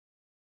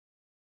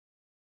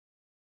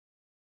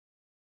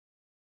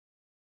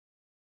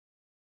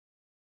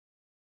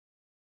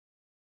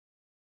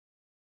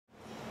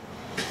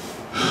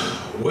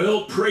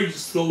Well,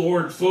 praise the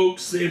Lord,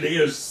 folks. It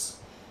is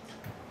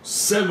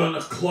 7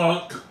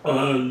 o'clock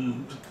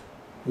on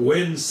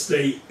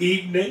Wednesday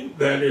evening.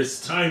 That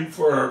is time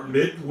for our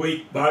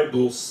midweek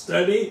Bible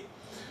study.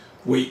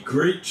 We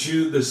greet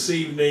you this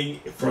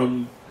evening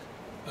from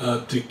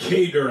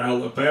Decatur,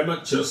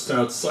 Alabama, just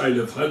outside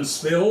of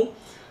Huntsville,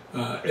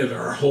 at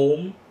our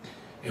home.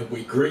 And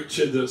we greet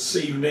you this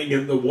evening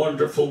in the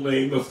wonderful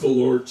name of the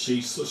Lord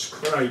Jesus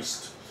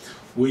Christ.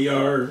 We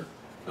are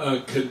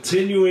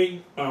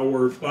continuing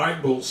our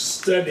Bible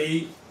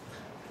study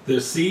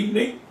this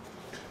evening.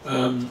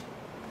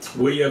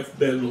 We have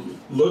been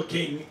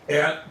looking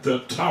at the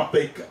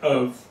topic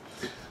of,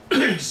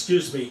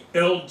 LGBT,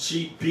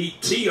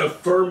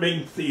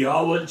 Affirming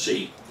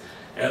Theology.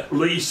 At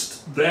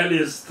least that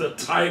is the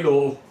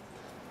title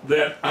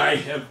that I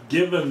have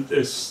given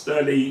this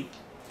study.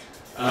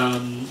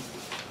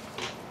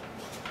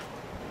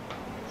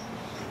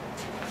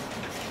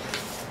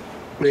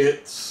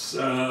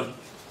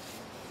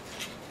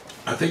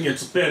 I think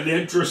it's been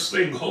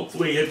interesting.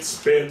 Hopefully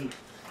it's been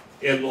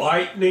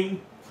enlightening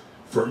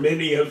for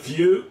many of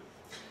you.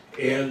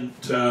 And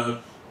I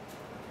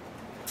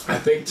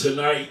think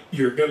tonight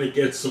you're going to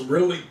get some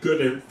really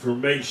good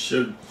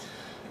information.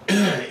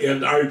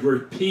 And I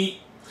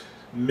repeat,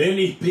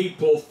 many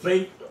people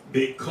think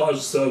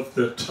because of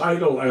the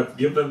title I've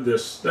given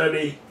this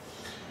study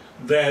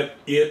that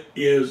it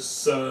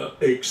is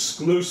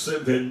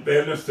exclusive and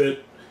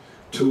benefit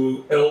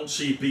to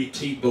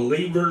LGBT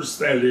believers.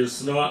 That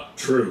is not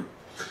true.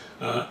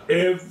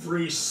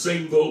 Every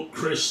single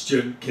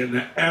Christian can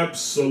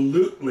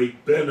absolutely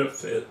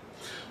benefit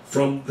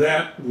from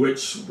that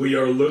which we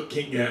are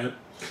looking at.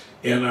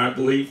 And I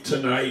believe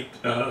tonight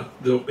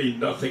there'll be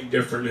nothing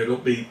different. It'll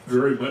be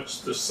very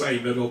much the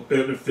same. It'll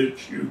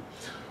benefit you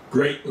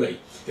greatly.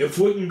 If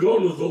we can go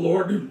to the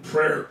Lord in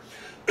prayer,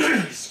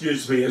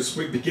 as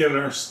we begin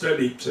our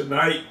study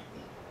tonight.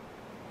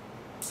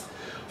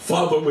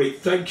 Father, we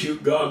thank you,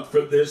 God,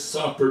 for this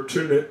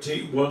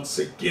opportunity once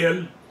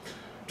again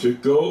to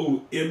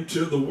go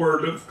into the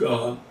Word of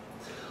God.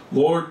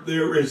 Lord,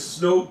 there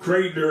is no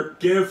greater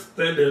gift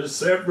that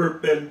has ever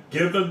been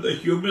given the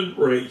human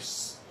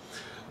race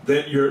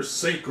than your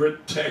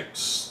sacred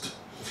text.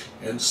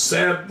 And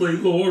sadly,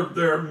 Lord,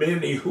 there are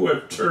many who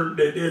have turned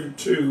it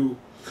into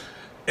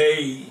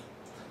an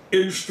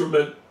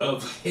instrument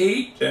of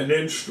hate, an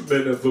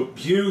instrument of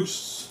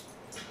abuse.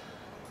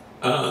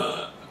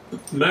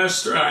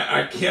 Master,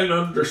 I can't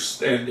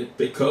understand it,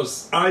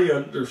 because I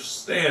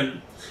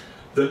understand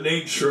the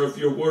nature of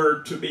your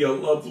word to be a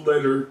love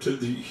letter to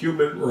the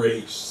human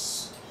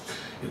race.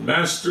 And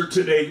Master,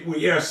 today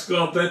we ask,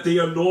 God, that the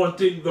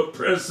anointing, the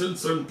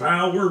presence and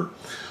power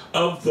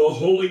of the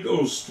Holy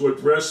Ghost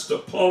would rest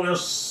upon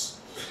us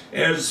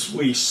as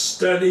we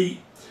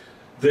study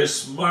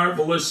this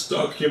marvelous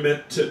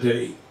document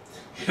today.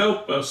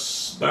 Help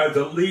us by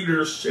the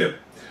leadership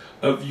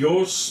of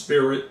your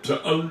Spirit to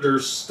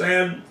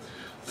understand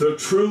the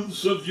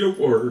truths of your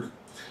word,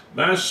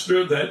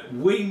 Master, that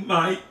we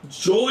might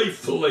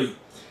joyfully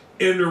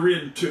enter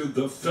into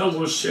the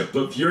fellowship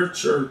of your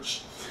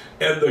church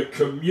and the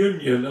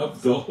communion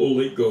of the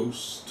Holy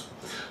Ghost.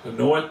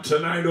 Anoint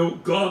tonight, O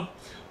God,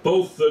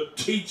 both the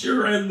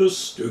teacher and the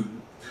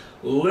student.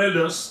 Let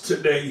us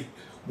today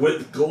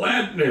with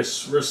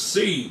gladness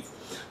receive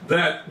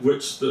that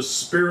which the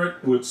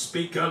Spirit would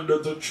speak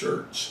unto the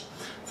church.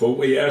 For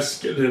we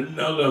ask it in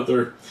none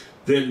other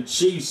than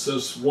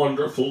Jesus'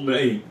 wonderful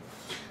name.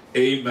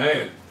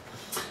 Amen.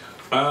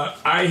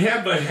 I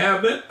have a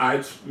habit,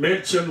 I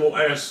mentioned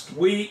last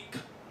week,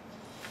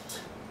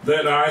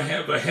 that I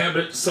have a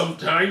habit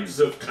sometimes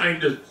of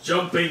kind of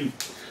jumping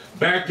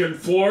back and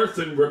forth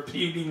and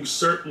repeating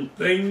certain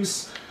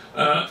things.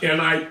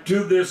 And I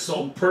do this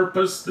on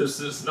purpose. This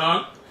is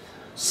not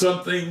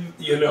something,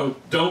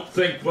 don't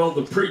think, well,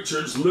 the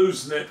preacher's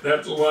losing it,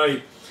 that's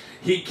why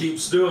he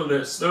keeps doing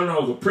this.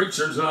 No, the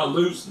preacher's not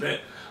losing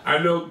it. I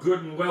know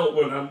good and well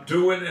what I'm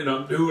doing, and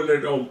I'm doing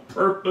it on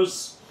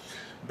purpose,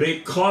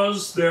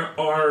 because there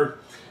are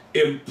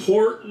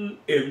important,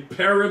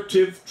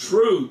 imperative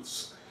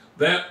truths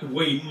that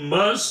we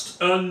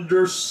must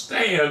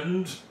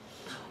understand,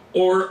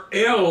 or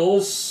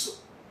else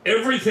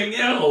everything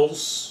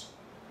else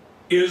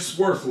is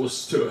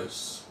worthless to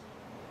us.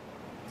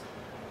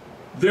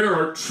 There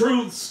are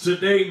truths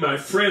today, my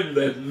friend,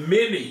 that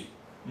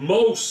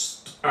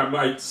most, I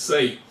might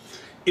say,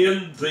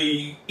 in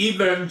the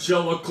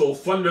evangelical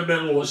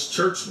fundamentalist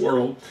church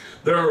world,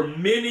 there are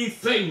many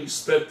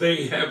things that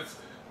they have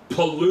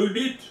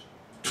polluted,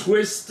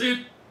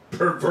 twisted,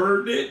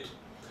 perverted.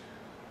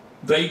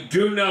 They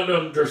do not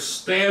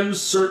understand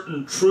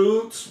certain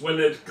truths when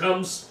it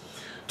comes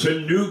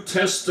to New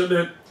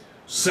Testament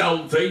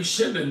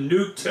salvation and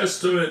New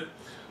Testament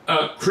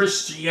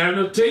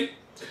Christianity.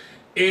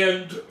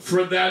 And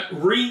for that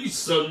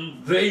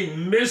reason, they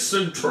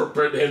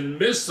misinterpret and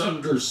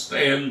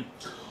misunderstand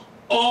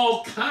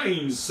all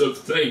kinds of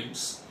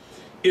things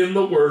in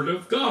the Word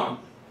of God.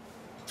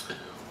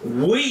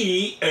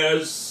 We,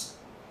 as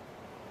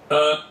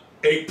a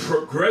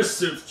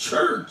progressive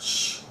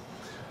church,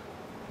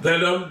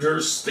 that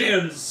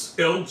understands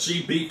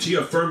LGBT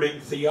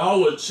affirming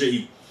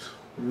theology,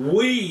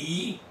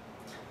 we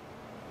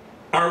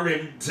are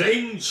in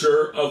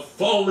danger of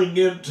falling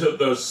into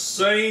the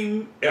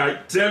same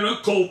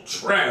identical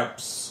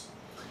traps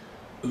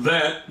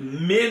that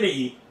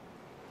many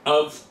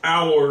of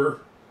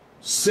our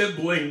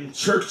sibling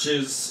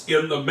churches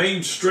in the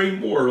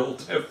mainstream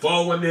world have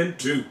fallen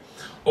into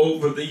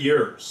over the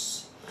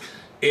years.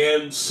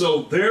 And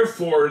so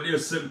therefore it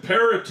is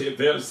imperative,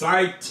 as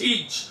I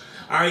teach,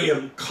 I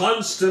am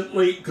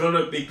constantly going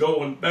to be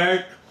going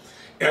back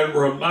and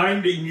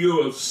reminding you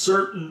of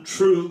certain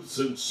truths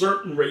and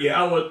certain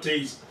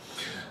realities,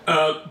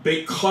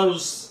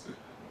 because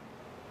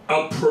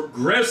a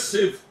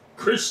progressive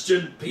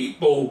Christian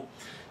people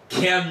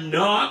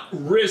cannot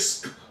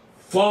risk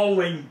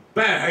falling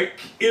back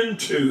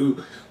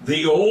into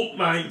the old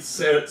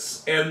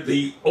mindsets and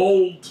the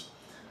old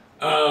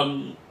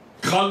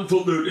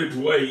convoluted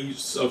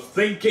ways of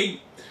thinking,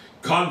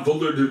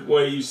 convoluted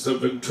ways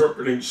of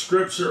interpreting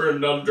Scripture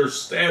and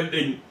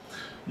understanding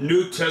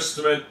New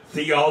Testament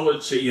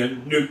theology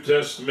and New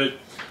Testament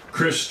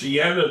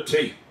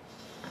Christianity.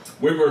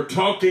 We were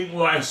talking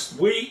last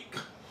week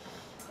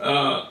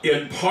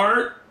in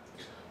part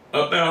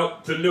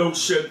about the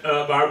notion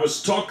of, I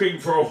was talking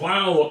for a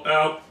while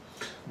about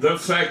the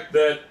fact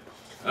that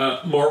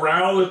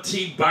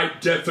morality by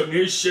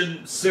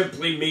definition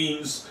simply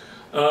means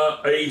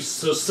a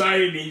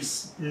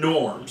society's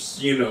norms,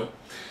 you know.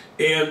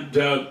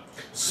 And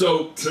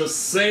so to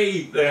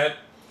say that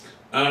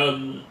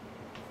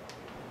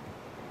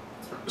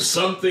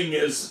something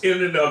is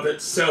in and of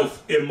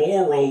itself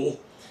immoral,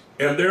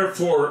 and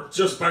therefore,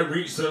 just by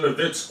reason of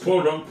its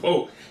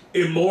quote-unquote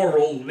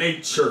immoral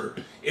nature,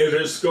 it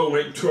is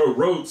going to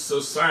erode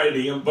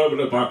society and blah,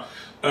 blah, blah.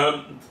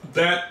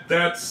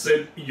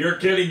 You're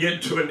getting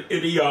into an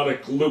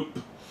idiotic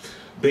loop,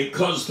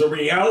 because the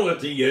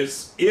reality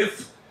is,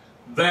 if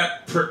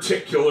that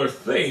particular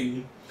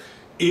thing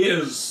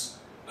is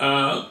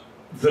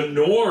the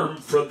norm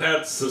for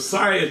that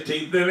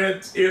society, then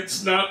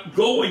it's not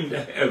going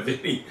to have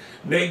any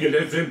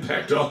negative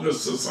impact on the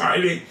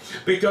society,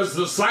 because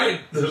the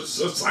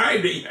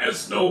society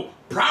has no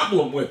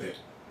problem with it.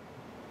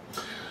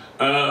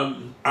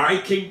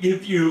 I can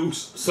give you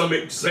some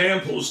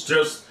examples,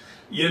 just,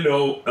 you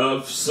know,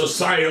 of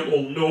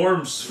societal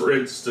norms. For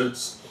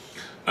instance,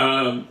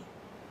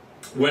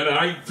 when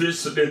I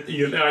visited the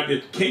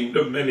United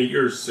Kingdom many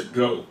years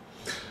ago,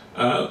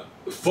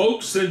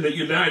 folks in the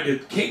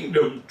United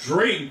Kingdom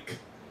drink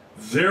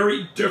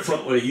very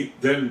differently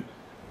than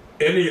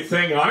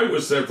anything I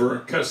was ever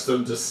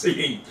accustomed to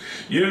seeing.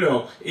 You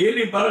know,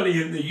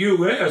 anybody in the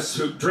U.S.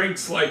 who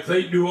drinks like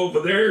they do over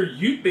there,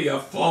 you'd be a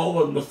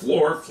fall on the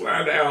floor,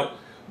 flat out,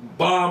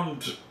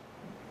 bombed,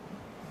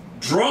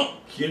 drunk,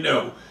 you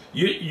know.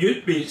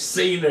 You'd be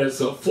seen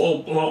as a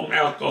full-blown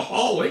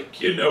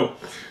alcoholic, you know,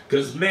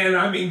 because, man,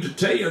 I mean, to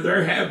tell you,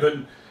 they're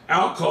having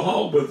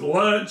alcohol with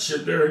lunch,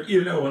 and they're,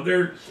 you know, and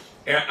they're,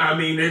 I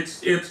mean,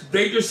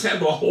 they just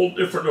have a whole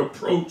different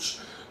approach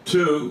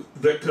to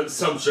the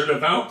consumption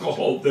of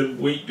alcohol than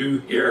we do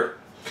here.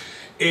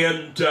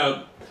 And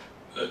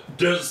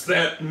does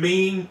that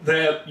mean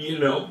that, you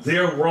know,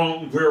 they're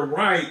wrong, we're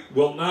right?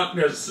 Well, not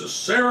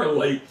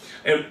necessarily.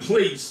 And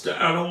please,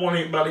 I don't want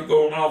anybody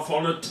going off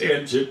on a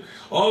tangent.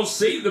 Oh,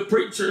 see, the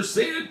preacher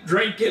said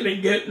drinking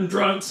and getting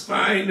drunk's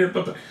fine.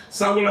 That's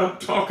not what I'm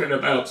talking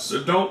about.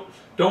 So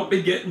don't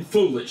be getting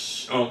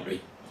foolish on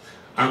me.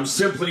 I'm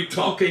simply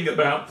talking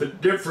about the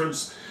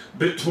difference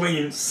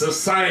between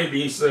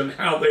societies and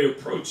how they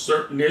approach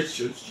certain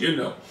issues, you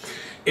know.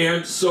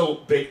 And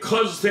so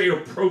because they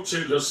approach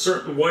it a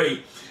certain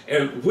way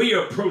and we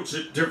approach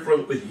it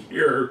differently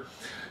here,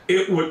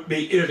 it would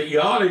be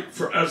idiotic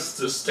for us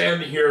to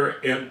stand here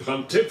and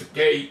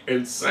pontificate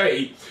and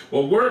say,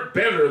 well, we're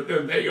better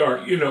than they are.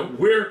 You know,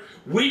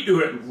 we do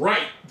it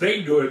right,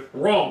 they do it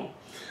wrong.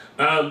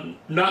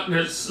 Not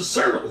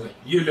necessarily,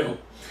 you know.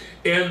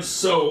 And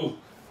so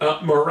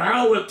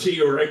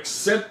morality or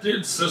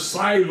accepted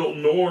societal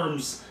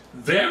norms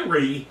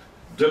vary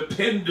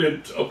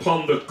dependent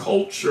upon the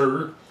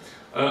culture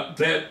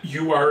that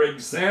you are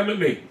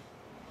examining.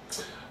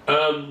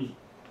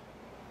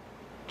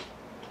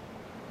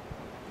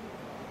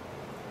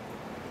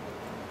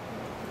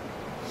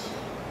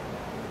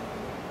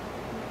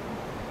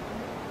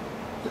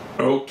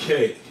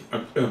 Okay,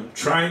 I'm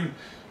trying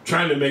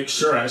to make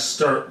sure I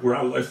start where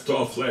I left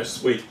off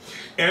last week.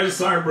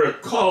 As I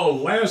recall,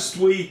 last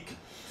week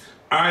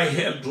I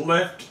had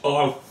left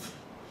off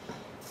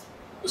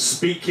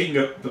speaking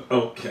of,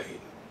 okay.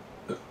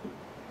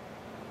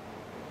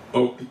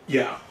 Oh,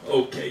 yeah,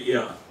 okay,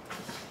 yeah.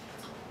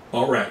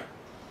 All right.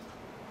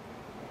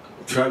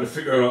 I'm trying to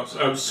figure out,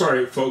 I'm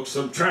sorry, folks,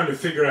 I'm trying to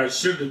figure out, I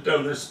should have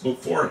done this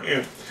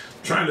beforehand.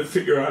 I'm trying to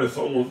figure out if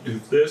I want to do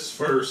this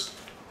first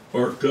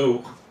or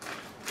go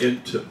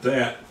into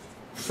that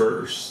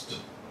first.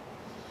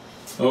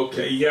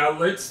 Okay, yeah,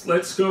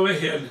 let's go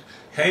ahead.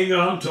 Hang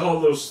on to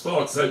all those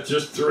thoughts I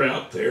just threw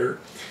out there.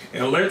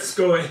 And let's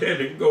go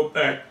ahead and go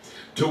back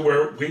to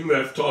where we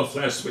left off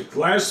last week.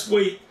 Last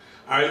week,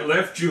 I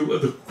left you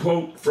with a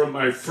quote from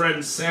my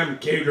friend Sam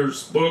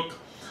Cater's book,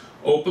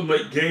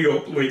 Openly Gay,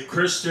 Openly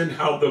Christian,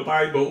 How the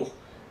Bible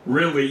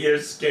Really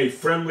Is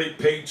Gay-Friendly,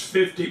 page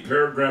 50,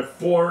 paragraph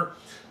 4.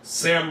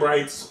 Sam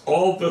writes,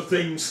 all the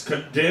things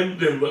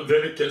condemned in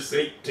Leviticus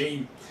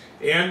 18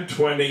 and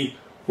 20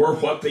 were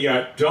what the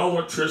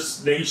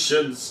idolatrous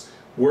nations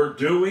were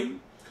doing.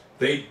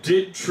 They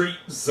did treat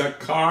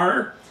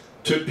Zakar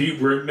to be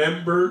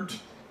remembered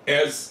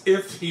as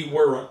if he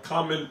were a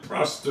common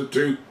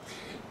prostitute,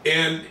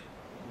 and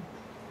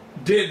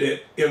did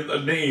it in the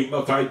name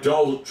of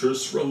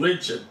idolatrous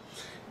religion,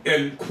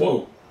 end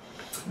quote.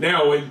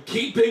 Now, in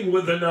keeping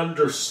with an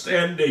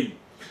understanding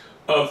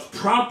of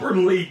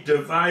properly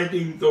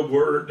dividing the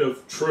word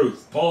of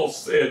truth, Paul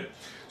said,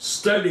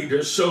 study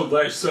to show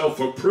thyself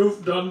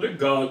approved unto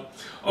God,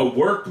 a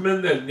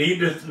workman that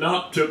needeth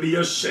not to be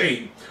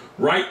ashamed,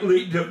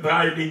 rightly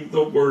dividing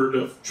the word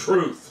of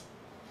truth.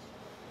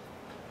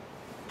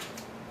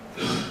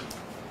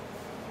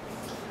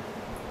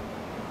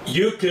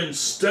 You can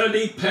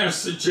study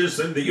passages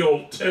in the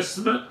Old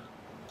Testament.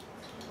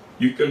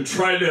 You can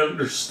try to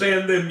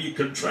understand them. You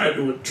can try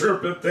to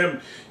interpret them.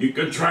 You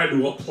can try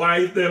to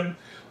apply them.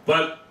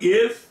 But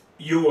if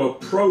you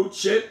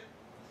approach it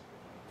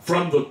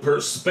from the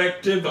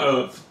perspective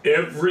of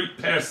every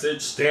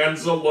passage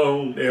stands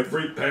alone,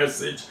 every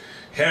passage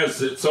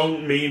has its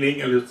own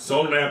meaning and its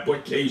own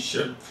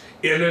application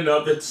in and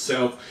of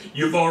itself,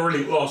 you've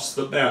already lost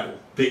the battle.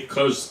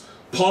 Because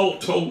Paul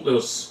told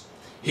us,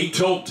 he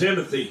told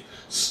Timothy,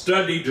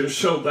 study to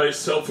show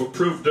thyself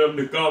approved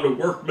unto God, a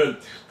workman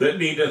that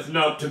needeth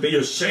not to be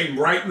ashamed,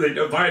 rightly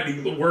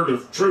dividing the word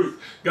of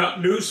truth.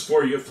 Got news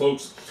for you,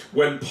 folks.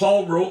 When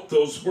Paul wrote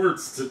those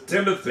words to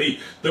Timothy,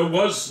 there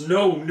was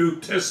no New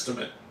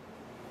Testament.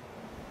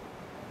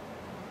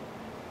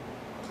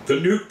 The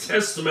New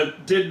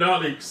Testament did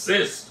not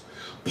exist.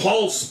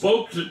 Paul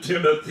spoke to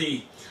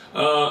Timothy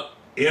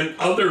in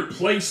other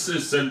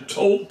places and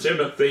told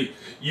Timothy,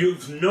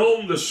 you've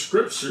known the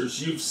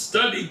scriptures, you've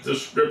studied the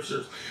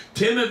scriptures.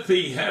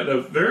 Timothy had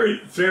a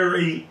very,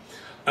 very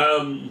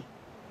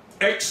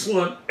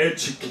excellent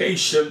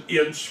education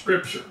in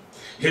scripture.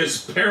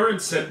 His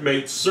parents had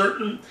made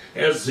certain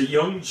as a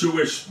young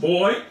Jewish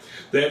boy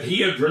that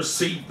he had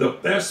received the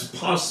best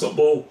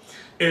possible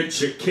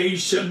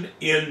education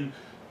in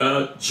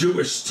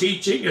Jewish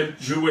teaching and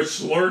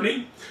Jewish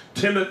learning.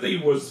 Timothy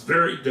was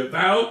very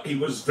devout. He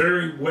was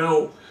very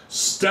well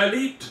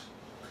studied.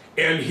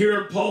 And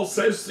here Paul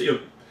says to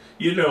him,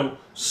 you know,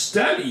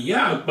 study,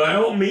 yeah, by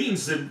all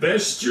means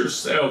invest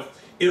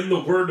yourself in the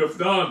Word of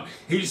God.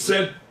 He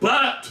said,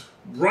 but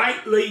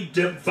rightly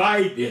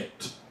divide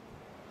it.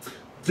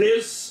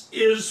 This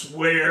is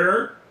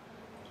where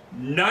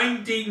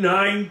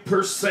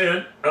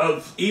 99%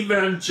 of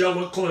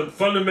evangelical and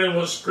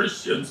fundamentalist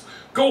Christians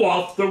go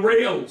off the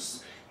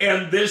rails.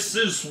 And this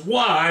is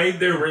why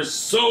there is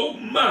so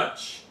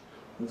much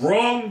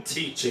wrong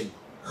teaching,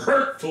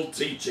 hurtful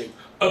teaching,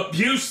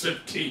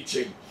 abusive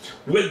teaching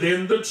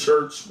within the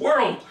church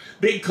world,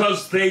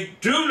 because they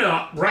do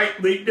not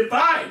rightly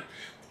divide.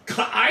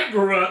 I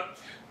grew up,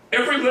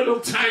 every little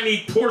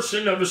tiny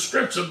portion of a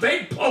scripture,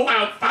 they'd pull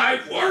out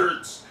 5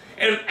 words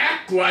and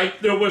act like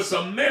there was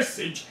a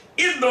message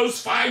in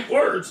those 5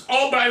 words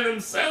all by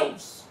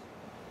themselves.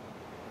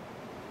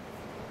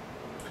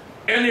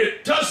 And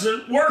it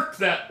doesn't work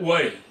that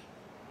way.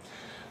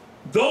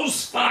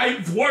 Those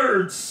 5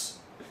 words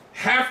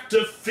have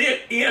to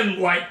fit in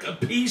like a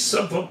piece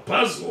of a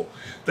puzzle.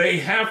 They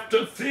have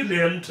to fit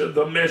into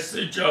the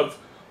message of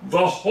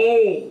the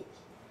whole.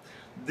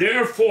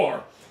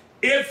 Therefore,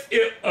 if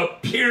it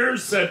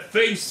appears at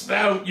face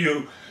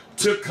value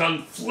to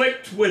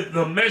conflict with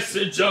the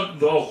message of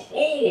the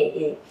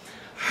whole,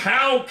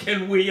 how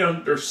can we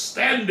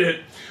understand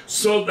it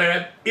so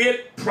that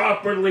it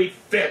properly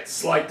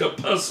fits like a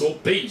puzzle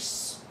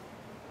piece?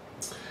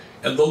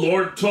 And the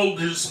Lord told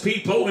his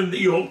people in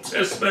the Old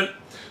Testament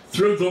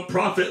through the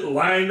prophet,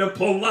 line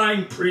upon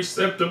line,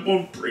 precept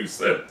upon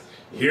precept,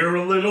 here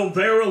a little,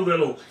 there a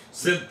little,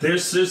 said,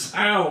 this is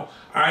how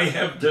I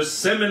have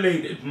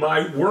disseminated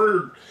my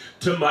word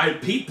to my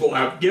people.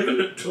 I've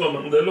given it to them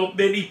in little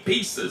bitty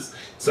pieces.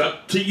 It's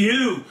up to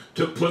you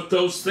to put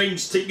those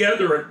things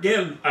together.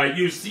 Again, I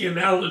use the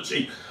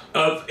analogy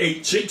of a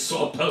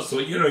jigsaw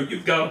puzzle. You know,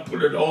 you've got to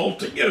put it all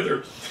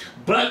together.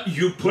 But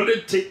you put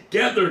it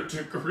together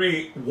to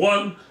create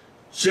one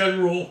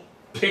general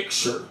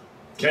picture.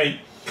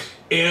 Okay?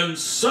 And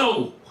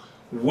so,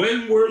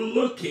 when we're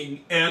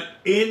looking at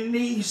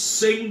any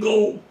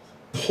single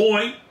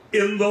point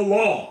in the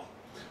law,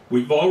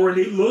 we've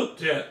already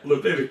looked at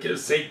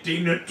Leviticus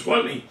 18 and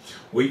 20.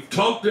 We've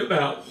talked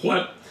about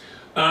what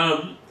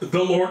the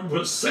Lord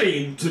was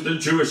saying to the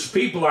Jewish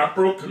people. I've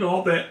broken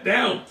all that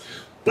down.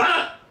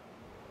 But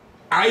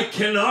I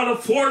cannot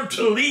afford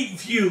to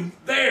leave you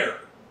there.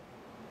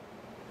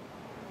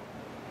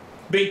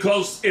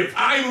 Because if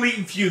I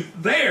leave you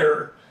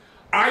there,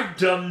 I've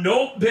done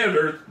no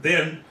better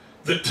than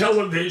the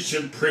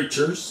television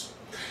preachers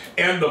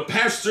and the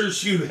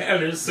pastors you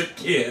had as a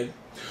kid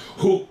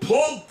who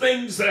pulled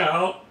things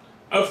out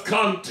of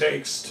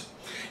context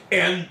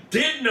and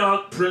did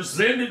not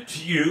present it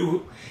to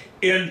you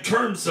in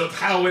terms of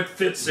how it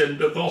fits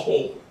into the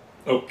whole,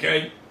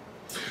 okay?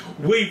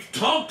 We've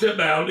talked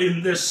about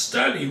in this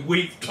study,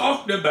 we've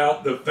talked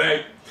about the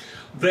fact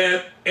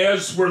that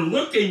as we're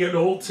looking at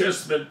Old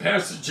Testament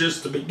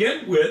passages to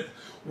begin with,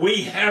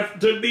 we have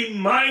to be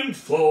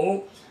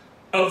mindful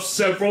of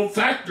several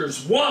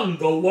factors. One,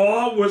 the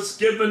law was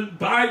given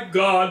by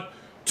God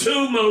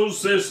to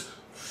Moses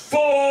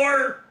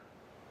for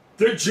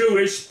the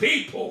Jewish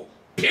people.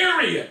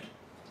 Period.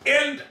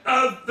 End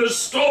of the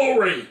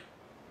story.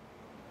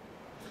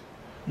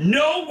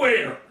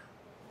 Nowhere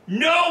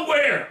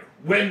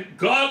when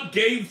God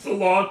gave the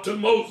law to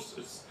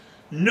Moses,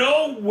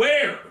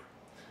 nowhere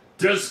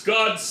does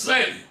God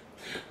say,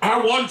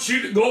 I want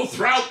you to go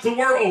throughout the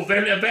world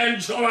and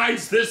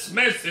evangelize this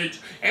message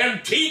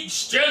and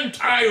teach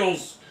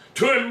Gentiles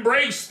to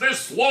embrace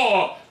this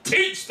law.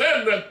 Teach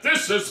them that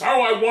this is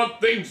how I want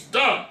things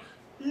done.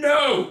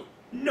 No,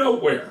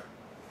 nowhere.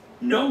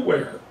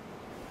 Nowhere.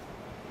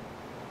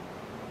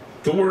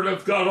 The Word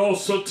of God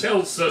also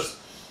tells us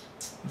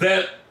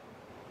that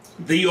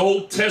the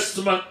Old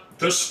Testament,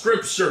 the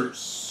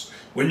Scriptures,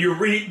 when you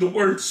read the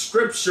word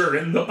Scripture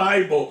in the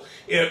Bible,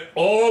 it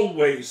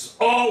always,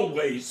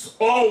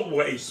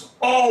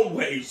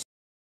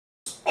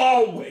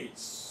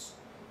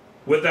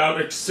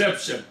 without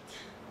exception,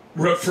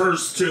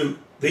 refers to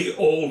the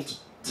Old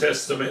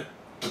Testament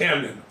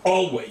canon.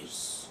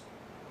 Always.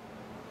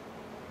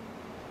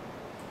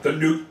 The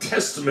New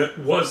Testament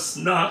was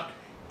not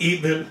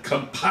even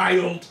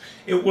compiled.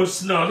 It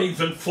was not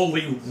even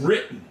fully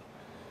written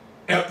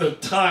at the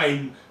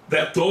time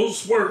that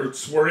those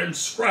words were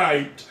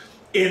inscribed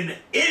in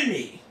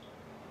any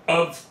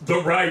of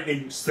the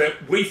writings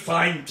that we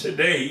find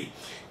today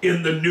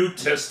in the New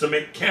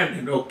Testament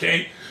canon,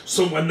 okay?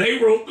 So when they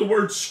wrote the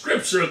word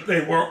Scripture,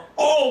 they were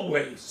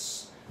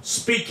always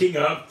speaking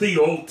of the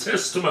Old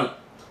Testament.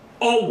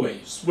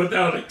 Always,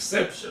 without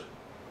exception.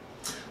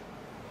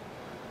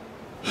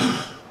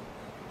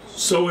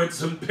 So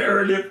it's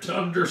imperative to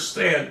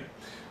understand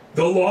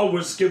the law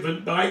was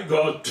given by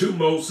God to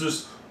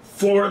Moses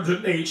for the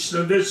nation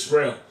of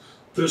Israel.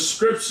 The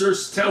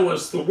Scriptures tell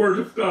us, the Word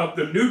of God,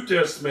 the New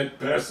Testament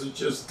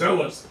passages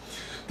tell us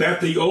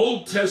that the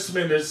Old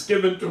Testament is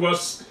given to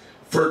us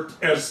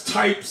as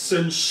types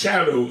and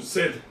shadows.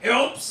 It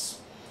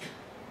helps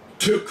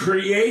to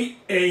create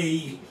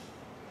a,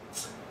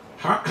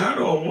 how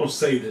do I want to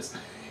say this?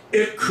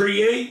 It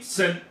creates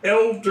an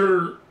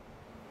elder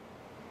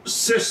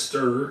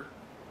sister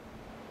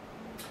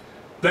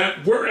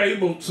that we're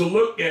able to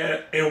look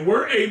at, and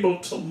we're able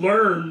to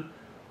learn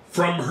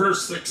from her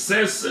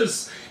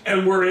successes,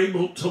 and we're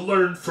able to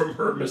learn from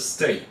her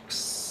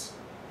mistakes.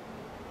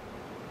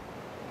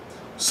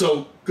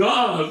 So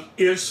God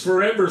is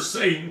forever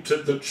saying to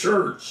the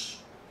church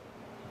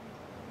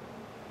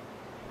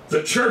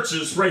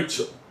is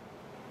Rachel,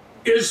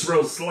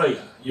 Israel's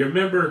Leah. You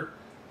remember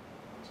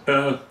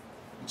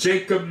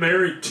Jacob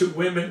married two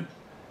women.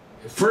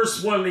 The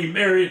first one he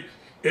married,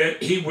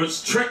 he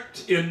was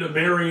tricked into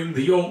marrying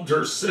the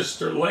older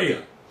sister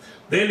Leah.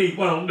 Then he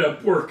wound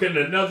up working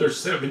another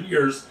 7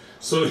 years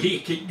so he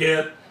could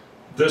get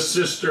the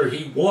sister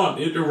he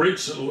wanted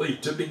originally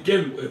to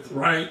begin with,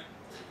 right?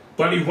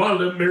 But he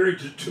wound up married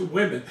to two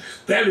women.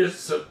 That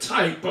is a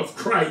type of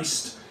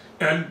Christ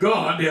and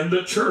God in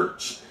the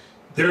church.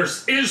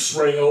 There's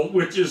Israel,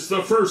 which is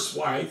the first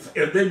wife,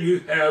 and then you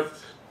have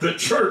the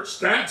church.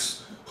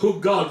 That's who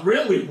God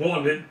really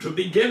wanted to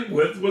begin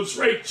with, was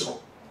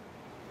Rachel.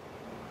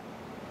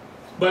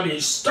 But he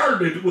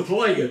started with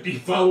Leah. Do you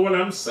follow what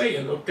I'm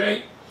saying,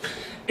 okay?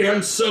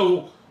 And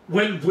so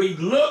when we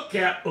look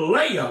at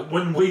Leah,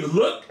 when we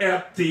look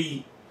at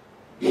the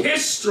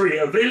history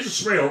of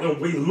Israel, and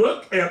we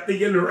look at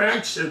the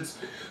interactions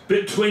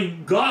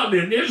between God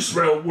and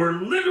Israel, we're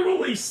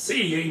literally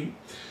seeing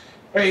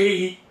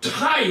a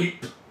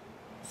type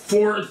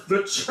for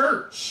the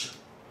church.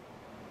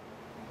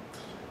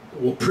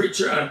 Well,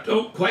 preacher, I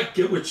don't quite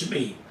get what you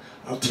mean.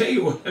 I'll tell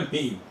you what I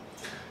mean.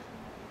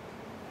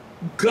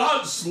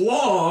 God's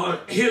law,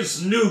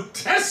 his New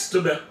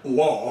Testament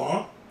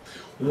law,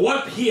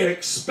 what he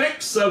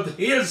expects of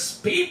his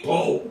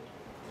people,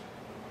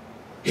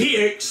 he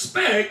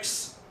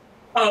expects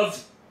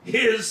of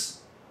his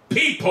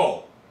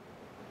people.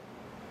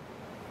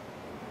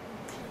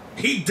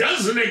 He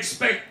doesn't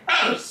expect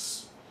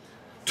us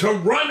to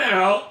run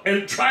out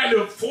and try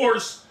to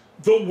force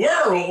the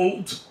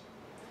world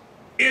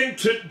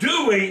into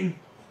doing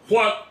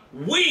what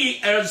we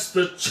as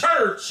the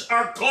church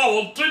are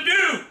called to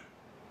do.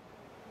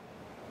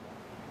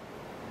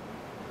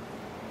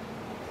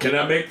 Can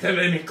I make that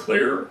any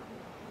clearer?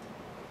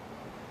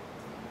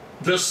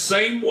 The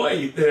same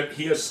way that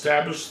he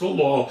established the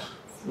law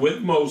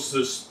with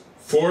Moses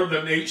for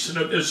the nation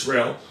of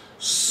Israel,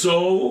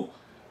 so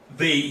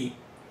the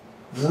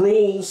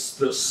rules,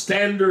 the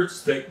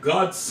standards that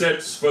God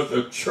sets for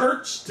the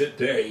church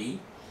today,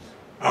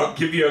 I'll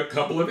give you a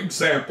couple of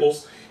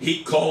examples.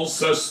 He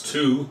calls us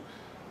to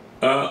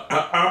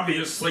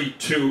obviously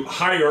to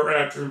higher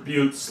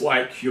attributes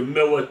like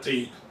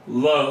humility,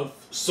 love,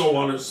 so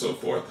on and so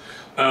forth,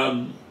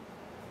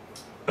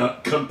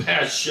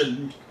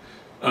 compassion,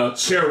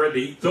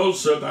 charity.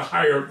 Those are the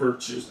higher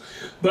virtues.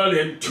 But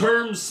in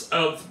terms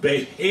of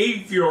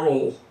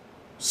behavioral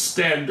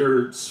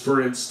standards,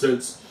 for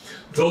instance,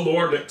 the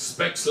Lord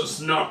expects us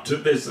not to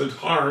visit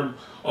harm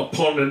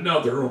upon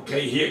another,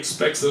 okay? He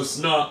expects us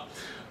not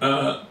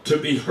to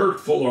be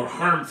hurtful or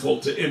harmful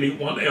to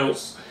anyone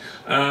else.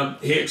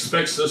 He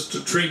expects us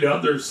to treat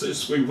others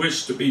as we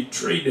wish to be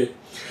treated.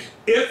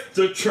 If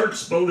the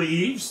church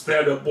believes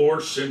that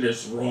abortion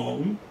is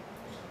wrong,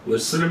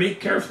 listen to me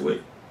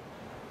carefully,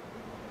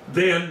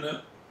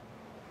 then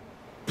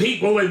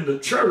people in the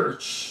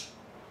church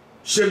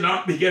should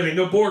not be getting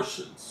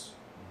abortions.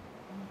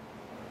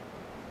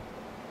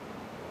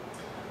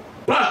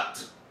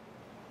 But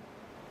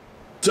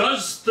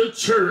does the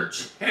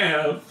church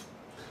have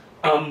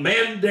a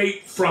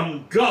mandate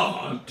from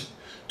God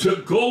to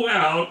go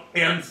out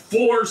and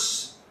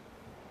force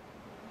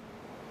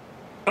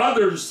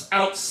others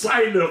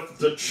outside of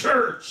the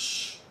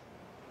church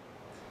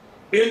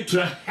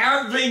into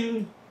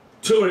having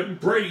to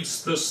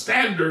embrace the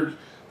standard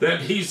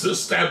that he's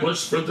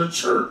established for the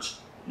church?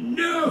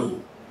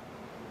 No.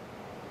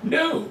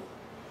 No.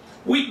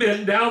 We've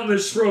been down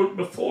this road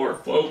before,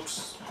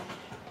 folks.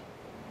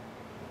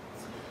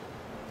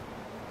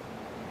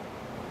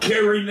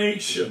 Carrie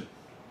Nation.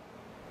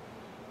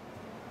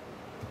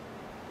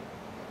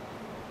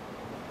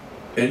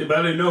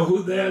 Anybody know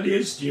who that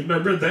is? Do you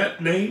remember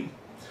that name?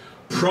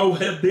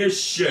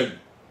 Prohibition.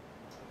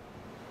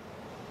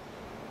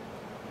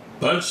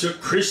 Bunch of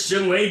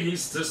Christian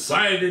ladies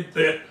decided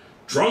that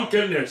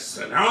drunkenness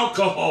and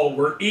alcohol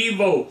were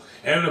evil.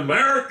 And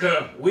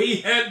America, we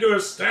had to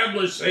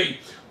establish a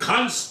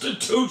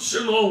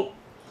constitutional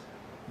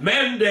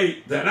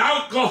mandate that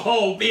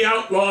alcohol be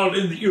outlawed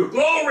in the U.S.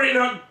 Glory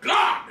to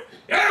God!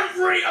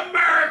 Every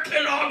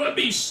American ought to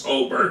be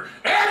sober.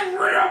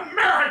 Every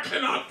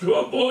American ought to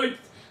avoid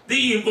the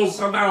evils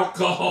of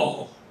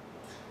alcohol.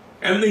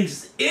 And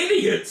these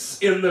idiots,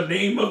 in the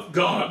name of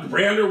God,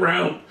 ran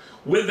around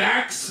with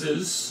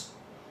axes,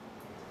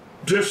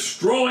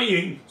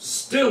 destroying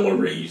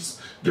distilleries,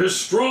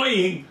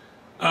 destroying,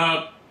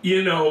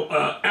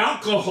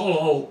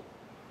 alcohol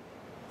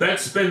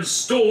that's been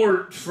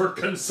stored for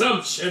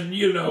consumption,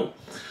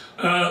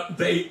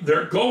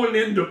 They're going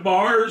into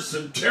bars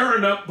and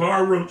tearing up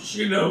bar rooms,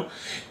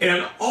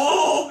 and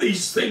all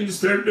these things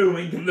they're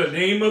doing in the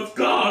name of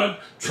God,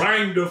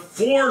 trying to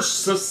force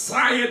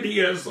society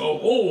as a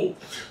whole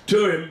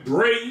to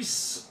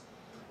embrace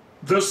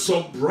the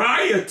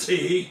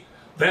sobriety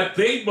that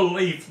they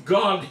believe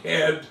God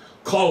had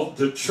called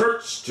the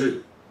church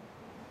to.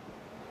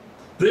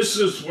 This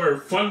is where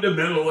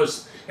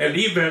fundamentalists and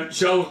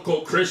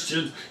evangelical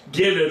Christians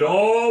get it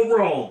all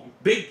wrong,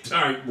 big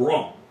time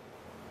wrong.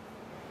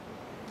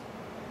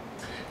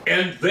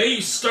 And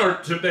they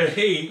start to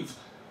behave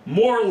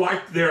more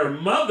like their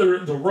mother,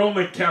 the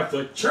Roman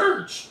Catholic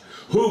Church,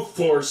 who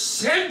for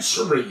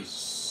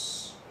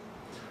centuries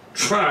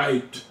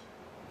tried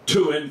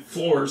to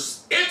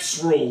enforce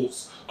its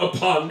rules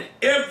upon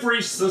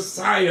every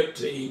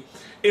society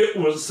it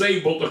was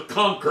able to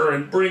conquer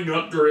and bring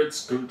under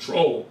its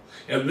control.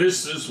 And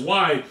this is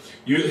why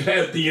you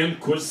had the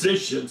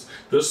Inquisitions,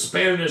 the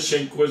Spanish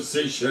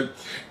Inquisition,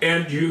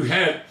 and you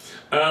had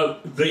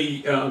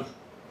the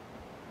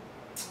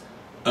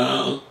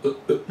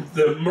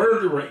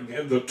murdering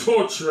and the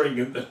torturing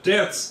and the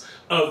deaths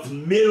of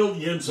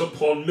millions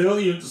upon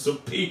millions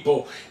of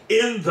people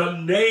in the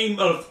name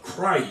of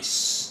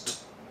Christ.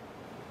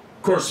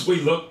 Of course, we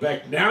look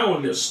back now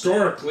and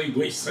historically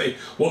we say,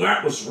 well,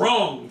 that was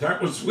wrong.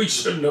 We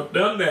shouldn't have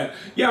done that.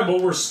 Yeah, but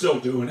we're still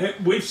doing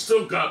it. We've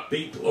still got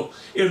people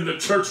in the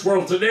church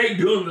world today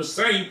doing the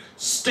same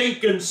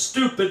stinking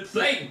stupid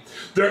thing.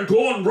 They're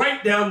going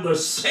right down the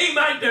same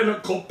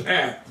identical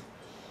path.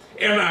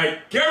 And I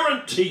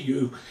guarantee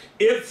you,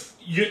 if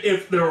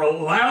they're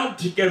allowed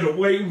to get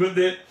away with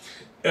it,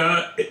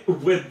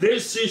 with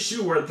this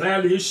issue or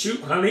that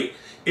issue, honey,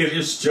 it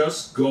is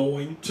just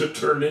going to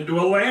turn into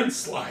a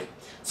landslide.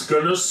 It's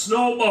going to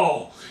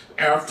snowball.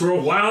 After a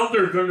while,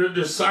 they're going to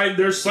decide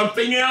there's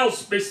something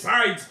else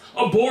besides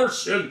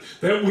abortion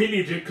that we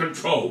need to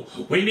control.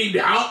 We need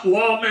to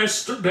outlaw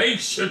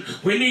masturbation.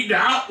 We need to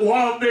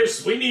outlaw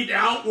this. We need to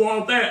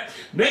outlaw that.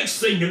 Next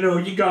thing you know,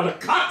 you got a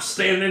cop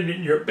standing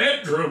in your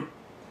bedroom.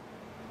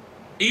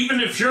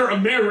 Even if you're a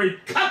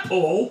married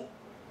couple,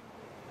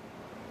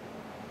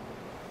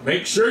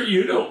 make sure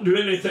you don't do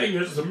anything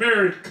as a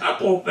married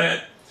couple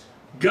that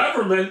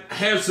government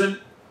hasn't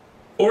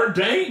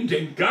ordained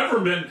and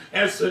government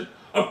hasn't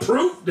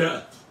approved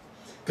of.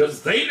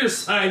 Because they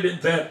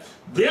decided that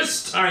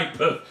this type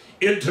of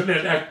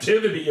intimate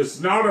activity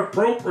is not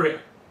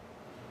appropriate.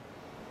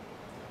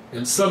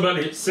 And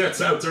somebody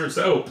sits out there and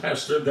says, oh,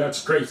 Pastor,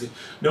 that's crazy.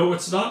 No,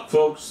 it's not,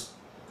 folks.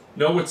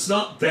 No, it's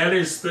not. That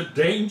is the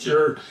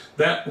danger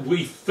that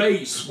we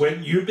face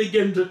when you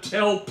begin to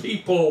tell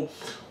people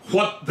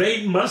what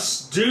they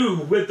must do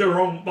with their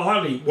own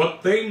body,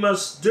 what they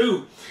must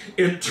do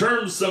in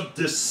terms of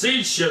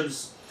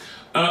decisions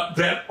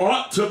that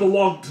ought to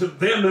belong to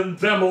them and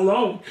them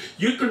alone.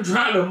 You can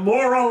try to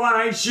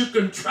moralize, you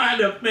can try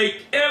to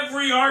make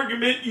every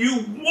argument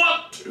you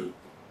want to.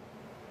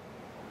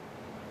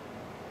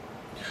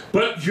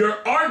 But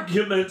your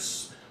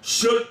arguments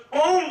should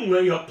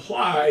only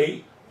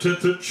apply to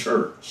the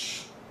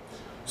church.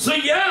 So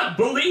yeah,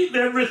 believe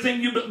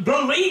everything you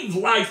believe.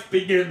 Life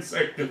begins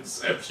at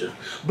conception.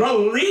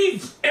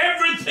 Believe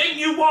everything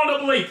you want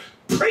to believe.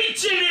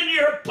 Preach it in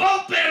your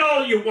pulpit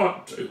all you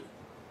want to.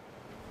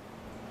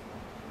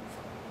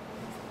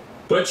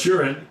 But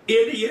you're an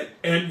idiot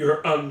and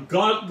you're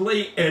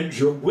ungodly and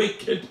you're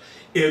wicked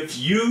if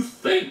you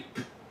think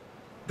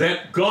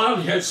that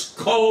God has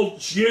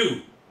called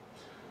you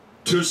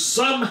to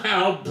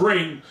somehow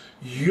bring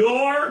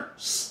your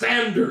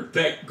standard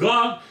that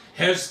God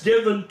has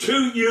given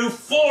to you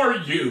for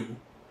you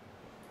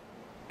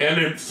and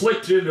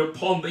inflict it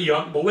upon the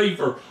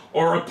unbeliever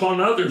or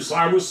upon others.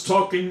 I was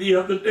talking the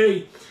other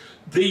day,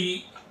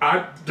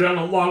 I've done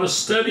a lot of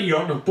study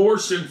on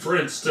abortion, for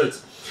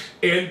instance,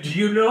 and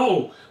you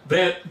know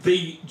that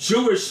the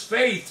Jewish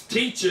faith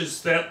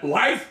teaches that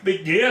life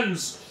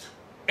begins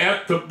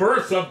at the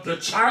birth of the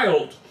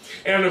child.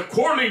 And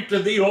according to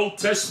the Old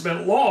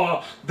Testament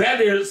law,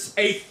 that is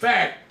a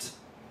fact.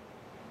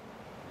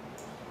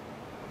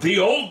 The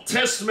Old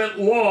Testament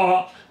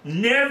law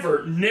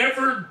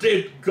never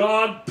did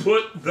God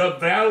put the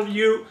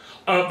value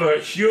of a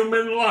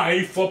human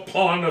life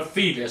upon a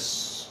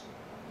fetus.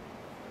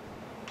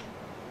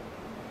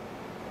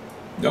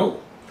 No.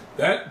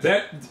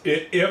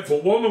 If a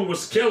woman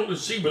was killed and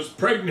she was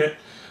pregnant,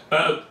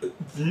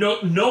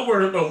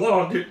 nowhere in the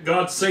law did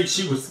God say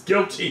she was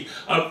guilty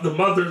of the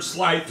mother's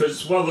life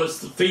as well as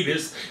the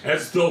fetus,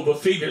 as though the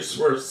fetus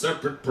were a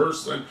separate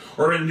person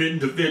or an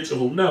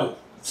individual. No,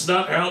 it's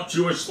not how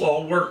Jewish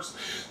law works.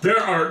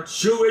 There are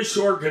Jewish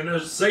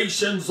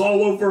organizations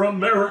all over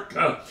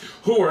America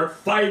who are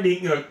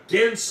fighting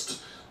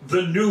against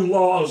the new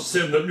laws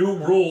and the new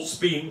rules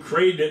being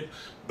created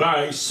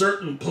by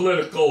certain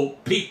political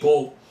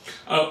people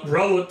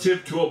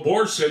relative to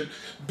abortion,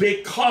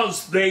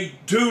 because they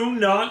do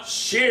not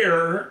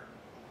share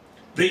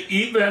the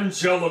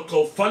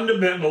evangelical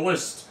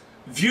fundamentalist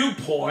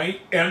viewpoint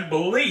and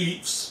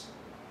beliefs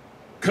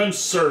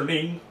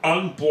concerning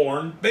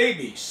unborn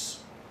babies.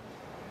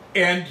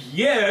 And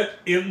yet,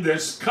 in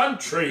this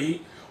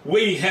country,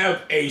 we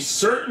have a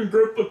certain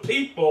group of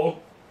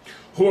people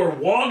who are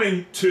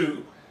wanting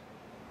to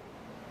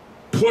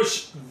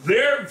push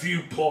their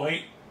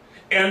viewpoint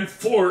and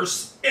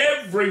force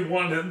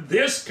everyone in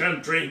this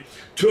country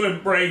to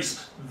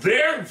embrace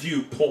their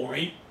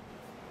viewpoint,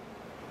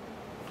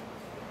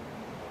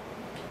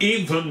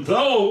 even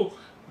though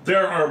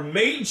there are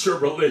major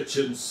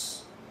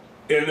religions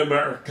in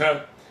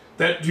America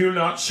that do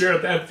not share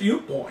that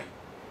viewpoint.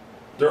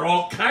 There are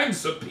all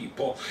kinds of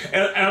people.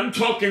 And I'm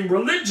talking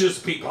religious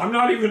people. I'm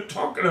not even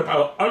talking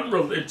about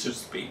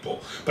unreligious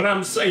people. But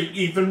I'm saying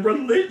even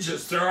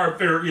religious. There are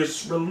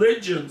various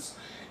religions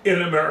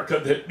in America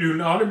that do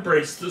not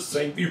embrace the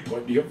same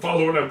viewpoint. Do you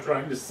follow what I'm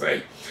trying to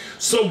say?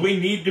 So we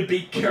need to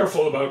be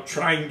careful about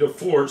trying to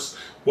force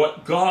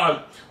what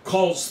God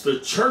calls the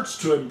church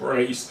to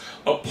embrace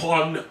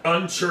upon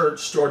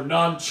unchurched or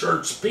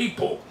non-church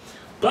people.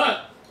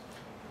 But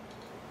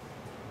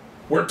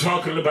we're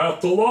talking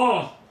about the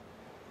law.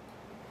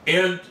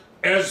 And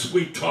as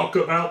we talk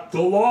about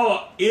the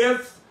law,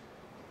 if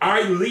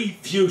I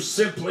leave you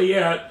simply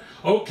at,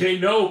 okay,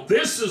 no,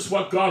 this is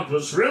what God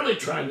was really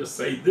trying to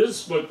say,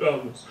 this is what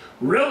God was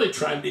really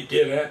trying to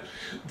get at,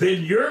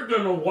 then you're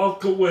going to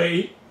walk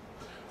away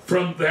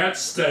from that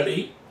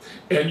study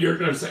and you're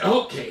going to say,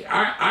 okay,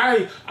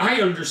 I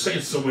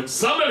understand. So when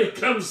somebody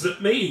comes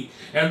at me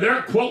and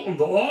they're quoting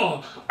the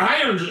law,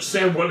 I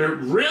understand what it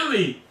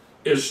really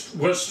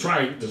was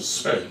trying to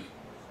say.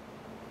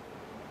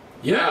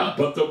 Yeah,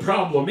 but the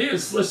problem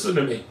is, listen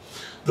to me,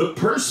 the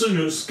person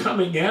who's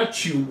coming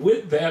at you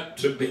with that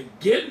to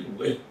begin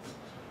with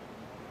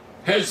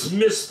has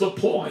missed the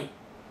point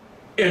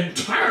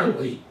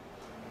entirely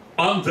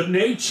on the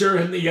nature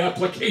and the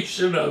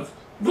application of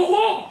the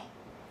law.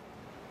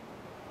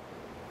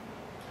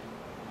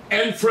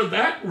 And for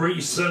that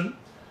reason,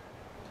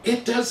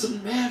 it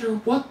doesn't matter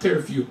what their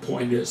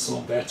viewpoint is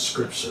on that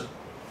scripture.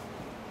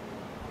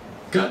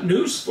 Got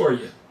news for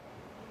you.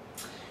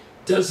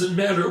 Doesn't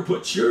matter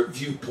what your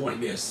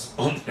viewpoint is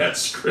on that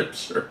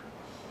scripture.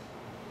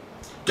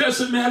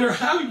 Doesn't matter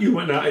how you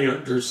and I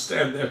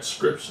understand that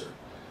scripture.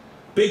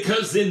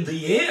 Because in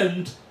the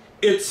end,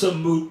 it's a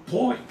moot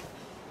point.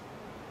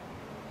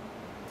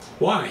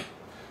 Why?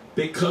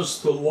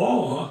 Because the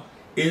law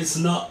is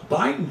not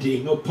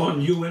binding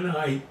upon you and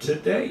I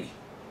today.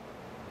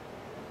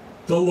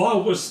 The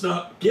law was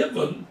not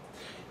given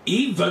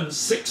even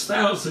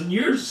 6,000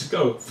 years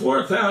ago,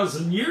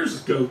 4,000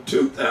 years ago,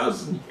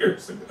 2,000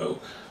 years ago.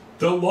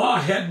 the law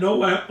had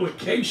no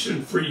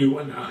application for you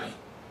and I.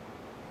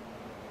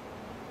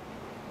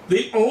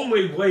 The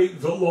only way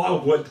the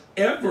law would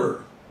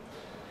ever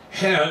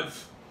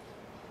have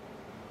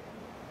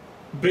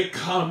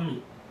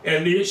become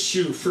an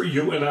issue for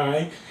you and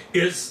I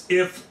is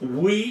if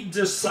we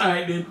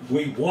decided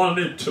we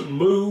wanted to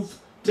move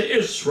to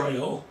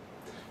Israel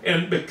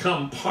and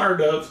become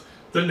part of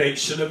the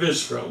nation of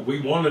Israel. We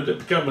wanted to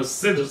become a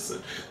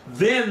citizen.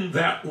 Then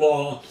that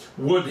law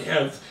would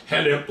have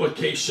had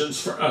implications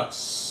for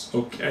us,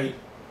 okay?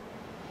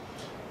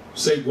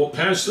 Say, well,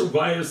 Pastor,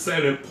 why is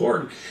that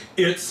important?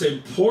 It's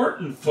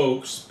important,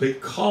 folks,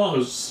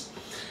 because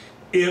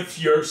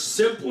if you're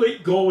simply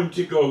going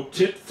to go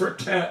tit for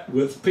tat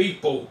with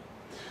people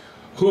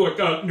who have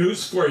got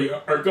news for you,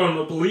 are going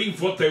to believe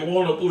what they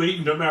want to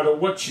believe no matter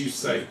what you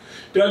say.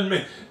 Doesn't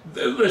mean,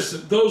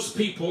 listen, those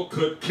people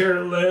could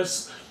care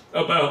less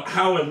about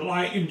how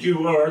enlightened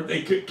you are.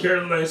 They could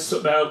care less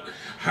about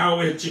how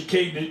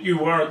educated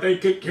you are. They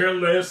could care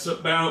less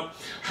about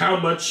how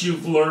much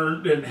you've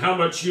learned and how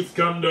much you've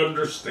come to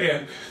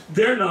understand.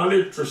 They're not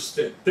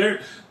interested.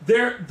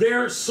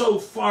 They're so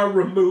far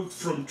removed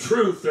from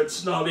truth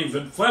it's not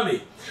even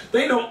funny.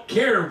 They don't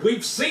care.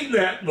 We've seen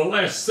that in the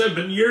last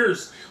 7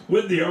 years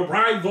with the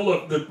arrival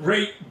of the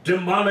great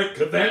demonic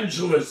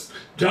evangelist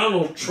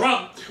Donald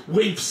Trump.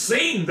 We've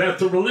seen that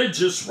the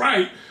religious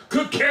right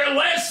could care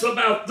less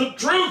about the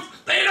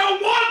truth. They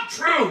don't want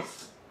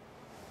truth.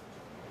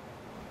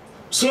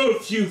 So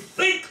if you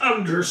think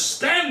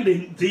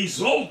understanding these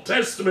Old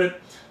Testament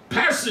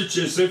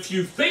passages, if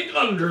you think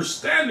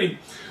understanding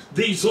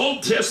these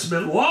Old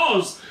Testament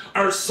laws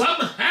are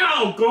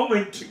somehow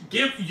going to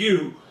give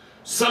you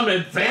some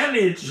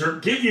advantage or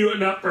give you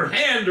an upper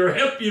hand or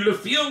help you to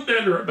feel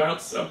better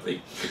about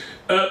something,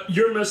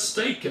 you're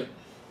mistaken.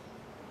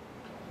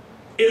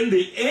 In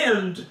the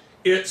end,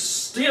 it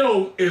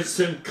still is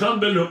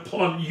incumbent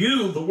upon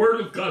you. The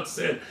Word of God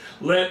said,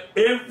 let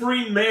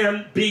every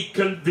man be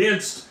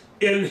convinced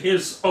in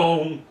his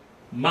own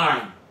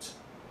mind.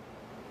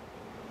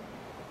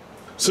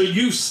 So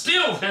you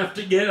still have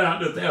to get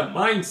out of that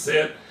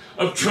mindset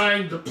of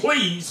trying to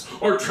please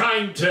or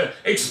trying to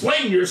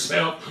explain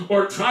yourself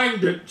or trying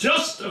to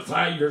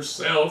justify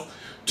yourself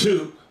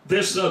to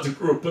this other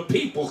group of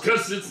people,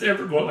 because it's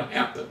never going to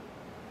happen.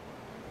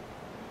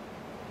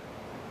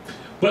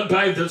 But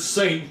by the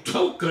same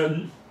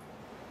token,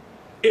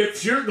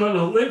 if you're going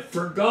to live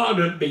for God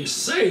and be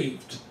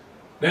saved,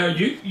 now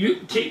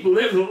you keep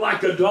living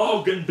like a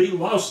dog and be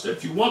lost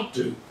if you want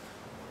to.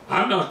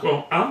 I'm not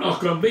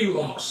going to be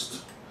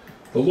lost.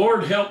 The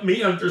Lord helped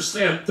me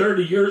understand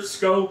 30 years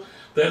ago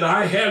that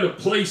I had a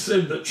place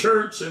in the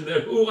church and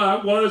that who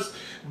I was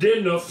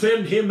didn't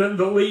offend him in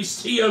the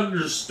least. He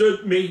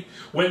understood me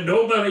when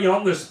nobody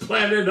on this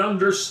planet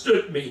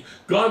understood me.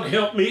 God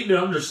helped me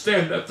to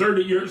understand that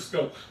 30 years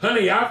ago.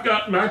 Honey, I've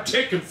got my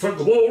ticket for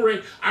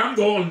glory. I'm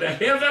going to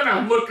heaven.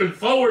 I'm looking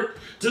forward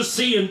to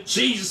seeing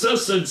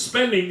Jesus and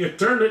spending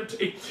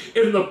eternity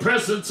in the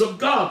presence of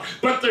God.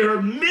 But there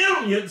are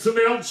millions of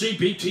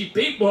LGBT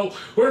people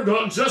who are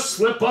going to just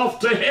slip off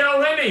to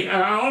hell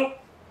anyhow.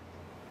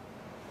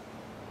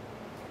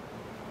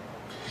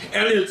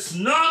 And it's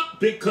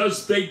not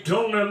because they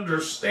don't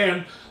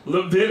understand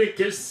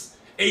Leviticus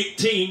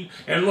 18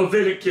 and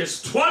Leviticus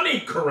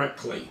 20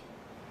 correctly.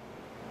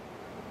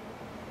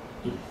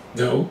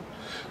 No,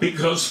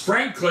 because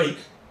frankly,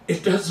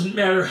 it doesn't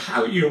matter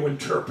how you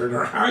interpret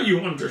or how you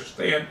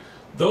understand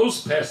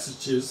those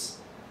passages.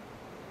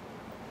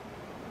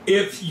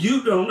 If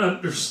you don't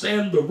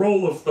understand the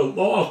role of the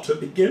law to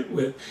begin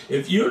with,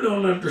 if you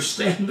don't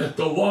understand that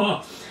the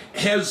law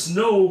has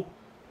no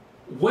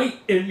weight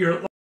in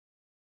your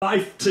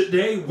life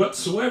today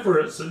whatsoever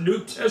as a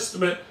New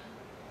Testament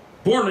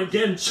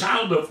born-again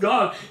child of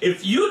God,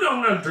 if you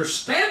don't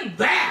understand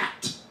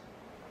that,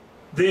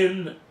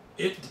 then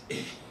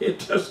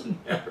it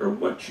doesn't matter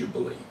what you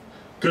believe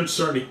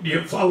concerning. Do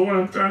you follow what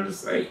I'm trying to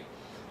say?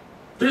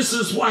 This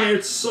is why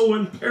it's so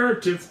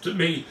imperative to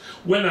me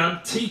when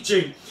I'm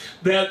teaching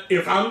that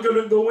if I'm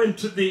going to go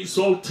into these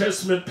Old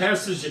Testament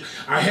passages,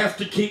 I have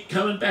to keep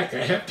coming back.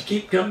 I have to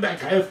keep coming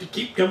back. I have to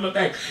keep coming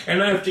back.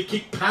 And I have to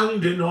keep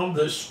pounding on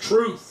this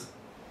truth.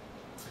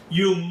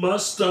 You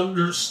must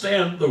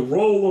understand the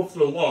role of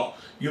the law.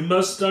 You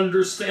must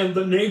understand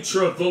the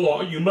nature of the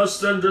law. You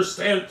must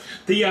understand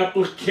the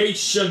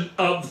application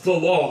of the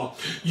law.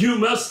 You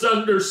must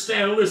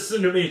understand,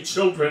 listen to me,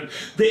 children,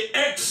 the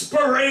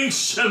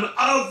expiration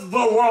of the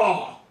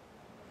law.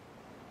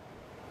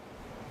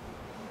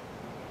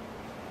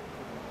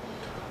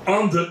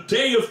 On the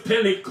day of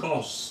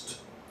Pentecost,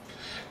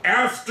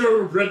 after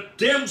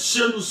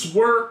redemption's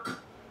work,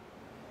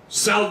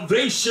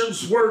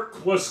 salvation's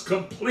work was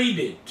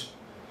completed,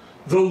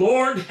 the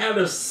Lord had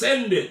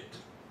ascended.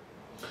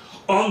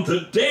 On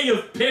the day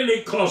of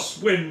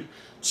Pentecost, when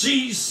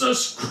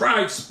Jesus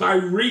Christ, by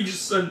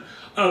reason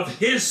of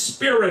his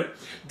Spirit,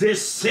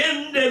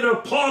 descended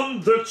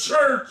upon the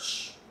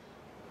church,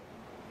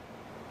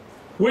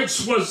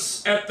 which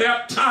was at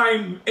that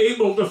time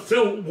able to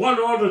fill one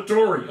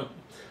auditorium,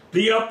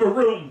 the upper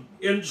room,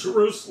 in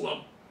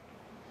Jerusalem.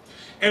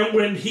 And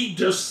when he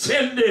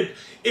descended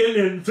in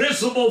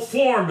invisible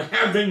form,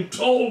 having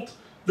told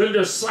the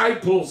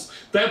disciples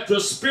that the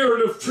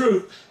Spirit of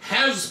truth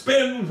has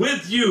been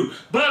with you,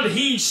 but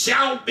he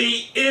shall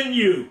be in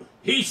you,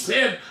 he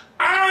said,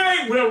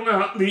 I will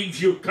not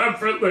leave you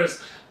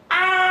comfortless.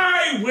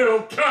 I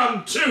will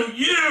come to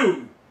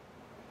you.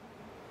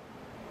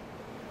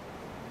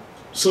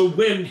 So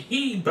when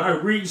he, by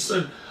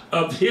reason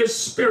of his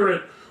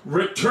Spirit,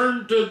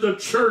 returned to the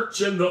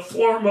church in the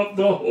form of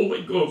the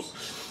Holy Ghost,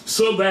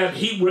 so that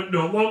he would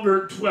no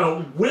longer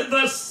dwell with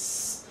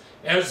us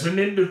as an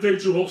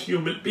individual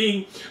human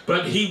being,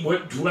 but he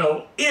would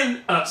dwell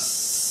in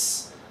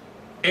us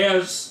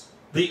as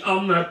the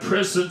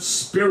omnipresent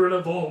Spirit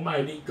of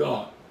Almighty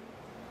God.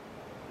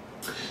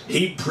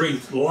 He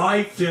breathed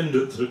life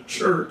into the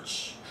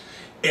church,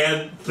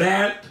 and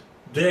that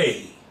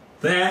day,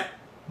 that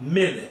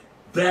minute,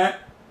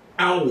 that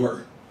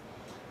hour,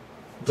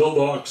 the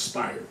law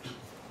expired.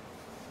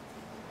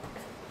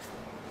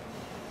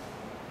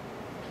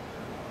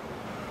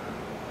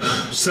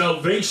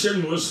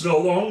 Salvation was no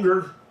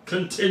longer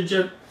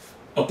contingent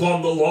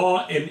upon the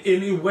law in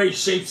any way,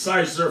 shape,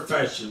 size, or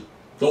fashion.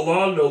 The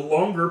law no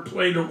longer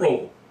played a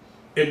role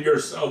in your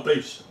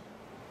salvation.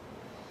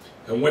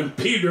 And when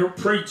Peter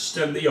preached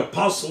and the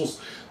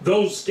apostles,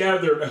 those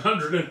gathered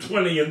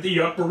 120 in the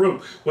upper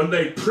room, when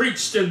they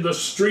preached in the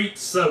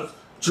streets of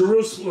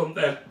Jerusalem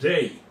that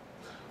day,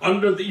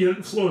 under the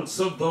influence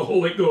of the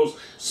Holy Ghost,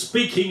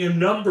 speaking a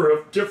number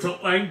of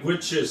different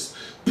languages,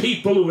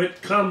 people who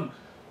had come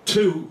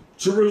to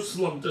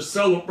Jerusalem to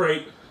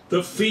celebrate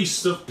the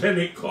Feast of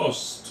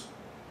Pentecost,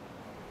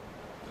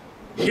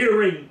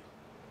 hearing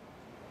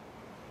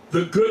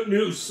the good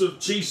news of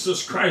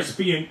Jesus Christ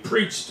being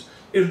preached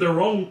in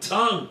their own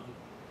tongue.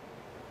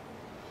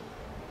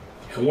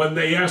 And when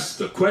they asked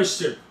the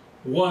question,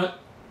 what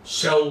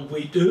shall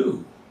we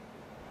do?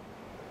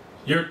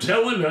 You're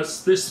telling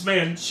us this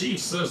man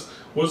Jesus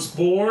was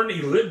born,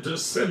 he lived a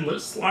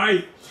sinless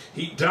life,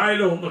 he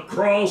died on the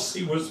cross,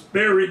 he was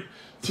buried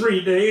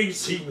 3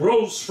 days, he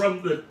rose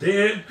from the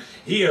dead,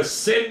 he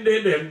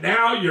ascended, and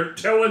now you're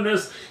telling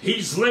us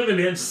he's living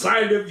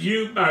inside of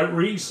you by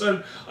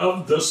reason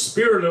of the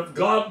Spirit of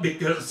God,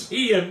 because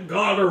he and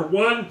God are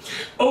one.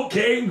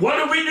 Okay, what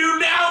do we do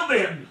now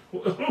then?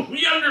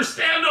 We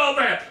understand all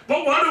that,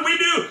 but what do we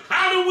do?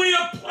 How do we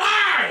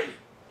apply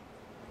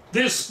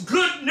this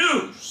good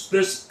news,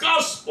 this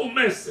gospel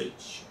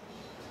message?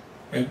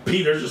 And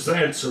Peter's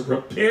answer,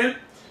 repent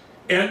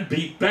and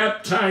be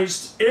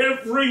baptized,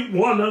 every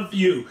one of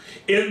you,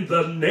 in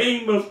the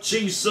name of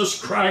Jesus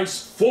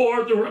Christ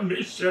for the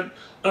remission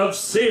of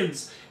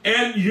sins,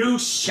 and you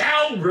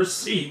shall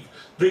receive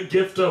the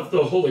gift of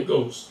the Holy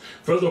Ghost.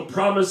 For the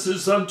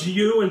promises unto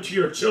you and to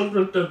your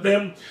children, to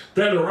them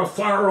that are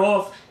afar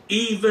off,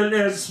 even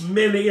as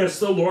many as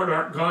the Lord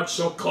our God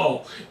shall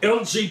call.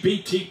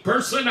 LGBT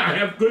person, I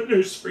have good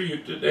news for you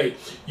today.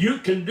 You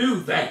can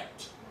do that.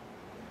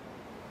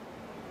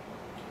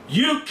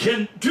 You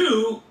can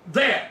do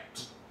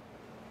that.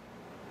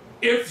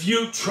 If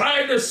you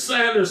try to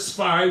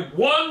satisfy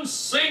one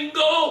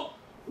single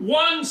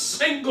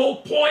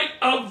point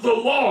of the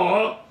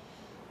law,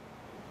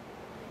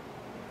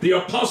 the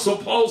Apostle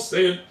Paul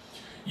said,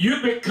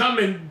 you become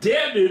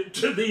indebted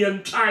to the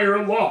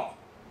entire law.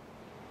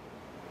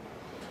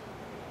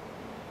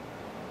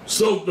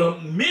 So the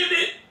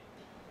minute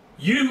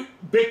you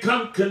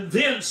become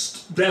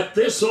convinced that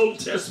this Old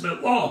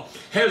Testament law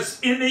has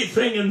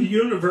anything in the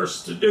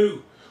universe to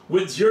do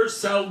with your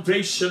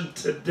salvation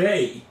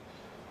today,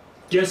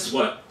 guess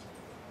what?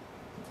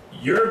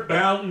 You're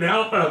bound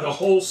now by the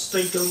whole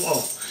stinking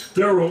law.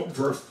 There are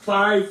over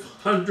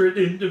 500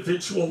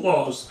 individual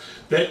laws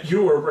that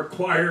you are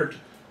required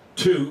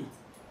to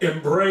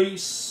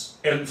embrace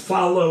and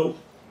follow,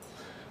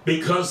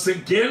 because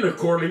again,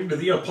 according to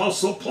the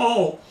Apostle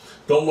Paul,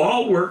 the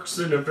law works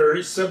in a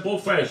very simple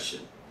fashion.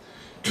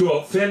 To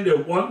offend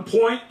at one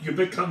point, you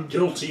become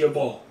guilty of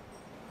all.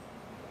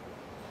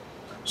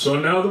 So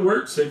in other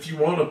words, if you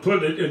want to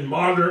put it in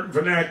modern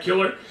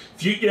vernacular,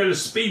 if you get a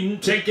speeding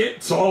ticket,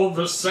 it's all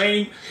the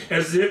same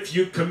as if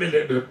you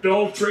committed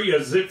adultery,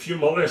 as if you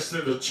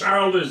molested a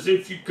child, as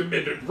if you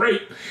committed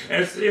rape,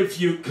 as if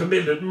you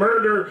committed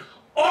murder.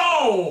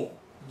 All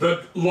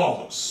the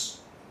laws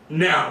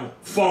now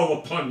fall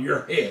upon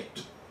your head,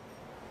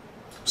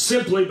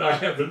 simply by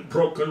having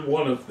broken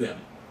one of them.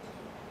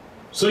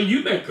 So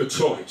you make a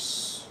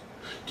choice.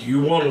 Do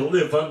you want to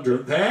live under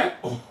that,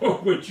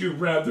 or would you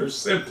rather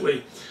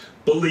simply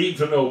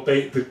believe and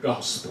obey the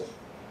gospel?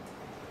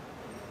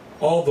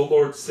 All the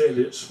Lord said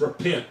is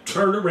repent,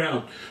 turn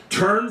around,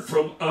 turn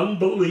from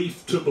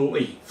unbelief to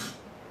belief.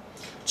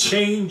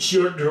 Change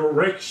your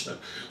direction.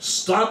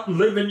 Stop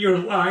living your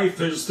life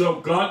as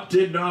though God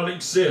did not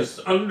exist.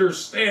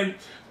 Understand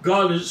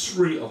God is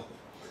real.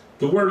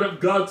 The Word of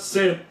God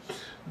said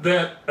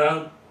that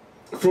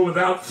for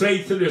without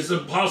faith it is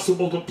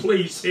impossible to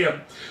please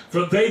Him.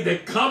 For they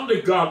that come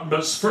to God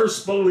must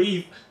first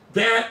believe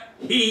that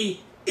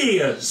He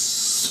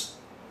is,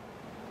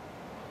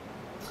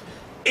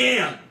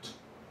 and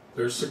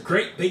There's a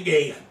great big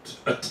and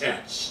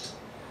attached.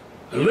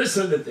 And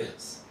listen to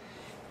this.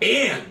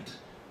 And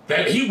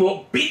that he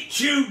will beat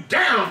you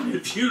down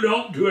if you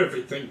don't do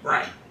everything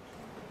right.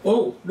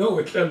 Oh, no,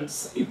 it doesn't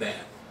say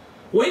that.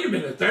 Wait a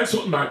minute, that's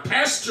what my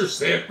pastor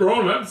said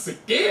growing up as a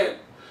kid.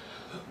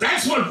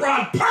 That's what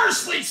Ron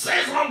Parsley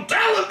says on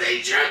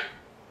television.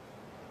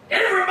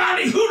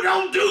 Everybody who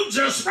don't do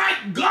just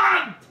right,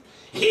 God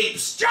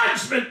heaps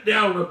judgment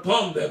down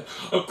upon them,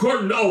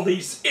 according to all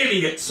these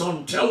idiots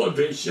on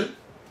television.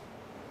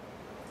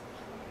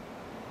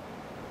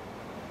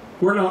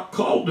 We're not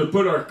called to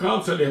put our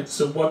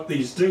confidence in what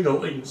these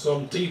dinglings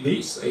on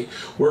TV say.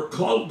 We're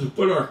called to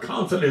put our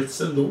confidence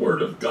in the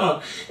Word of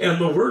God.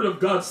 And the Word of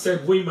God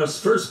said we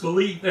must first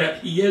believe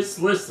that He is,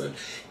 listen,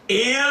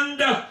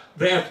 and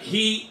that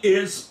He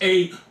is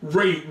a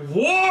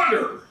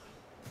rewarder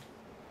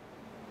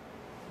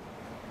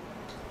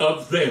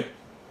of them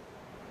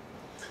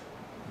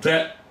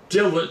that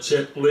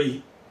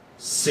diligently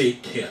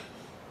seek Him.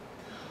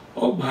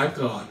 Oh my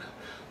God.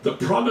 The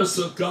promise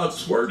of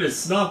God's Word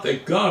is not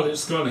that God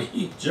is going to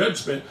heap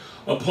judgment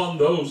upon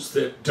those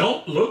that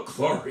don't look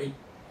for Him,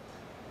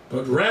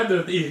 but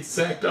rather the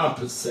exact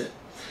opposite,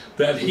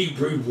 that He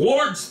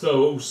rewards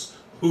those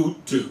who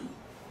do.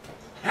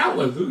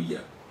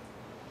 Hallelujah.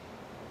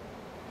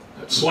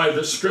 That's why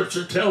the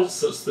Scripture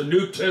tells us, the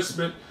New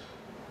Testament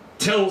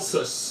tells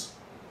us,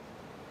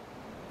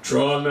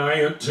 draw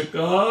nigh unto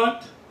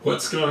God.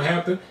 What's going to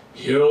happen?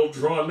 He'll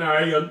draw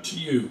nigh unto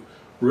you.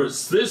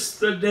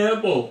 Resist the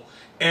devil,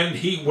 and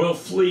he will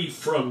flee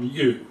from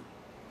you.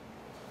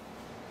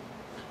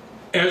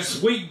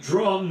 As we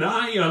draw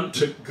nigh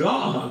unto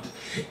God,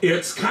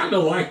 it's kind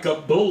of like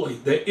a bully.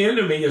 The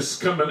enemy is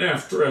coming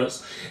after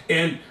us,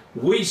 and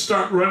we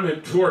start running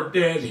toward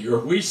Daddy, or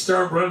we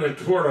start running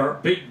toward our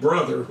big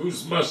brother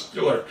who's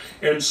muscular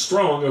and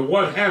strong. And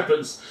what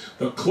happens?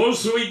 The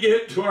closer we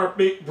get to our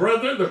big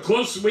brother, the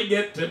closer we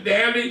get to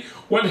Daddy,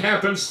 what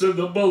happens to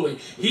the bully?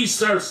 He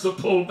starts to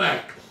pull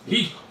back.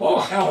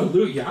 Oh,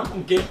 hallelujah, I'm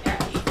going to get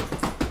happy.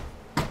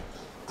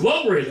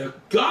 Glory to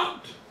God.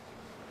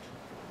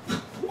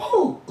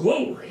 Whoa,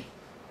 glory.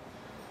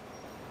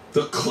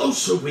 The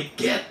closer we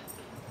get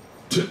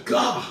to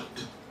God,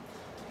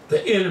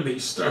 the enemy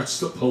starts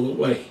to pull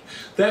away.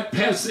 That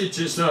passage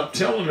is not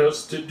telling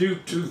us to do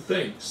two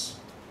things.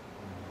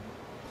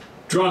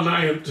 Draw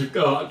nigh unto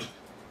God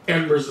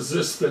and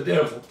resist the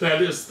devil.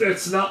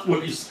 That's not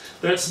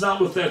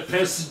what that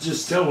passage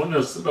is telling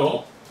us at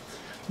all.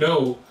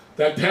 No,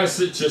 that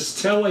passage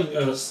is telling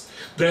us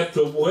that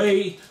the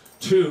way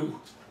to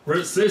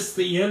resist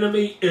the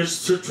enemy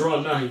is to draw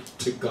nigh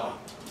to God.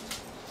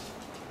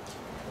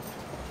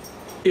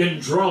 In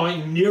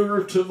drawing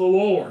nearer to the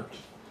Lord,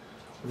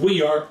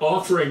 we are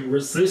offering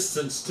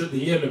resistance to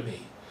the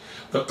enemy.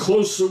 The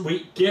closer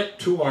we get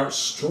to our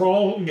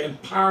strong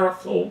and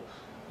powerful,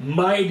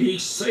 mighty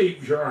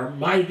Savior, our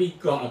mighty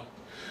God,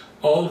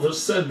 all of a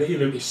sudden the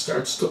enemy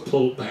starts to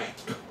pull back.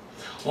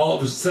 All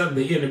of a sudden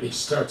the enemy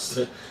starts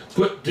to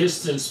put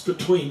distance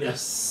between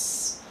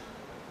us,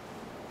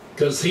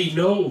 because he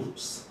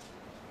knows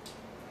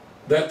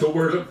that the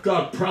Word of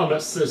God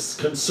promises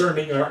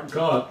concerning our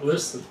God.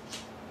 Listen,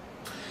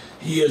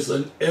 He is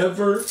an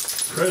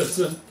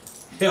ever-present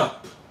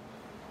help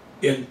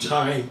in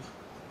time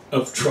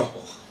of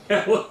trouble.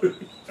 Hallelujah.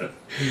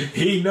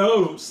 He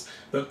knows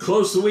the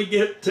closer we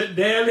get to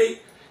Daddy,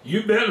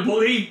 you better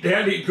believe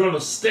Daddy's going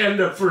to stand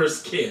up for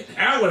his kid.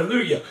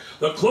 Hallelujah.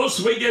 The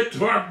closer we get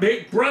to our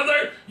big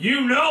brother,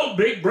 you know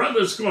big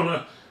brother's going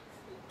to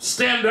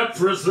stand up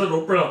for his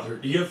little brother.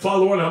 Do you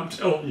follow what I'm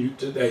telling you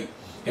today?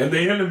 And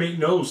the enemy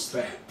knows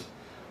that.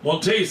 Well,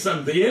 I'll tell you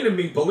something. The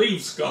enemy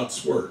believes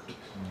God's Word,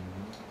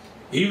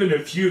 even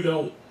if you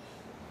don't.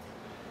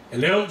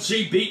 An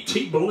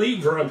LGBT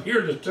believer, I'm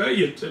here to tell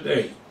you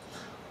today,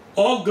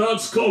 all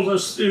God's called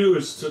us to do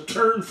is to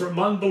turn from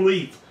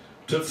unbelief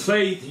to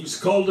faith. He's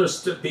called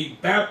us to be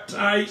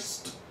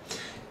baptized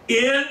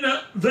in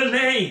the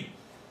name.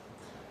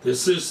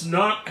 This is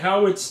not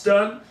how it's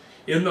done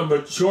in the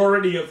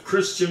majority of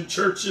Christian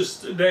churches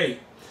today.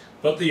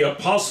 But the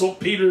Apostle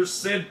Peter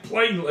said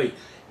plainly,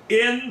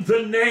 in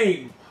the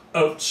name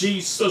of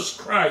Jesus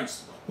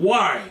Christ.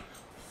 Why?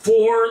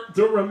 For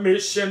the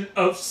remission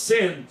of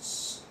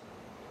sins.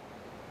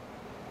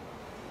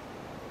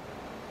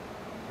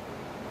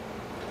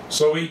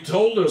 So he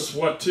told us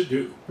what to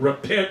do.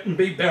 Repent and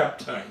be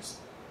baptized.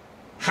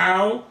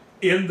 How?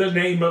 In the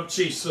name of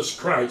Jesus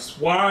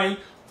Christ. Why?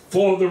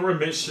 For the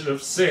remission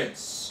of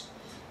sins.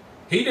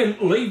 He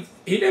didn't leave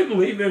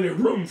any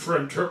room for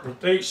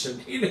interpretation.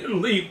 He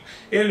didn't leave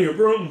any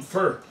room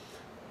for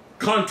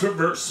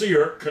controversy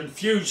or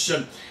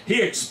confusion.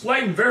 He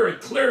explained very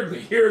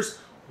clearly, here's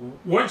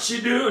what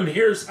you do, and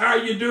here's how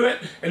you do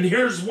it, and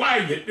here's why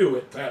you do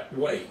it that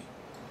way.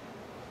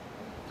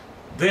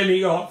 Then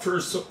he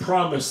offers a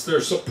promise.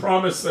 There's a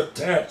promise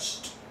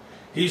attached.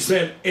 He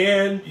said,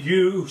 and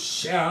you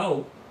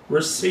shall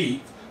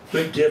receive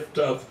the gift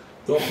of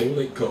the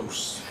Holy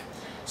Ghost.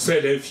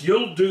 Said, if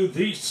you'll do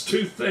these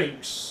two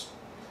things,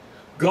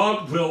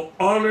 God will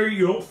honor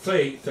your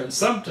faith. And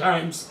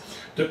sometimes,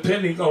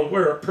 depending on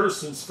where a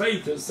person's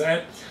faith is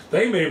at,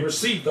 they may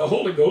receive the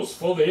Holy Ghost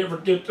before they ever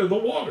get to the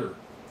water.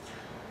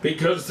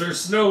 Because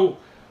there's no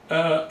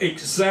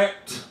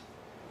exact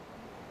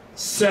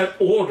set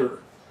order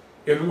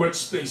in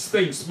which these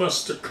things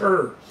must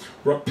occur.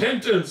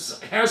 Repentance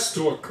has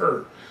to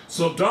occur.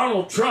 So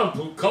Donald Trump,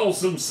 who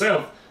calls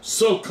himself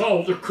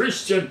so-called a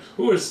Christian,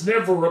 who has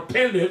never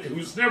repented,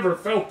 who's never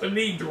felt the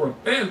need to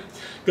repent,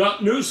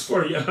 got news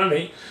for you,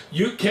 honey.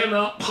 You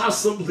cannot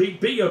possibly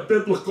be a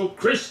biblical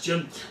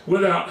Christian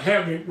without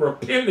having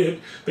repented,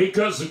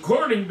 because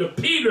according to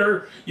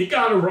Peter, you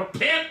got to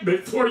repent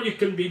before you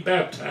can be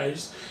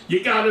baptized.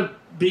 You got to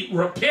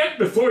repent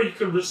before you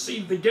can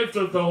receive the gift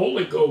of the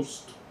Holy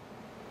Ghost.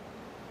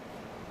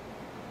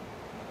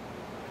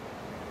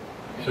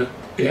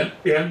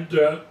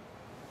 And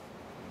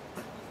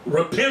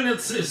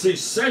repentance is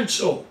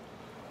essential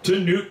to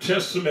New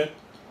Testament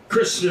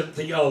Christian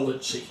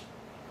theology.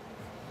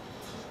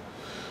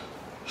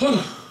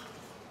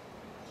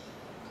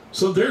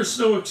 So there's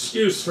no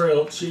excuse for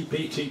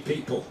LGBT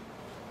people.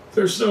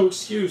 There's no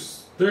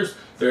excuse.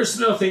 There's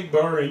nothing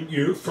barring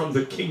you from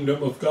the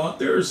kingdom of God.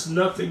 There is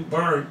nothing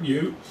barring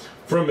you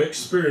from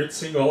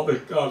experiencing all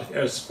that God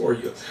has for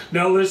you.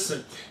 Now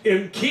listen,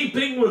 in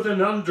keeping with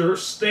an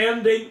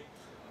understanding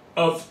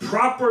of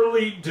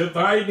properly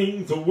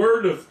dividing the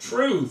word of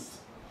truth,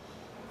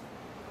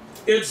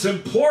 it's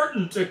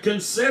important to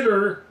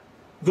consider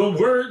the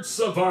words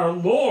of our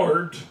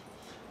Lord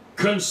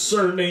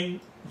concerning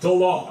the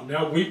law.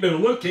 Now, we've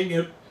been looking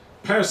at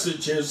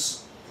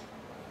passages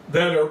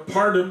that are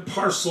part and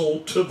parcel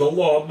to the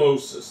law of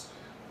Moses.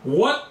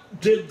 What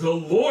did the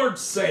Lord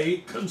say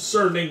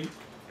concerning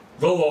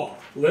the law?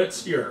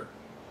 Let's hear.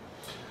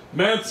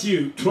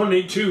 Matthew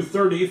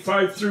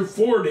 22:35 through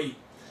 40.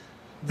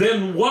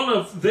 Then one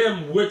of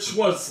them, which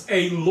was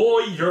a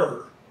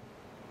lawyer.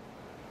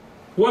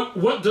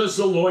 What does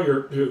a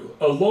lawyer do?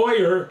 A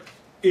lawyer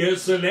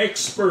is an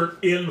expert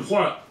in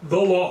what?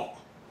 The law.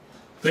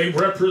 They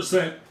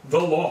represent the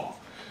law.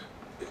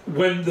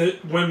 When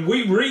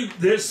we read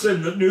this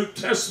in the New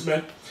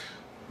Testament,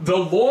 the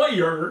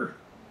lawyer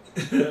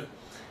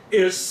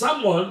is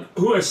someone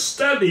who has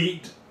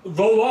studied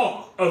the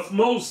law of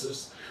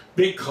Moses,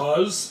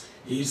 because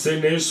he's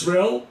in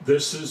Israel.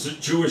 This is a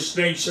Jewish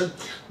nation.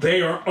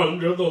 They are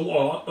under the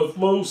law of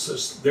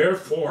Moses.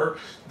 Therefore,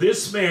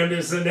 this man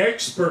is an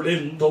expert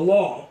in the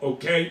law,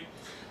 okay?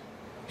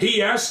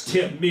 He asked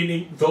him,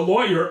 meaning the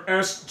lawyer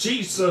asked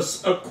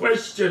Jesus a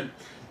question,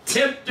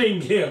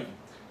 tempting him,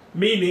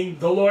 meaning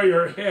the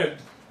lawyer had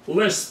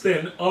less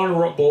than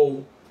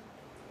honorable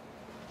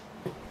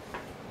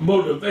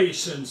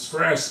motivations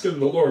for asking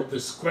the Lord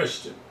this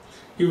question.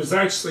 He was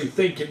actually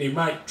thinking he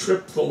might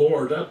trip the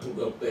Lord up a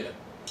little bit.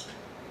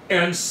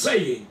 And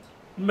saying,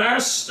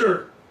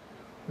 Master,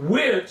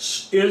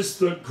 which is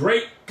the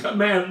great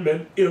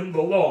commandment in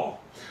the law?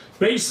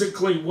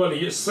 Basically, what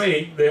he is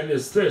saying then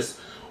is this: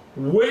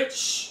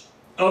 which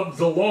of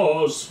the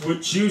laws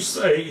would you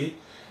say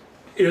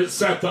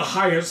is at the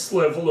highest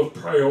level of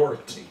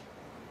priority?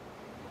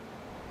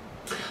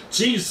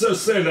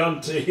 Jesus said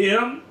unto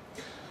him,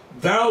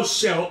 Thou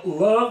shalt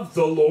love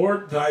the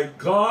Lord thy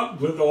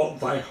God with all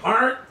thy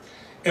heart,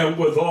 and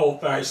with all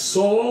thy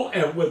soul,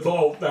 and with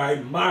all thy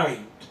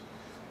mind.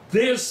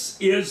 This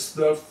is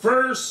the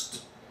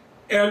first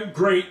and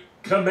great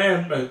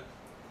commandment.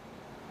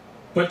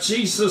 But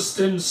Jesus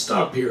didn't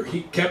stop here.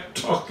 He kept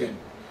talking.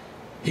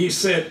 He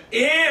said,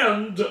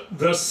 and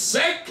the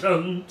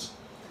second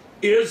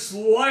is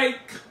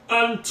like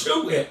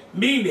unto it,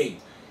 meaning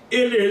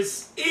it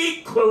is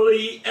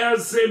equally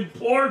as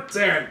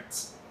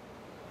important.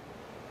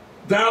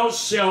 Thou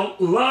shalt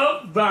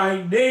love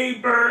thy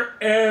neighbor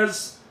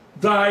as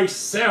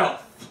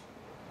thyself.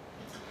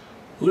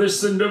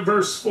 Listen to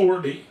verse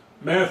 40,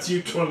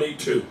 Matthew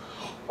 22.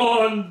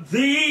 On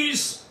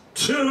these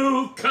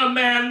two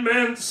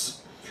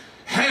commandments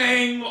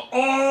hang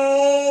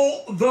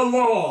all the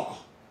law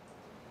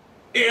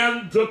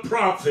and the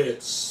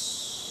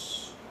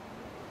prophets.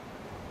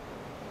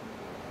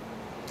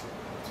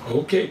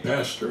 Okay,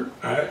 Pastor,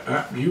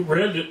 you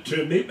read it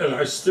to me, but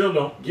I still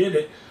don't get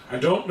it. I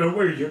don't know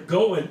where you're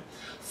going.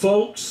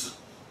 Folks,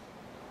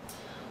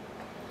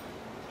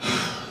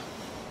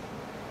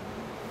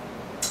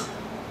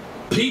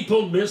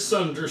 people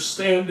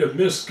misunderstand and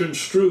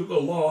misconstrue the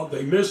law.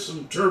 They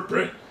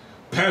misinterpret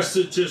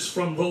passages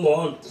from the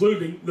law,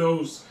 including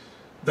those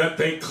that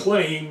they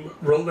claim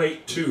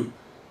relate to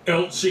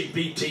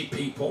LGBT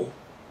people.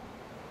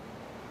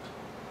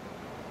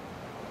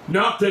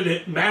 Not that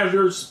it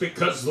matters,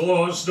 because the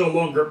law is no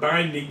longer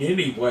binding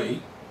anyway.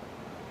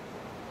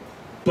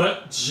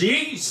 But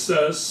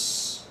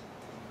Jesus,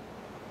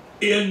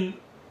 in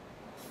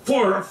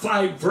 4 or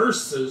 5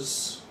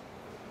 verses,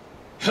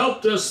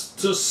 helped us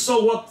to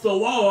sew up the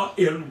law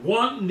in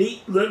one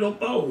neat little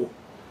bow.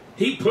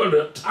 He put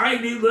a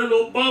tiny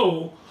little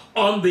bow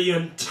on the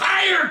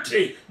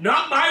entirety,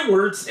 not my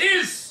words,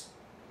 his,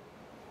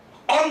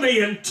 on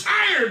the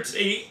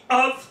entirety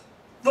of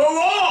the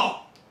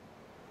law.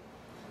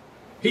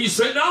 He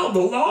said, no,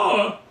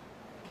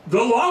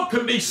 the law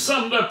can be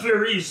summed up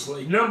very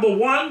easily. Number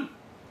one,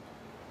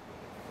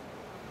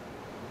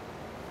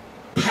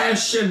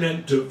 passion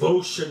and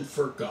devotion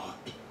for God.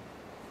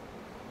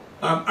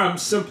 I'm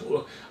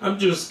simple. I'm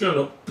just going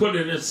to put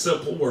it in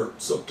simple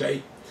words,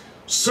 okay?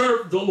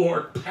 Serve the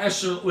Lord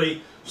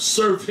passionately.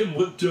 Serve Him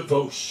with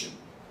devotion.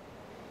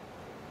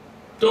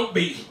 Don't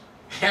be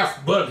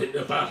half-butted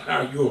about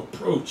how you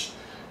approach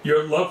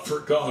your love for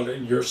God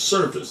and your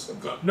service of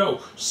God.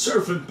 No,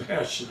 serve Him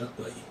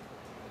passionately.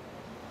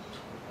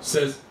 It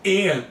says,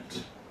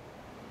 and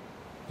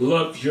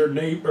love your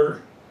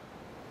neighbor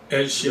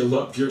as you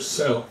love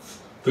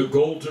yourself. The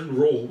golden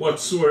rule,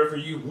 whatsoever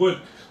you would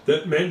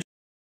that men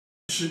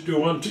should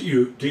do unto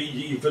you, do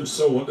ye even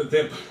so unto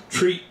them.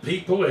 Treat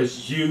people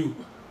as you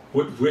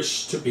would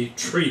wish to be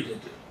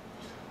treated.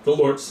 The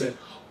Lord said,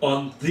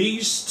 on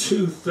these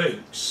two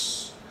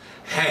things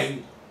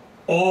hang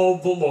all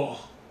the law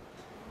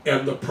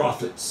and the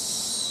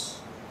prophets.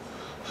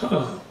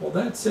 Well,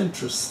 that's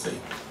interesting.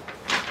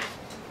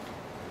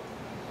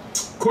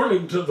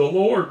 According to the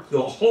Lord,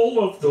 the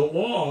whole of the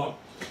law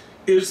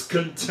is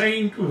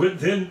contained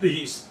within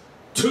these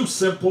two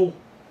simple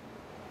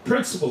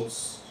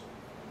principles.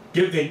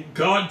 Giving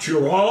God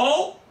your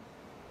all.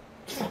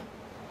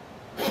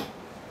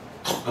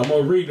 I'm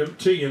going to read them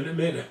to you in a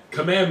minute.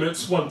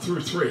 Commandments 1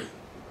 through 3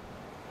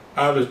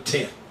 out of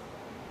 10.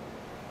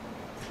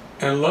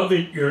 And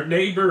loving your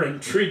neighbor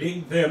and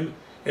treating them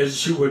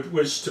as you would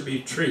wish to be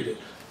treated.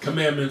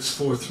 Commandments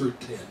 4 through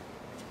 10.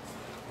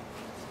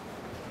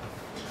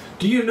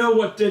 Do you know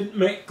what didn't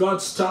make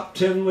God's top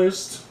 10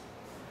 list?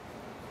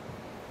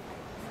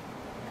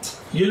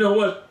 You know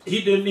what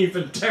He didn't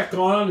even tack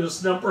on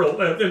as number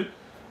 11?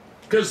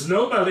 Because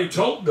nobody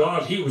told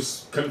God He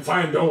was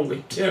confined to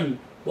only 10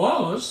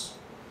 laws.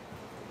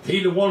 If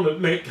He'd have wanted to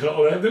make it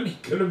 11, He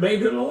could have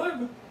made it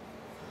 11.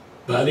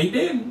 But He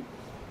didn't.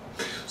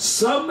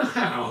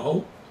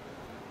 Somehow,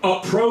 a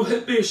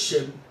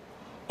prohibition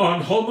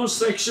on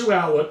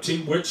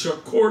homosexuality, which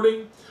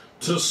according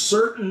to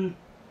certain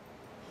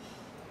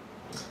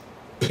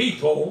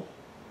people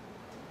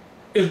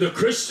in the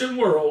Christian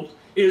world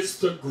is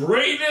the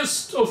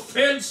greatest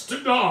offense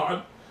to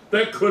God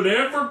that could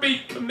ever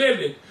be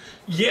committed,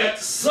 yet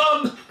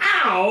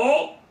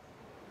somehow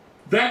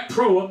that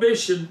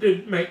prohibition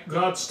didn't make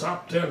God's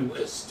top 10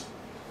 list.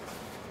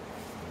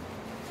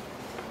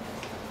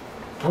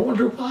 I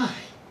wonder why.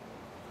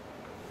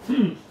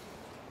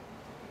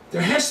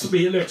 There has to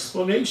be an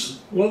explanation.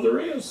 Well, there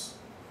is.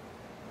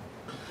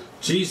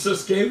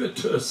 Jesus gave it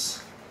to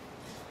us.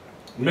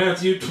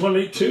 Matthew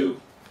 22,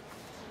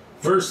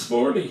 verse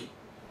 40.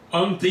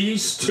 On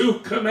these two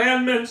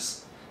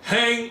commandments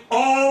hang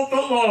all the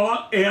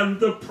law and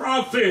the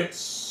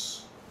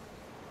prophets.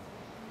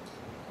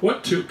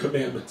 What two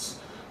commandments?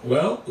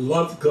 Well,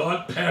 love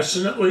God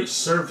passionately,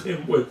 serve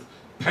Him with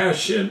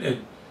passion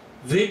and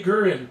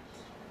vigor, and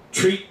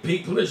treat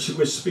people as you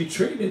wish to be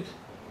treated.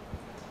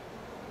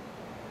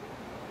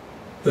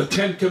 The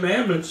 10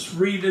 Commandments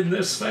read in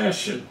this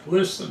fashion.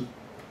 Listen.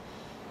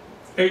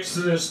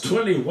 Exodus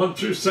 20, 1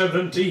 through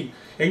 17.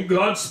 And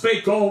God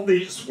spake all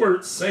these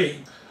words,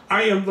 saying,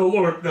 I am the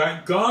Lord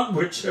thy God,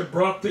 which have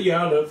brought thee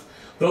out of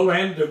the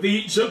land of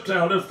Egypt,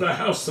 out of the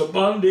house of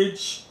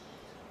bondage.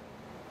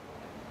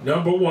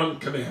 Number 1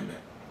 commandment.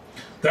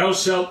 Thou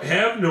shalt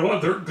have no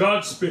other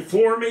gods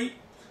before me.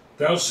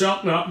 Thou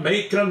shalt not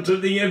make unto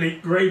thee any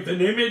graven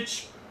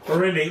image,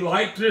 or any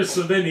likeness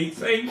of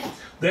anything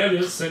that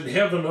is in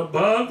heaven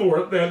above,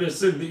 or that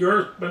is in the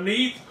earth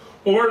beneath,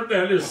 or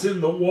that is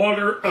in the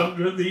water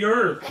under the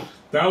earth.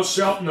 Thou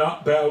shalt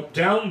not bow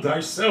down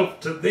thyself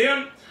to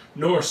them,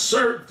 nor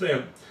serve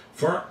them.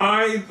 For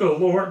I, the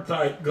Lord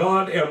thy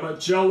God, am a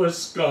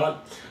jealous God,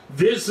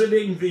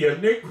 visiting the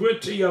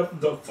iniquity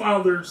of the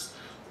fathers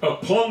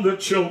upon the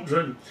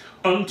children,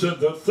 unto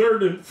the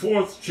 3rd and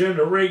 4th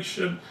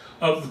generation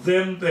of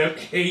them that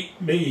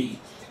hate me,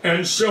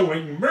 and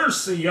showing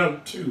mercy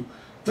unto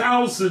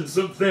thousands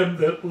of them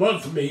that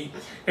love me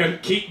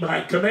and keep my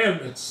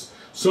commandments.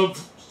 So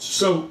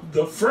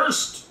the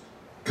first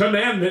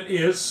commandment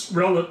is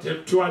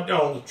relative to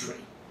idolatry.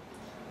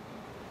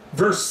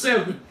 Verse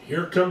 7,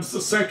 here comes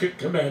the second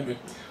commandment.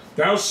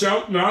 Thou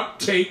shalt not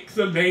take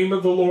the name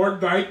of the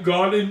Lord thy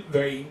God in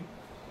vain,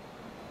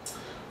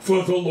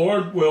 for the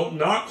Lord will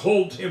not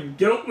hold him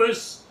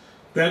guiltless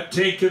that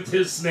taketh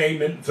his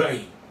name in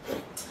vain.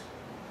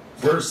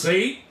 Verse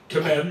 8,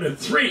 commandment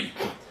 3,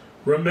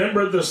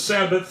 remember the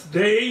Sabbath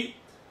day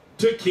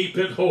to keep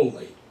it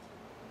holy.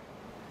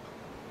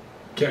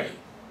 Okay.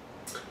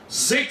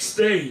 6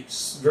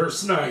 days,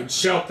 verse 9,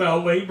 shalt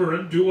thou labor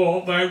and do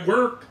all thy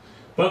work,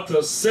 but the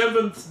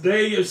 7th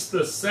day is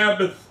the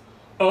Sabbath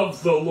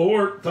of the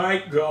Lord thy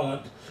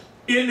God.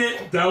 In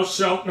it thou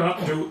shalt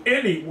not do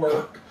any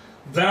work,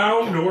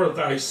 thou, nor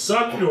thy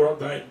son, nor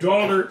thy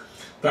daughter,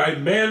 thy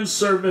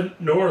manservant,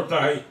 nor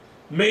thy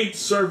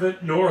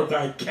maidservant, nor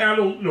thy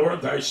cattle, nor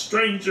thy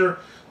stranger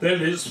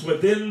that is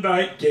within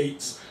thy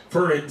gates.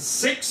 For in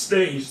 6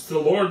 days the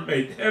Lord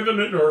made heaven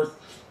and earth,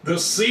 the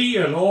sea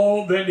and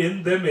all that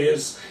in them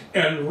is,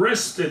 and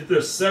rested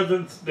the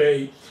seventh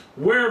day.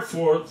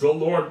 Wherefore the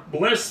Lord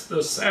blessed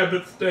the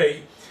Sabbath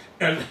day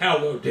and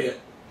hallowed it.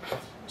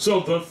 So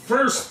the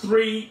first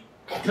three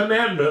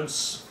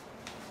commandments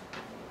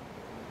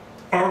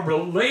are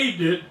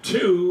related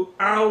to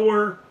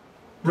our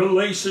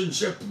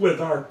relationship with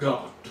our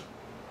God.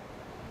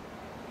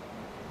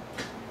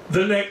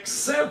 The next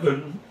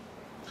seven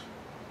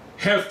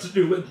have to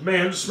do with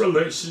man's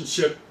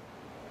relationship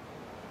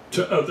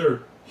to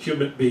other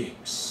human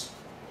beings.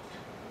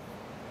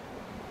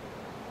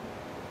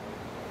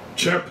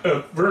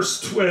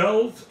 Verse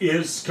 12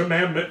 is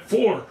commandment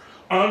 4.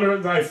 Honor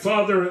thy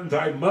father and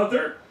thy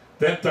mother,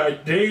 that thy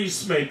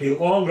days may be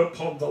long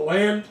upon the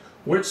land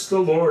which the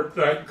Lord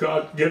thy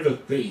God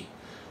giveth thee.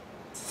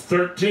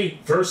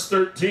 Verse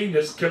 13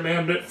 is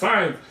commandment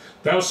 5.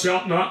 Thou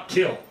shalt not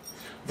kill.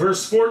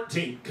 Verse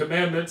 14,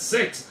 commandment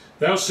 6.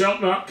 Thou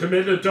shalt not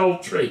commit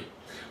adultery.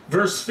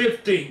 Verse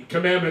 15,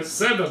 commandment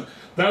 7.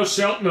 Thou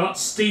shalt not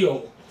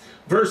steal.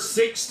 Verse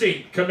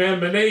 16,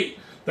 commandment 8.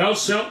 Thou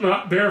shalt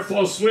not bear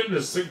false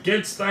witness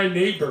against thy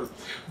neighbor.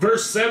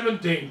 Verse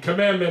 17,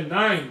 commandment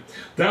 9.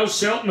 Thou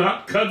shalt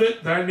not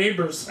covet thy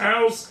neighbor's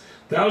house.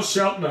 Thou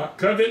shalt not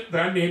covet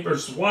thy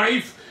neighbor's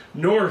wife,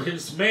 nor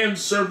his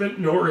manservant,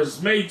 nor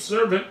his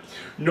maidservant,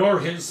 nor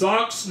his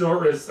ox,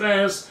 nor his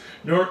ass,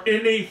 nor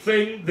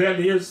anything that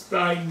is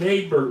thy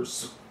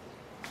neighbor's.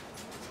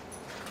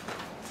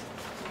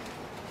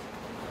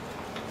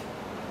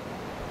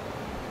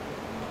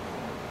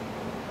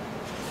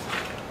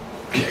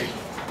 Okay.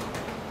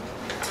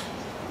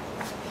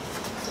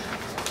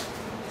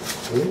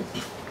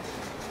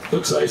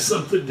 Looks like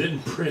something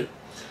didn't print.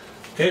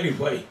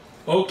 Anyway,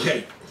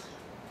 okay.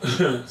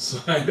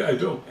 So I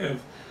don't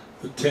have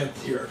the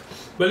 10th here.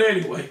 But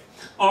anyway,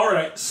 all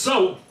right,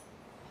 so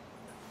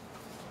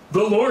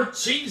the Lord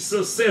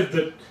Jesus said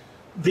that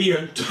the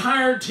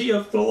entirety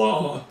of the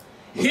law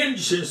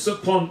hinges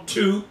upon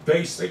two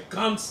basic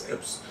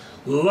concepts: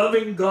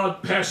 loving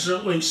God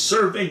passionately,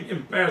 serving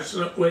Him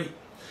passionately,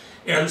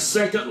 and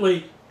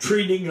secondly,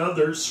 treating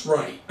others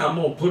right. I'm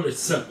going to put it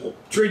simple: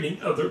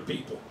 treating other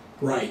people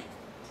right,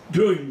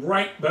 doing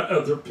right by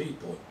other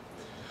people.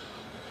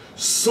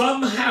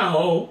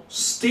 Somehow,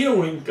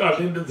 stealing got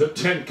into the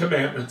 10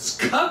 Commandments.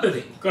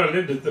 Coveting got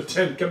into the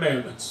 10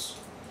 Commandments.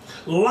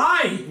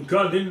 Lying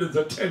got into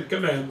the 10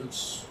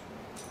 Commandments.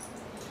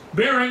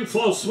 Bearing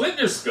false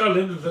witness got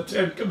into the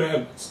 10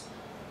 Commandments.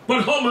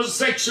 But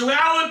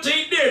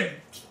homosexuality didn't.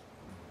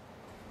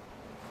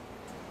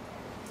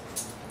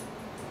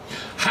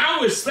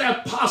 How is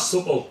that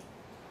possible?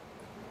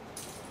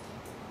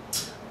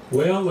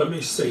 Well, let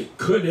me see.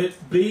 Could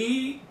it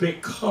be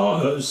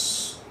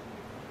because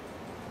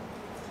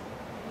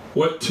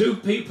what two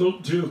people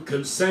do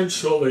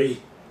consensually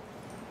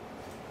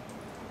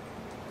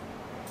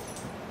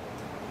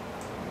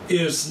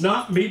is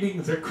not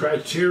meeting the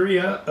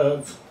criteria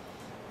of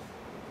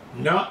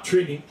not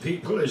treating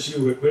people as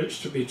you would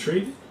wish to be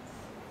treated?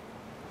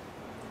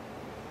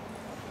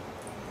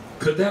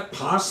 Could that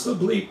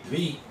possibly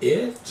be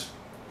it?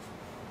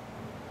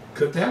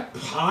 Could that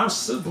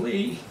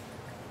possibly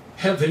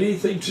have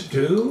anything to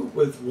do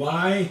with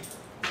why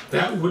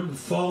that wouldn't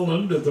fall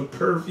under the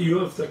purview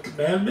of the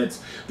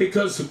commandments?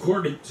 Because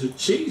according to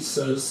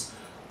Jesus,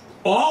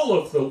 all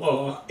of the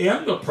law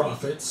and the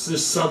prophets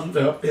is summed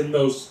up in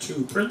those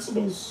two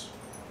principles: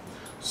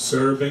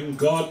 serving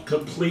God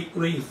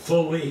completely,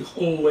 fully,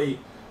 wholly,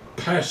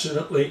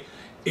 passionately,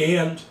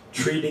 and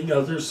treating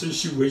others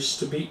as you wish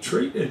to be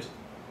treated.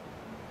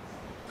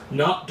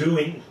 Not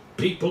doing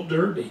people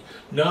dirty,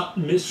 not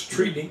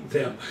mistreating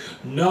them,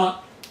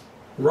 not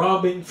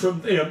robbing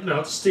from them,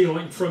 not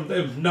stealing from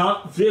them,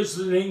 not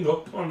visiting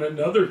upon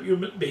another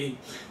human being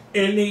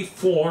any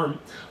form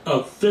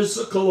of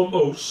physical,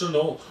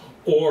 emotional,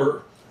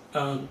 or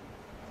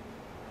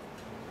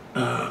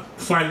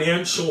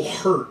financial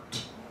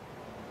hurt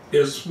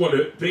is what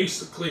it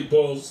basically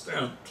boils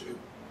down to.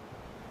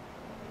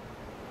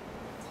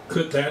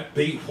 Could that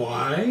be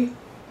why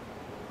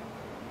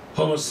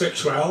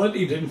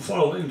homosexuality didn't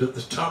fall into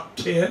the top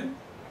 10?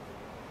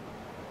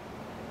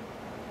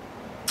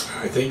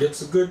 I think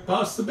it's a good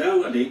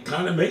possibility.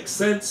 Kind of makes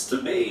sense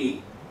to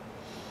me.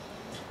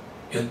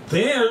 And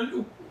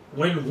then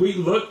when we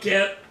look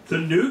at the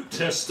New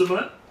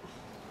Testament,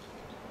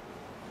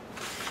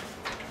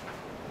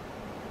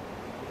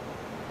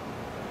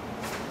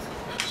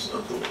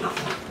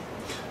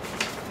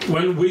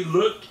 when we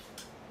look,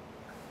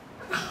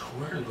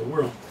 where in the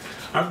world?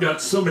 I've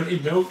got so many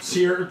notes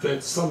here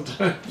that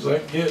sometimes I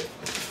get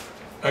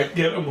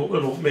them a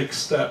little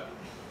mixed up.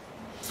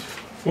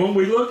 When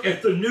we look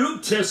at the New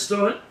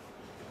Testament,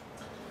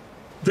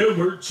 there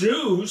were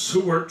Jews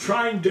who were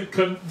trying to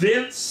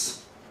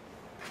convince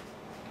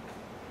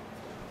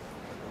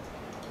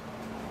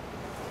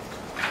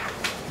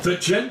the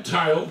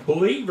Gentile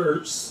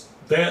believers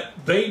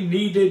that they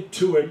needed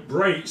to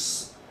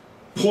embrace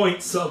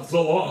points of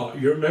the law.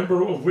 You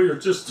remember what we were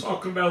just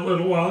talking about a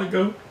little while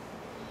ago?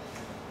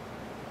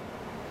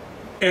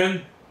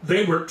 And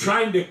they were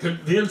trying to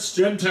convince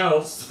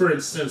Gentiles, for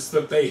instance,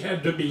 that they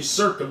had to be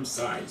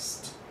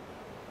circumcised.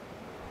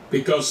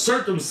 Because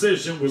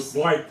circumcision was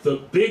like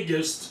the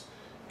biggest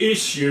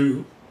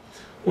issue.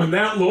 When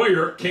that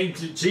lawyer came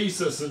to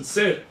Jesus and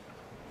said,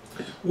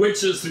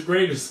 which is the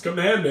greatest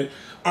commandment?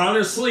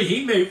 Honestly,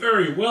 he may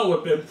very well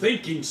have been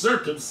thinking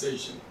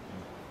circumcision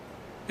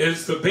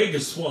is the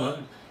biggest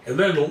one. And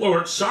then the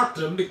Lord shocked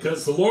him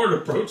because the Lord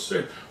approached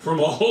it from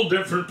a whole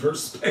different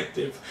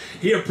perspective.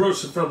 He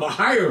approached it from a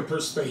higher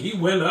perspective. He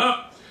went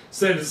up,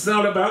 said it's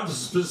not about the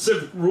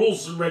specific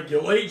rules and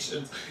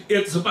regulations.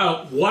 It's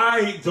about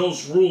why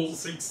those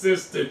rules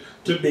existed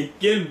to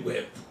begin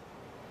with.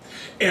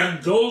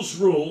 And those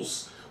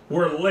rules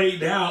were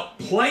laid out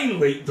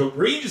plainly. The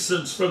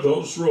reasons for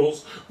those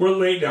rules were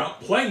laid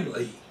out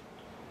plainly.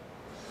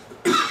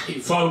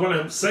 You follow what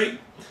I'm saying?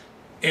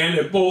 And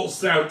it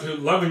boils down to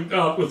loving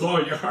God with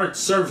all your heart,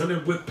 serving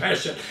Him with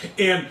passion,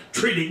 and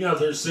treating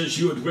others as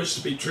you would wish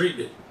to be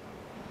treated.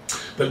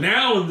 But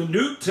now in the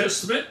New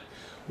Testament,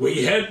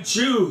 we had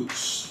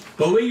Jews,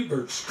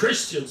 believers,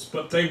 Christians,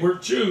 but they were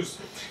Jews.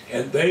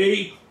 And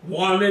they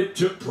wanted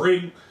to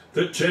bring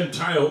the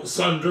Gentiles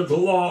under the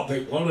law.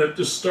 They wanted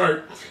to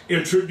start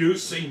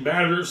introducing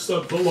matters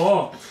of the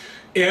law.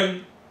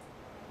 And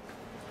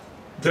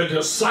the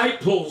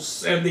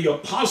disciples and the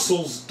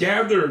apostles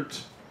gathered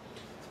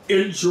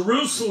in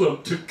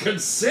Jerusalem to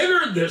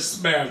consider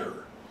this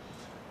matter.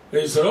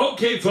 They said,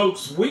 okay,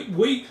 folks,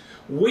 we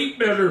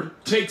better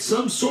take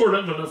some sort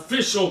of an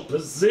official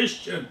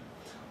position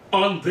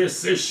on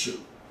this issue.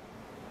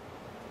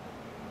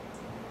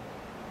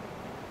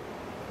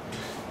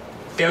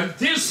 And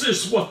this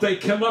is what they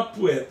come up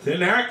with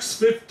in Acts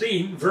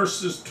 15,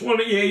 verses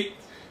 28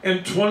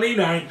 and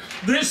 29.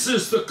 This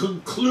is the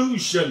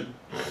conclusion.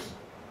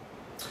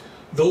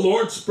 The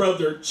Lord's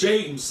brother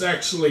James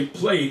actually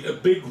played a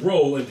big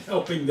role in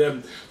helping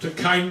them to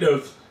kind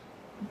of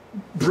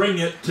bring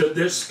it to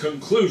this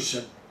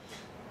conclusion.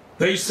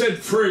 They said,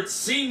 for it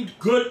seemed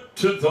good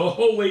to the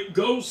Holy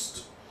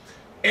Ghost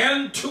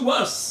and to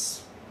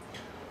us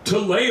to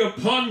lay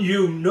upon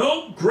you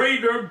no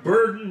greater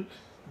burden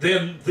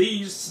than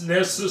these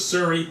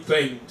necessary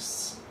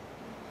things,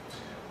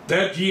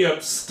 that ye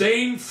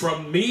abstain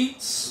from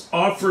meats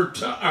offered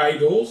to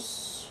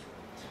idols,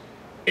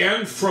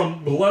 and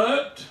from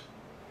blood,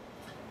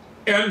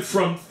 and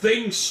from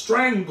things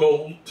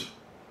strangled,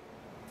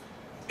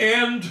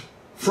 and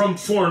from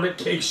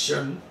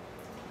fornication,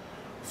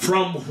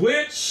 from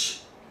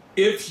which,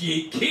 if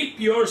ye keep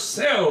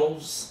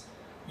yourselves,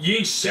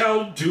 ye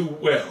shall do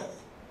well.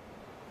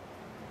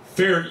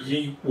 Fare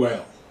ye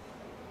well.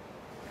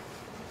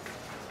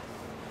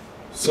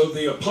 So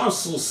the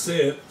apostle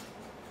said,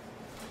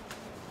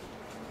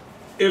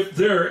 if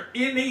there are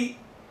any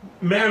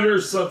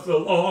matters of the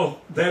law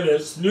that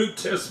as New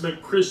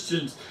Testament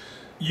Christians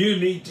you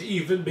need to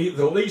even be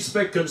the least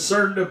bit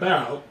concerned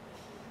about,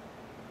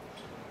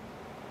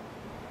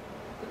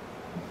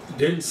 it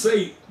didn't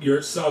say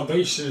your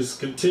salvation is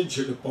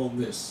contingent upon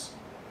this.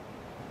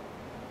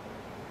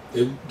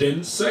 It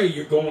didn't say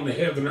you're going to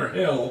heaven or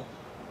hell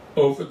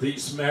over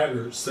these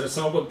matters. That's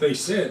not what they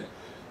said.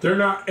 They're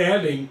not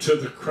adding to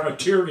the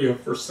criteria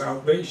for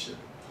salvation.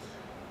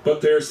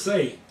 But they're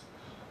saying,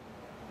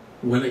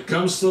 when it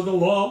comes to the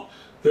law,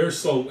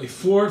 there's only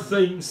 4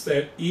 things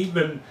that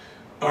even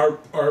are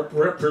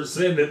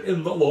represented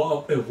in the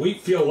law that we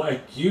feel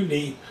like you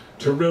need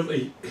to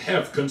really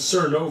have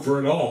concern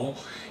over it all.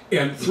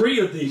 And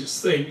 3 of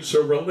these things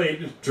are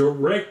related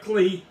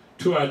directly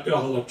to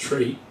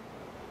idolatry.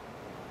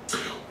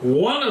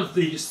 1 of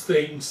these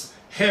things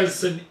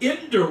has an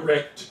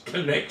indirect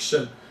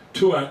connection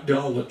to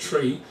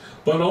idolatry,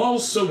 but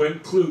also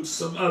includes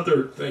some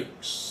other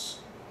things.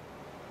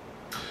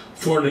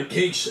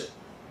 Fornication.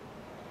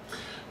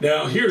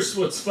 Now, here's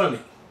what's funny.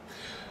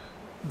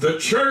 The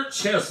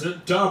church has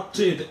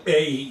adopted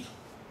a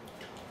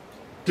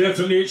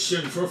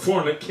definition for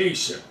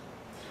fornication.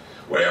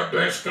 Well,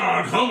 bless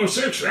God,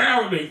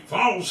 homosexuality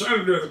falls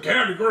under the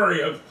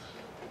category of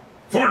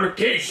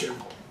fornication.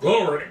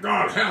 Glory to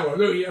God,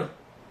 hallelujah.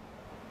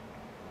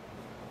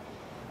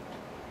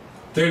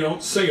 They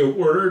don't say a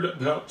word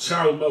about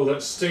child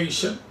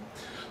molestation.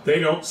 They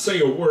don't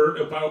say a word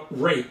about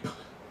rape.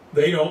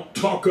 They don't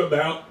talk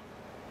about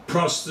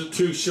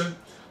prostitution.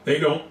 They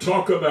don't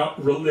talk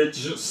about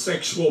religious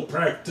sexual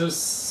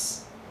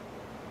practice.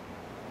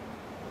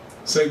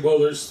 Say,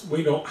 well,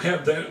 we don't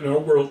have that in our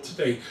world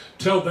today.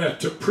 Tell that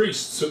to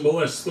priests who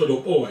molest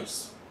little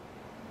boys.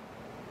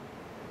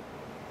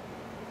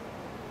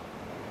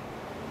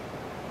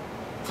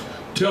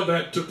 Tell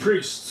that to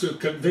priests who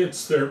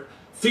convince their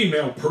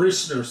female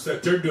parishioners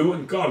that they're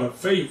doing God a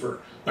favor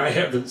by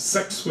having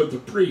sex with the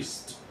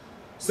priest.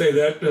 Say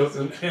that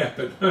doesn't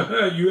happen.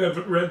 You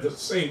haven't read the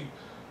same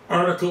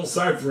articles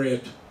I've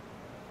read.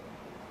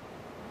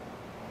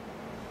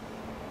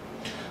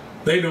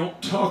 They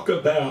don't talk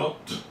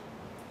about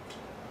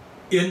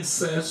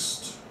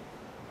incest.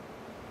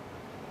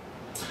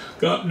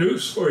 Got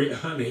news for you,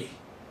 honey.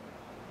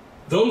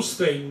 Those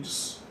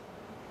things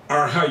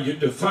are how you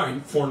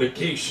define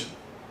fornication.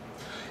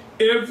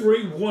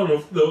 every one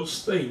of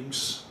those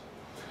things,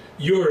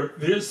 you're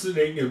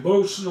visiting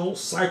emotional,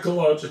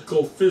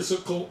 psychological,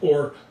 physical,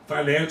 or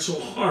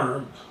financial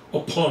harm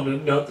upon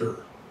another.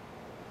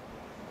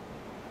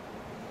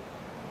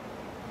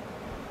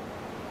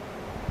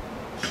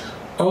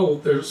 Oh,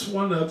 there's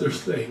one other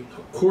thing.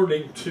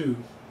 According to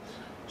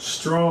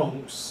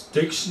Strong's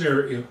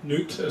Dictionary of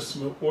New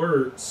Testament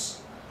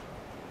Words,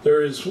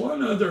 there is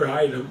one other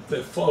item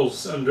that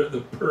falls under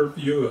the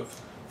purview of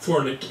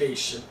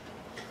fornication.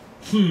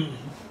 Let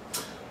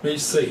me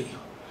see.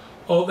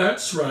 Oh,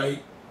 that's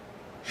right.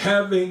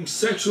 Having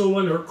sexual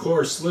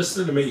intercourse,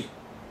 listen to me,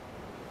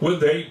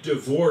 with a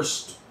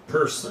divorced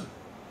person.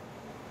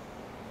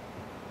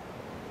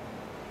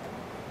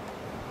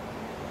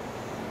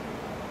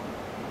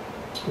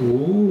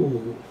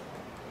 Ooh.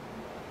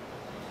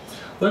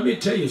 Let me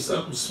tell you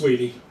something,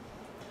 sweetie.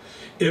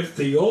 If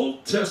the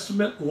Old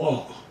Testament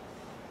law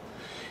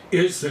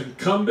is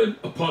incumbent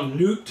upon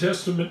New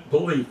Testament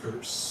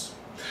believers,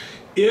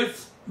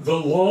 if the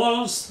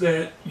laws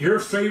that your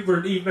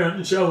favorite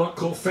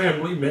evangelical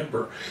family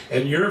member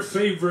and your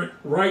favorite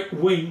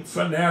right-wing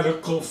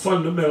fanatical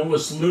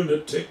fundamentalist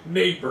lunatic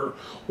neighbor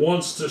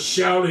wants to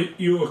shout at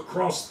you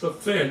across the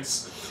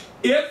fence,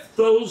 if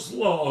those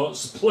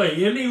laws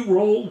play any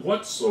role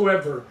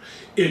whatsoever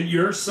in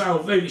your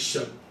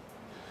salvation,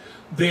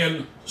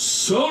 then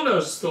so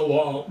does the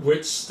law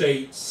which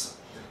states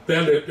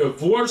that a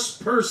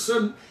divorced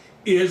person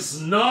is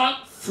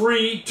not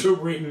free to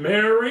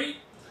remarry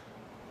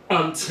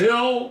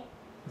until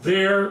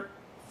their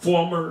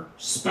former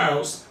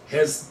spouse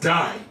has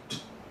died.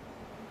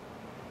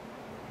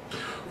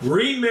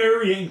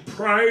 Remarrying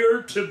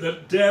prior to the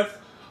death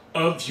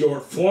of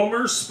your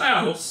former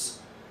spouse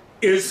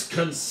is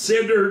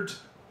considered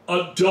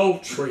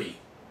adultery.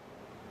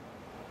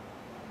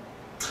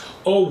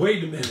 Oh,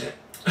 wait a minute.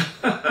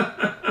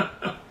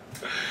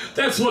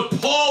 That's what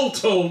Paul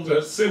told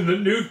us in the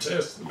New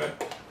Testament.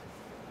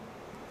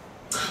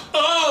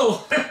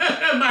 Oh,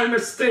 my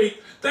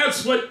mistake.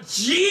 That's what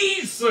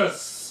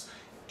Jesus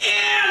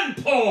and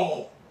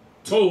Paul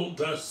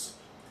told us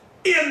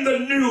in the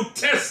New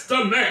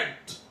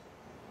Testament.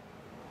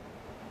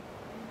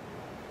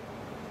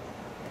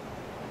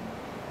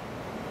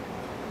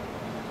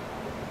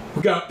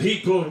 We got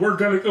people, and we're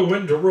going to go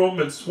into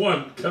Romans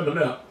 1 coming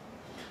up.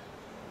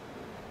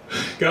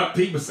 Got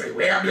people say,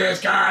 well, bless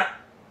God,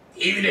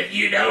 even if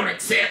you don't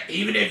accept,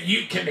 even if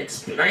you can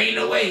explain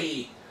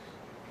away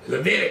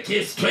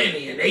Leviticus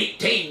 20 and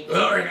 18,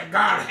 glory to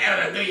God,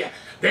 hallelujah,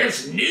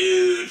 there's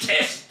New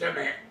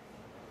Testament.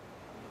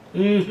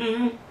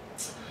 Yeah,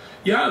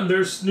 and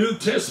there's New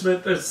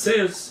Testament that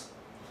says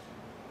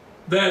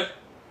that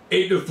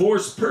a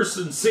divorced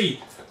person, see,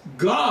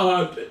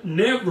 God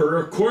never,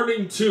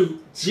 according to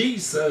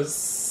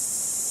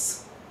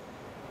Jesus,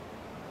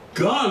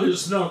 God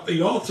is not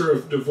the author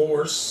of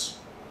divorce.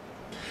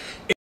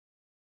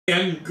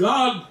 And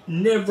God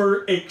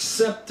never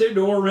accepted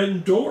or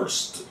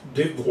endorsed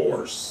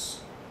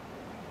divorce.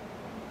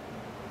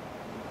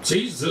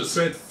 Jesus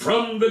said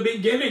from the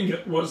beginning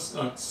it was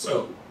not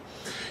so.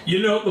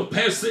 You know the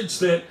passage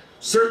that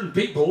certain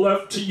people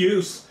love to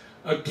use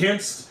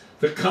against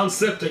the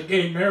concept of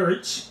gay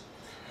marriage?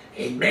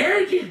 A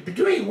marriage is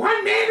between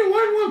one man and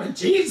one woman.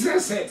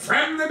 Jesus said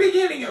from the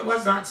beginning it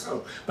was not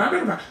so.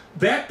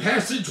 That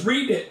passage,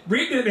 read it.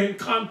 Read it in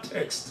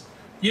context.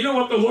 You know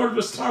what the Lord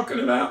was talking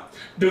about?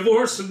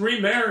 Divorce and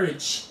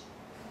remarriage.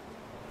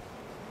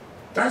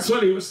 That's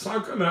what he was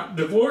talking about,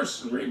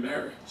 divorce and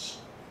remarriage.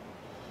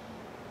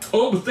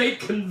 Oh, but they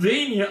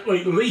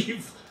conveniently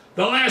leave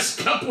the last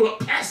couple of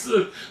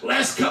passages,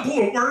 last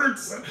couple of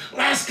words,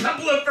 last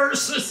couple of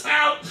verses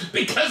out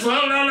because,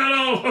 oh,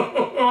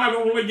 no, I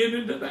don't want to get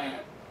into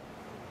that.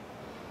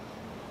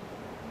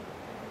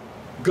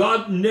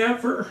 God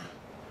never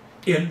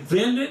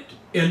invented,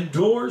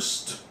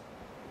 endorsed,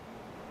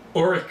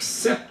 or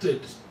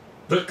accepted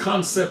the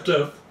concept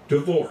of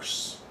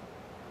divorce.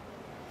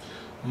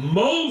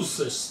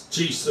 Moses,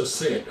 Jesus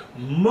said,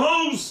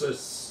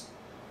 Moses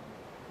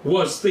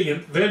was the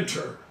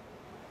inventor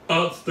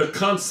of the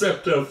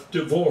concept of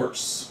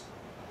divorce.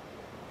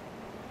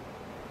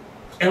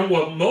 And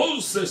what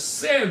Moses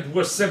said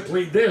was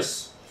simply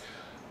this: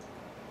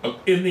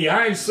 in the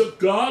eyes of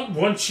God,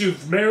 once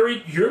you've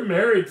married, you're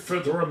married for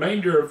the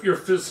remainder of your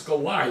physical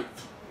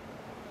life.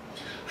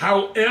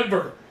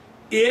 However,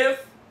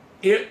 if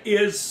it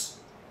is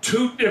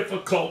too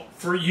difficult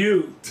for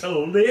you to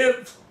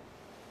live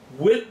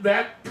with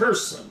that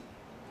person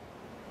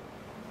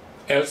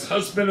as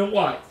husband and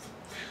wife,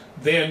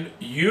 then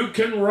you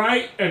can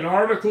write an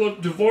article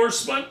of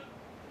divorcement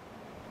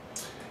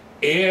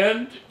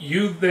and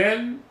you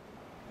then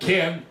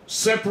can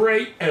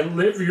separate and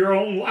live your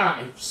own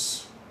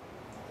lives.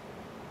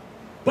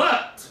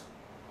 But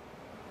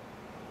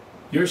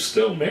you're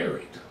still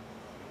married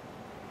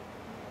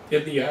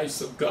in the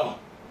eyes of God.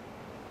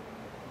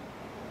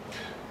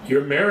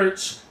 Your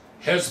marriage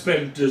has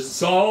been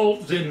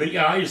dissolved in the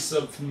eyes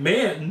of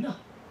men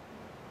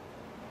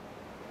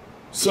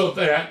so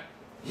that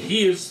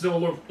he is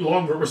no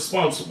longer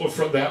responsible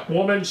for that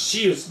woman.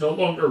 She is no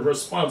longer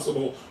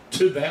responsible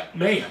to that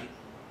man.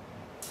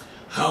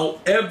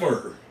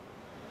 However,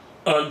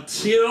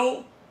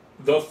 until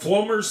the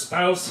former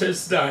spouse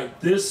has died,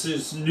 this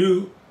is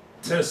New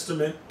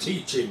Testament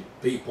teaching,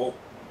 people.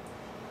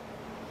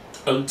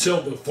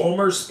 Until the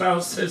former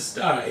spouse has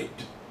died,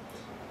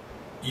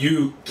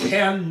 you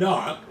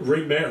cannot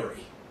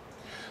remarry.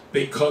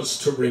 Because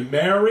to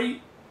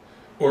remarry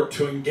or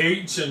to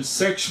engage in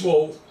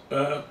sexual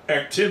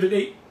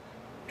activity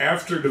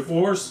after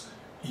divorce,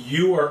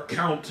 you are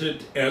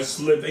counted as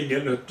living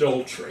in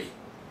adultery.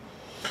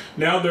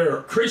 Now, there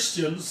are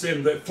Christians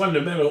in the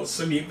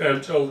fundamentalist and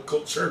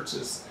evangelical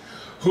churches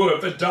who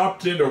have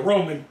adopted a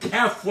Roman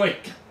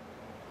Catholic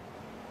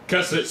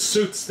because it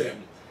suits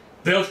them.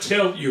 They'll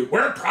tell you,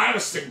 we're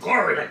Protestant,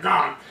 glory to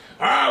God.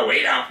 Oh,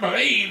 we don't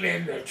believe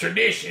in the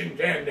traditions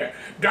and the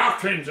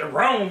doctrines of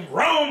Rome.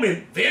 Rome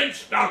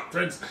invents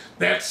doctrines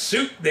that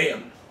suit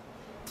them.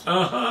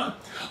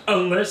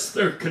 Unless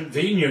they're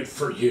convenient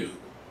for you.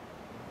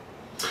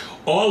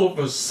 All of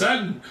a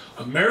sudden,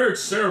 a marriage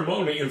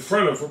ceremony in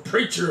front of a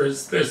preacher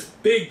is this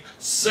big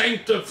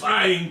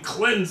sanctifying,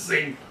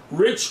 cleansing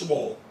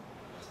ritual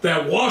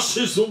that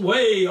washes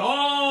away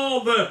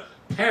all the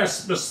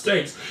past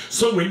mistakes.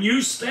 So when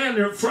you stand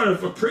in front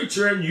of a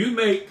preacher and you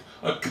make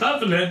a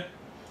covenant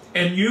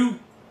and you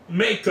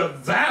make a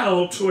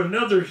vow to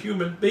another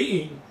human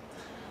being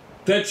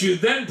that you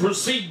then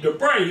proceed to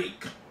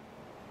break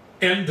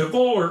and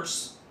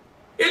divorce,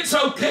 it's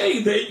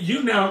okay that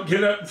you now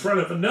get up in front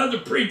of another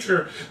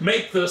preacher,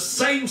 make the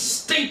same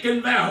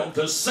stinking vow,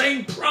 the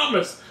same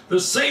promise, the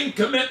same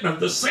commitment,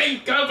 the same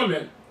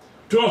covenant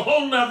to a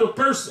whole nother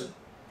person.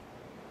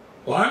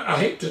 Well, I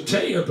hate to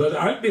tell you, but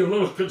I'd be a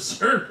little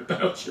concerned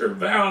about your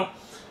vow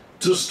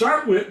to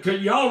start with,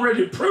 because you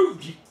already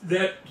proved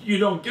that you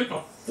don't give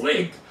a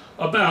flig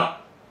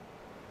about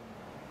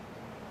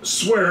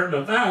swearing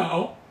a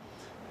vow.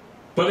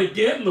 But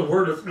again, the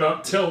Word of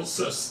God tells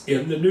us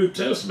in the New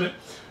Testament,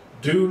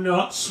 do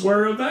not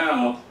swear a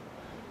vow.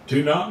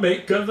 Do not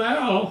make a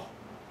vow.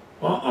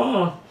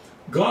 God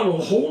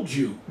will hold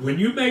you. When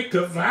you make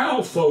a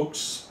vow,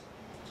 folks,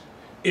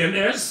 in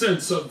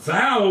essence, a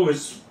vow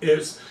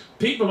is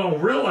people don't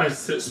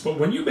realize this, but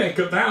when you make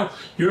a vow,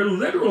 you're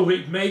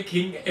literally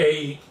making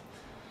a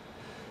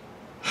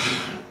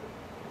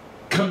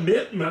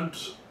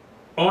commitment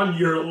on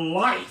your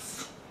life.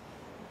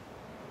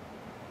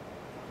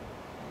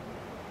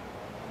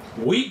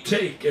 We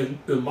take, in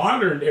the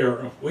modern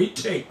era, we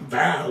take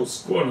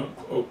vows, quote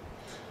unquote,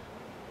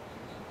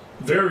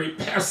 very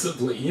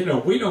passively. You know,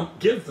 we don't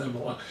give them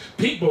a lot.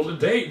 People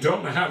today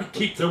don't know how to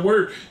keep their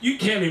word. You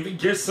can't even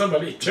get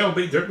somebody to tell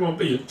me they're going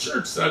to be in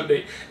church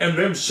Sunday and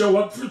them show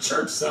up for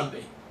church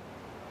Sunday.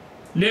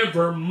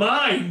 Never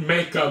mind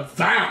make a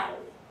vow.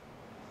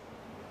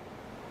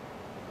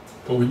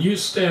 But when you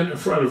stand in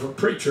front of a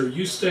preacher,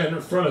 you stand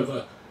in front of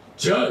a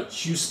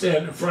judge, you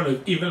stand in front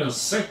of even a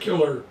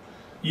secular,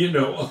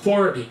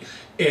 authority,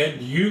 and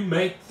you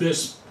make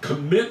this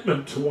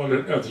commitment to one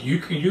another.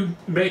 You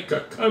make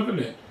a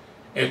covenant,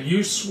 and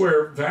you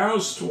swear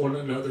vows to one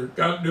another.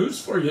 Got news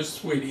for you,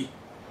 sweetie.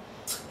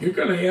 You're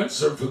going to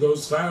answer for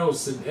those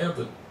vows in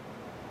heaven.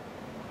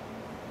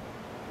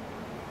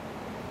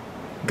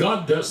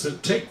 God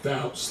doesn't take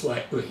vows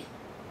lightly.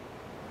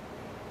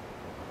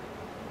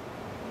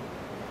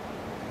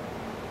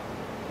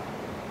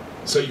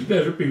 So you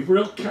better be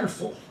real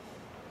careful.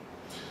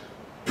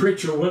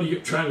 Preacher, what are you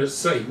trying to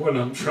say? What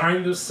I'm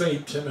trying to say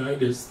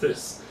tonight is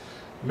this.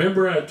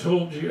 Remember I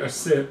told you, I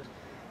said,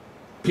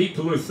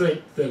 people who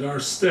think that our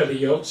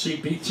study,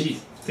 LGBT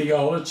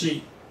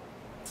theology,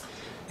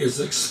 is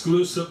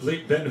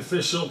exclusively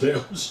beneficial to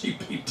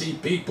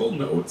LGBT people.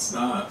 No, it's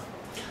not.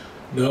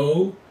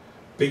 No,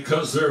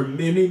 because there are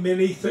many,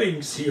 many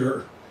things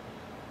here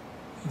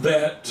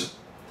that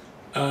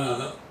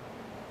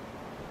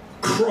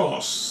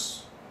cross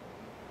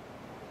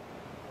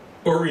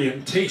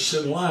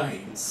orientation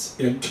lines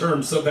in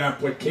terms of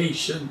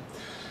application.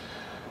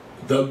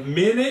 The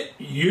minute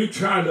you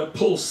try to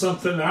pull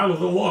something out of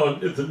the law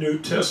into the New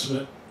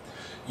Testament,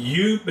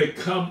 you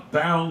become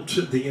bound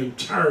to the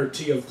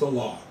entirety of the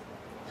law.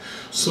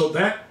 So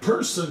that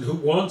person who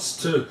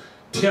wants to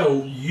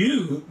tell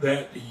you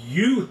that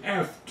you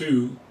have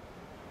to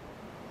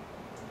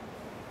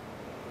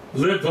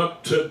live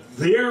up to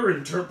their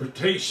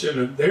interpretation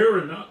and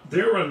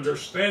their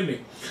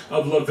understanding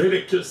of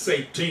Leviticus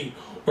 18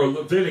 or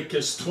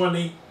Leviticus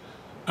 20,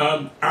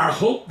 I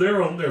hope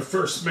they're on their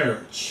first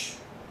marriage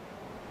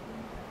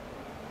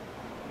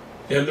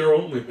and their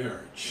only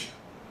marriage.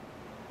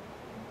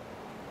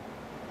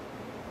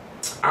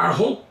 I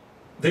hope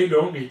they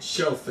don't eat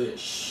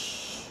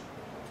shellfish.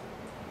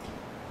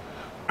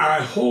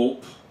 I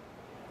hope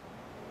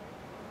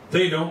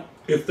they don't,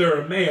 if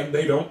they're a man,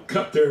 they don't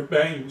cut their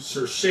bangs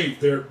or shave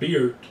their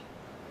beard.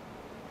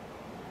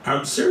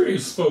 I'm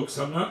serious, folks.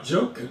 I'm not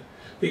joking.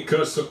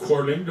 Because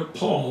according to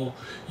Paul,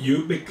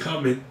 you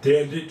become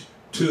indebted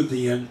to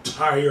the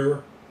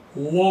entire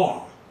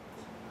law.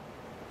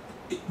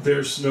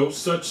 there's no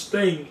such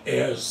thing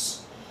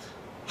as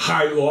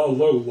high law,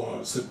 low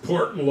laws,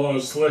 important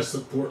laws, less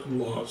important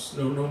laws.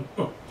 No, no,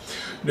 no.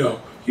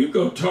 No, you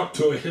go talk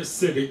to a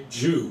Hasidic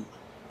Jew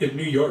in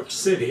New York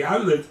City. I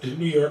lived in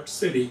New York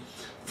City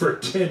for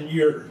 10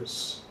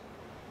 years.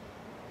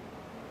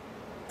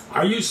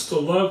 I used to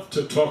love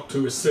to talk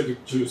to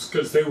Hasidic Jews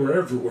because they were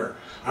everywhere.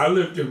 I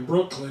lived in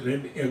Brooklyn,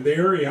 and in the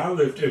area I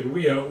lived in,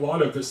 we had a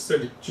lot of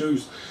Hasidic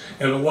Jews.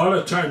 And a lot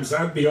of times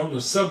I'd be on the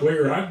subway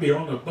or I'd be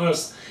on a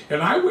bus,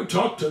 and I would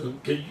talk to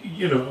them.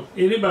 You know,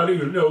 anybody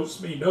who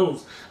knows me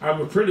knows I'm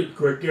a pretty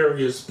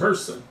gregarious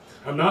person.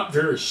 I'm not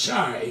very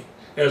shy,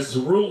 as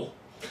a rule.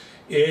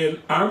 And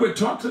I would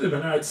talk to them,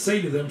 and I'd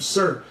say to them,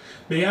 "Sir,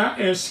 may I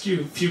ask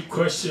you a few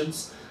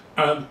questions?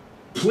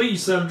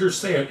 Please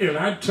understand." And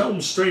I'd tell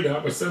them straight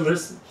up, I said,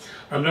 "Listen,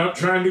 I'm not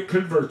trying to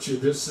convert you.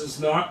 This is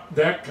not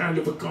that kind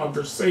of a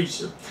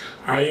conversation.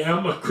 I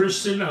am a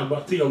Christian. I'm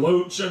a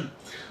theologian.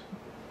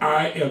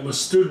 I am a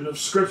student of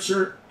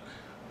Scripture.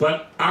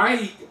 But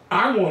I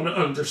want to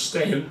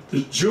understand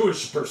the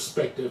Jewish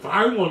perspective.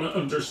 I want to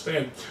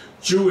understand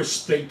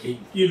Jewish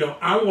thinking. You know,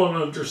 I want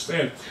to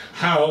understand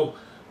how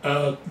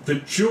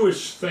the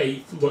Jewish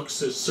faith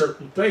looks at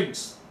certain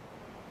things."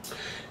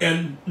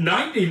 And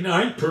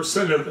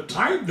 99% of the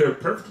time, they're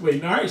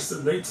perfectly nice,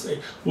 and they'd say,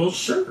 "Well,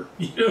 sure,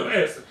 you know,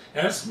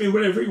 ask me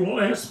whatever you want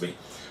to ask me."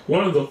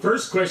 One of the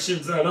first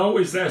questions I'd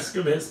always ask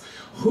them is,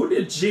 who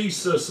did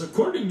Jesus,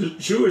 according to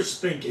Jewish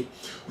thinking,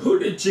 who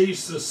did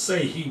Jesus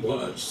say he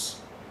was?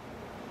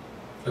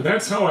 And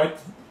that's how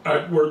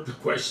I'd word the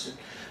question.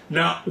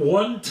 Not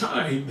one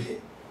time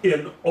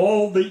in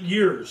all the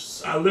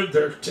years, I lived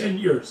there 10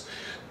 years,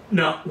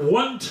 not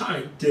one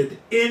time did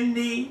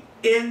any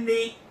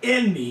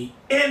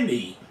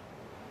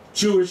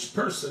Jewish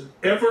person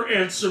ever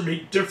answer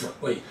me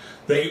differently.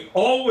 They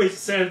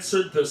always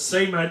answered the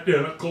same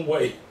identical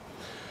way.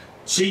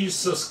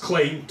 Jesus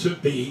claimed to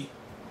be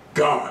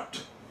God.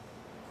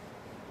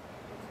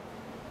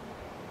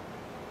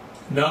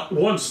 Not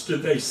once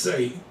did they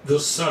say the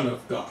Son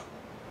of God.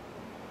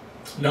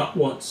 Not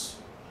once.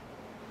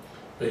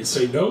 They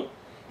say, no,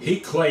 he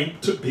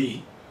claimed to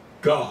be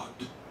God.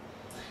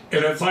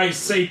 And if I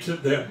say to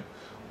them,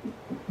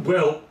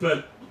 well,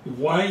 but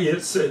why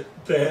is it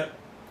that,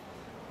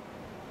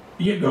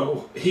 you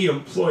know, he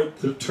employed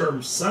the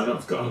term Son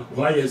of God?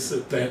 Why is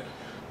it that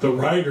the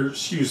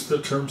writers use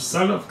the term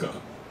Son of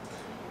God?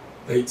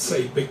 They'd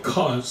say,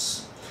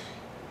 because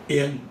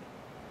in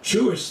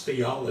Jewish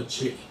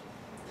theology,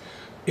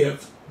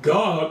 if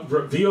God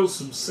reveals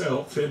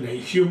himself in a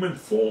human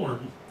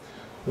form,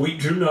 we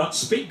do not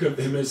speak of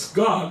him as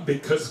God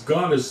because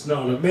God is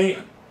not a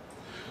man.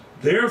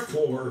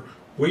 Therefore,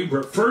 we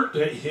refer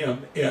to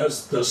him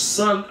as the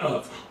Son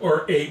of,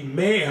 or a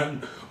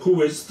man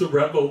who is the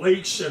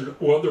revelation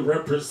or the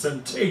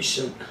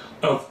representation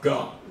of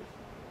God.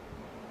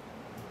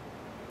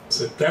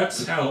 So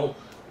that's how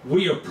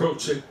we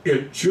approach it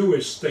in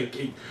Jewish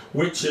thinking,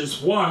 which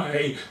is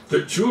why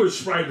the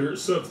Jewish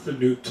writers of the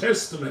New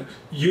Testament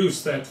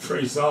use that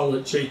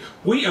phraseology.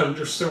 We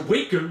understand,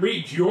 we can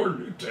read your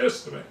New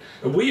Testament,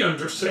 and we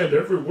understand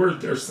every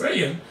word they're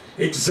saying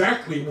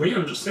exactly. We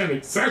understand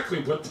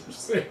exactly what they're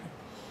saying.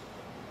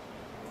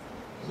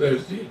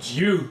 It's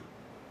you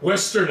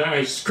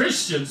westernized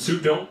Christians who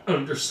don't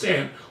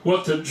understand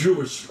what the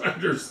Jewish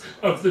writers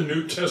of the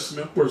New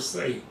Testament were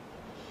saying.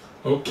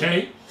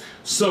 Okay?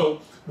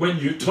 So, when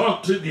you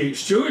talk to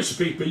these Jewish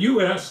people,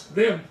 you ask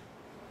them.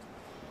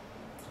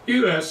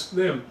 You ask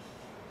them.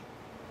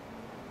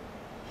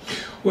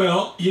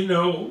 Well, you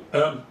know,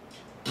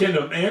 can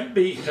a man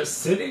be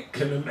Hasidic?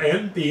 Can a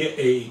man be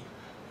a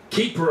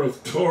keeper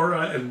of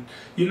Torah? And,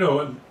 you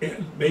know,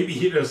 and maybe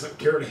he doesn't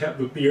care to have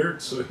a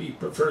beard, so he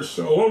prefers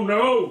to, oh,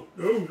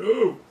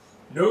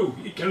 no,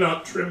 he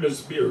cannot trim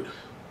his beard.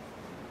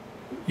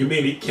 You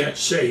mean he can't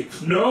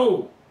shave?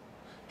 No,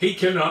 he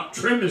cannot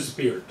trim his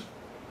beard.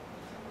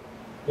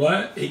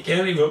 What? He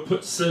can't even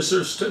put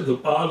scissors to the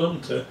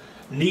bottom to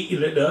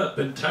neaten it up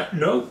and tighten?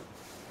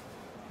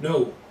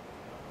 No.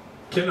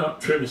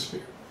 Cannot trim his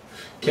beard.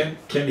 Can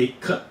he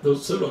cut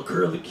those little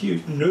curly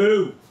cues?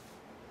 No.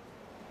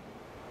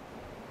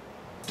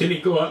 Can he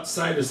go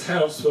outside his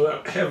house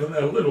without having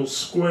that little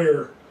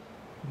square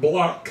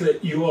block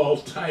that you all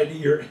tie to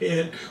your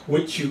head,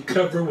 which you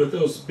cover with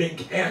those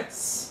big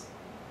hats?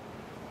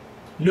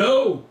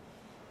 No.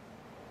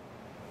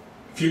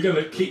 If you're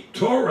going to keep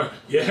Torah,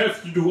 you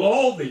have to do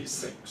all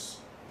these things.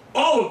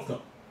 All of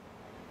them.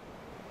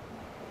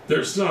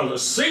 There's not a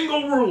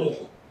single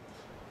rule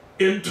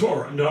in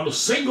Torah, not a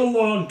single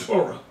law in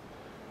Torah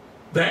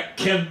that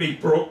can be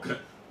broken.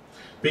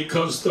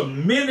 Because the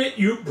minute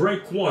you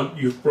break one,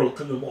 you've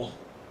broken them all.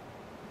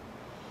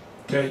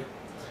 Okay?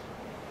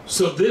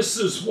 So this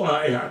is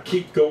why I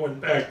keep going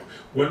back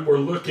when we're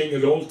looking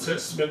at Old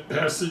Testament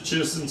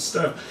passages and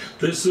stuff.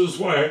 This is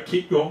why I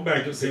keep going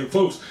back and saying,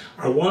 folks,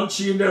 I want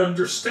you to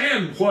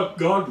understand what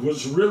God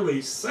was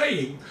really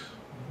saying,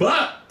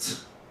 but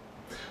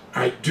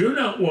I do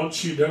not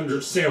want you to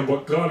understand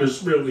what God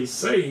is really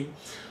saying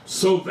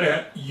so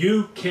that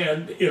you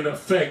can, in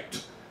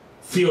effect,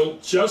 feel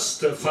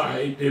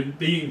justified in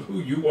being who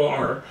you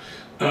are.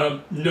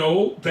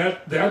 No,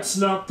 that's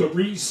not the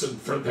reason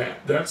for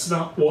that. That's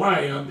not why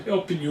I'm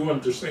helping you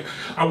understand.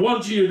 I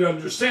want you to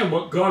understand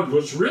what God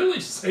was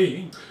really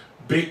saying,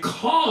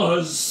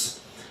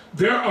 because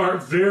there are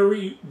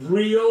very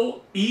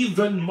real,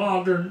 even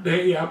modern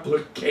day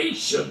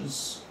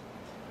applications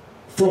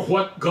for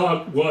what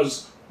God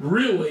was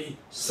really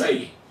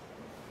saying.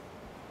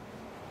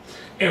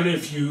 And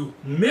if you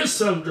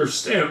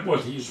misunderstand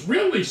what he's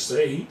really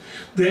saying,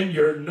 then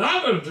you're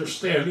not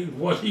understanding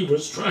what he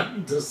was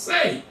trying to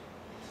say.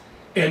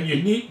 And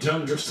you need to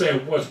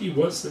understand what he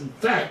was in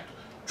fact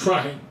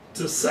trying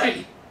to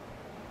say.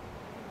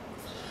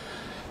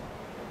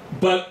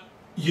 But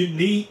you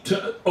need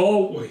to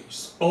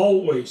always,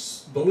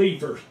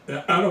 believer,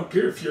 I don't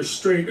care if you're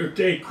straight or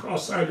gay,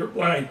 cross-eyed or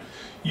blind,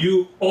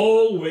 you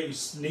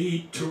always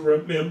need to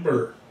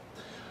remember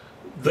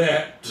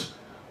that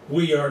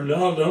we are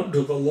not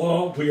under the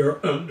law, we are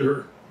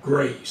under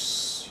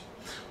grace.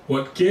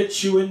 What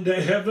gets you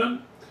into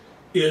heaven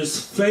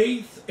is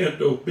faith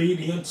and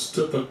obedience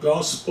to the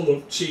gospel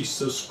of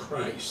Jesus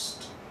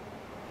Christ.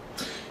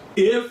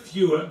 If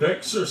you have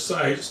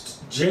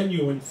exercised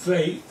genuine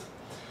faith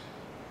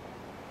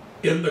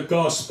in the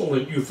gospel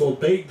and you've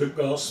obeyed the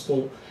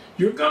gospel,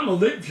 you're going to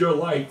live your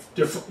life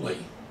differently.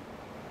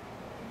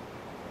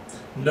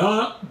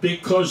 Not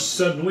because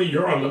suddenly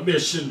you're on a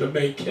mission to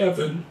make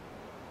heaven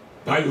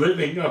by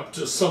living up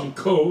to some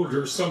code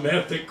or some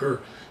ethic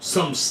or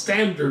some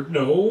standard.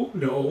 No,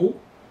 no.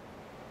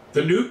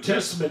 The New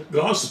Testament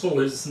gospel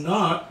is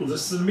not,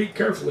 listen to me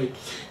carefully,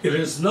 it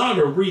is not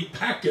a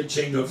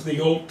repackaging of the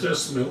Old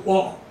Testament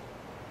law.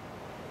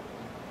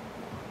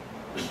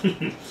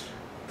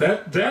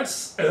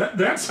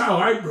 That's how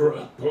I grew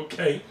up,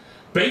 okay?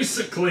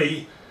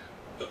 Basically,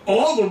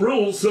 all the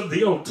rules of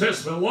the Old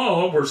Testament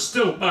law were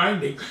still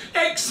binding,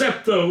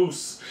 except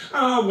those,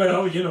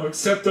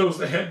 except those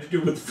that had to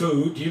do with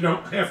food. You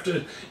don't have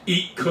to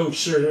eat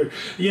kosher.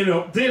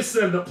 This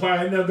doesn't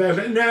apply. No,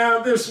 that. Now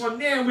this one,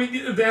 yeah, we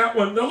did that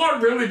one. The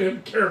Lord really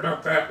didn't care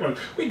about that one.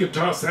 We could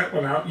toss that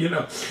one out,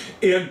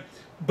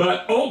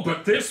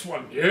 But this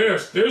one,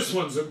 yes, this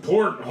one's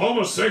important.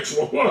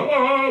 Homosexual,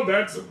 whoa,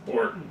 that's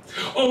important.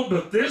 Oh,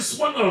 but this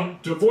one on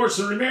divorce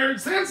and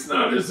remarriage, that's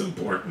not as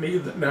important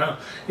either. Now,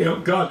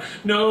 God,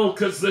 no,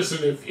 because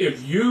listen,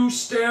 if you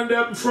stand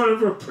up in front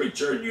of a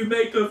preacher and you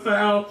make a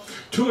vow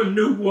to a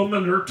new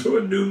woman or to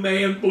a new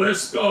man,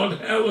 bless God,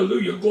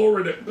 hallelujah,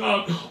 glory to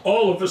God,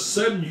 all of a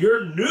sudden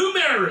your new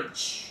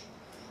marriage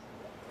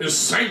is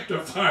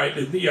sanctified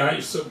in the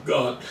eyes of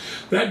God.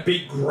 That'd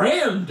be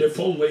grand if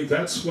only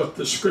that's what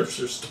the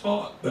scriptures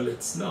taught, but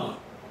it's not.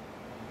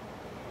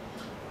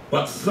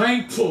 But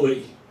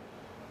thankfully,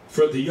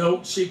 for the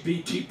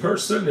LGBT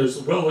person,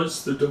 as well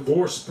as the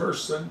divorced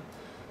person,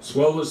 as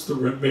well as the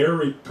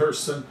remarried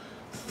person,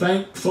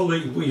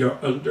 thankfully we are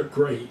under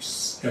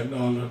grace and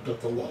not under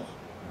the law.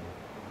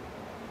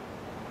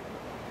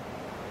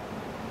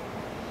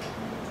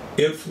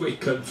 If we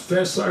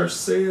confess our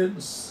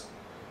sins,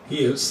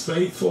 he is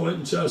faithful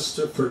and just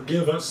to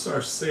forgive us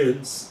our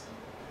sins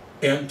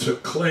and to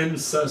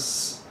cleanse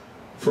us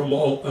from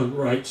all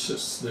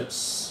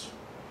unrighteousness.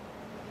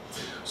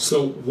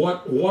 So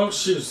what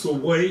washes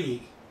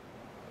away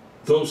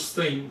those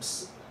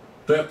things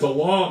that the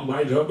law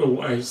might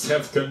otherwise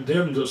have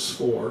condemned us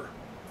for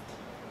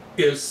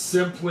is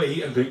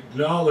simply an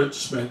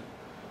acknowledgement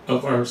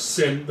of our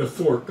sin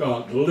before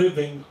God,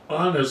 living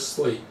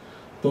honestly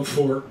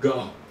before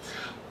God.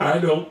 I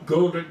don't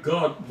go to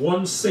God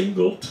one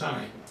single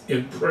time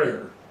in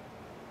prayer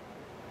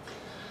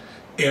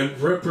and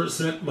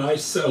represent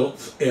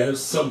myself as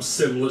some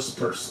sinless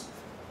person.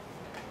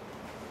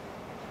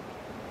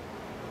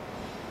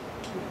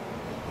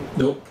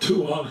 Nope,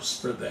 too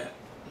honest for that.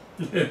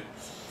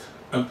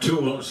 I'm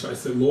too honest. I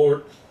say,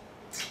 Lord,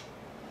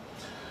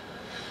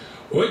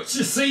 what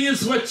you see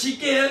is what you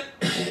get,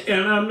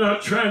 and I'm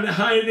not trying to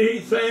hide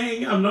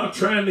anything. I'm not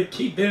trying to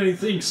keep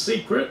anything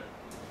secret,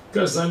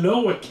 because I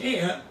know I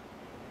can't.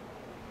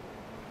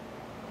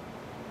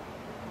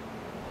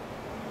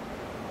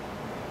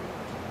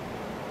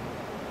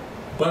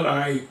 But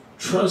I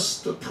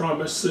trust the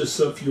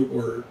promises of your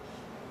word.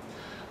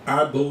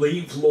 I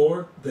believe,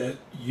 Lord, that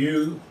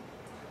you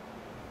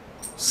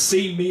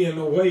see me in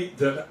a way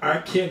that I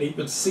can't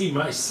even see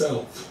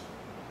myself.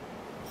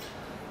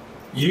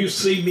 You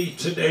see me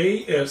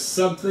today as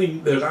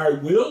something that I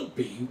will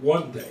be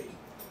one day.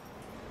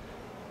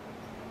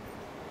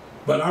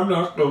 But I'm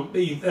not going to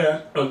be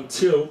that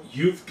until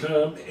you've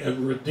come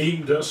and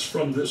redeemed us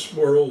from this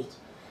world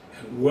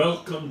and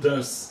welcomed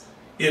us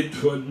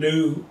into a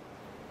new,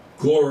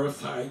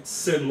 glorified,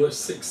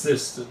 sinless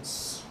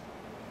existence.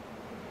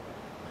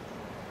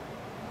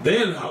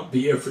 Then I'll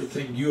be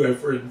everything you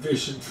ever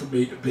envisioned for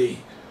me to be.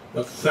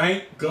 But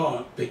thank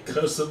God,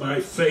 because of my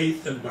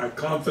faith and my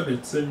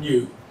confidence in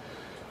you,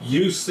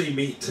 you see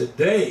me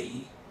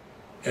today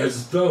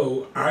as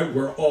though I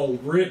were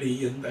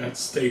already in that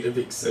state of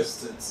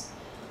existence.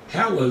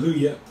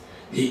 Hallelujah.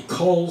 He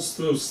calls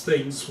those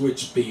things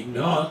which be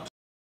not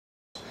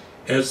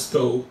as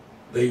though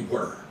they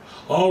were.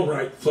 All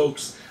right,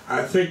 folks,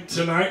 I think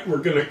tonight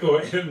we're going to go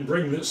ahead and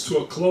bring this to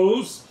a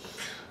close.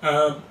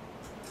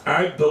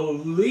 I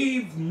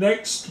believe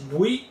next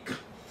week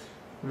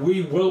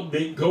we will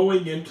be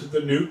going into the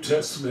New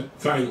Testament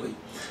finally.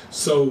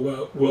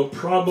 So we'll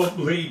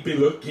probably be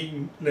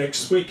looking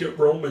next week at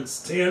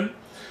Romans 10.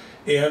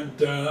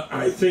 And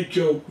I think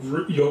you'll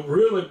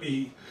really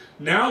be,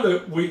 now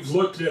that we've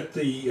looked at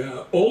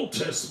the Old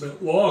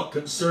Testament law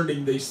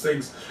concerning these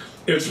things,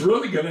 it's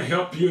really going to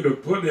help you to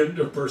put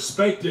into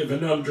perspective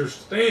and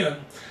understand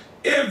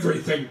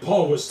everything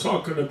Paul was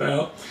talking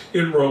about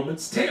in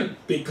Romans 10,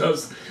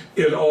 because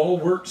it all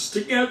works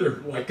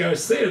together. Like I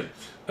said,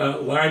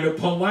 line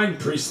upon line,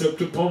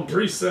 precept upon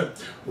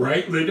precept,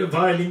 rightly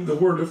dividing the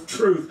word of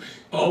truth.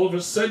 All of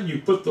a sudden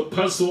you put the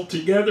puzzle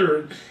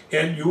together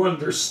and you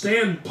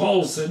understand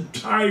Paul's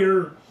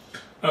entire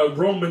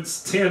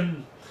Romans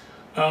 10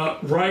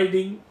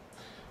 writing,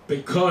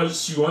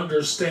 because you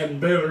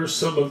understand better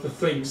some of the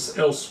things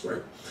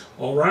elsewhere.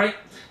 All right?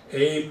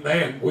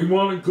 Amen. We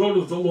want to go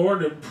to the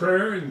Lord in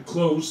prayer and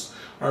close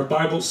our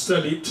Bible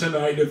study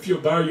tonight. If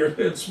you'll bow your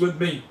heads with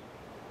me.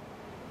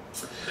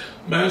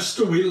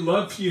 Master, we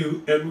love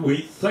you and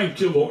we thank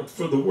you, Lord,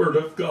 for the Word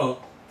of God.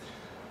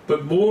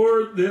 But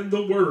more than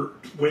the Word,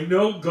 we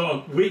know,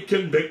 God, we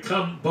can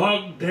become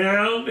bogged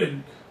down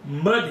and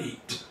muddied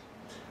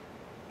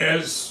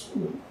as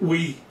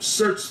we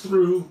search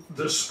through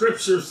the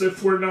Scriptures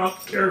if we're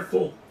not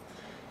careful.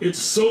 It's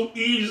so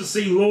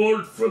easy,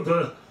 Lord, for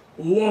the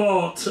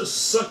law to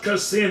suck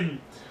us in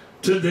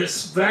to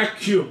this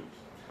vacuum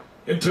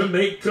and to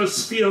make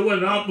us feel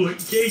an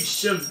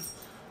obligation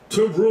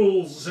to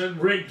rules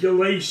and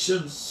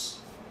regulations.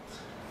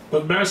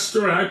 But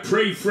Master, I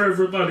pray for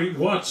everybody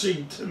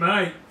watching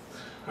tonight.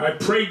 I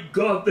pray,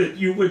 God, that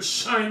you would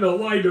shine a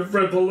light of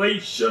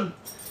revelation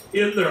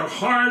in their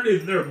heart,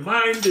 in their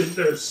mind, in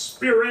their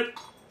spirit.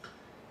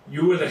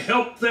 You would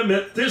help them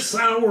at this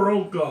hour,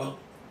 oh God,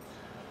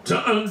 to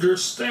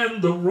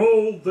understand the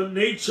role, the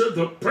nature,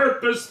 the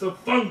purpose, the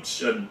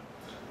function,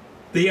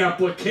 the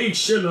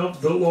application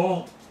of the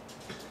law.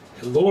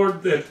 And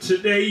Lord, that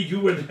today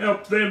you would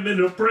help them in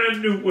a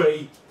brand new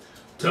way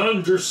to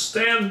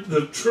understand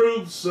the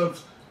truths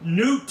of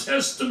New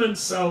Testament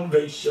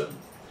salvation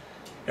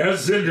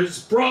as it is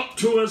brought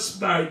to us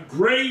by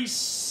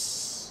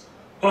grace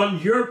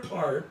on your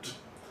part,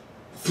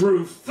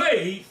 through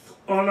faith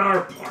on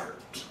our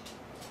part.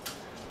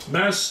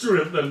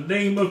 Master, in the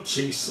name of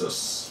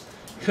Jesus,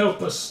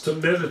 help us to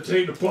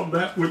meditate upon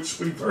that which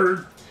we've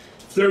heard.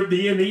 If there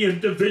be any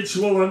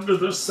individual under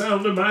the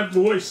sound of my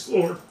voice,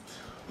 Lord,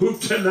 who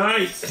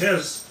tonight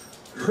has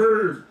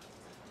heard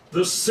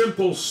the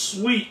simple,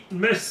 sweet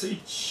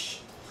message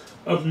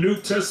of New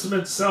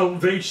Testament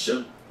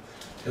salvation,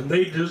 and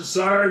they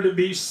desire to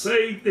be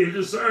saved, they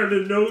desire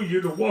to know you,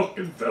 to walk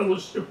in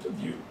fellowship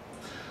with you,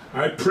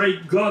 I pray,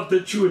 God,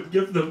 that you would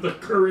give them the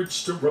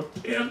courage to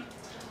repent,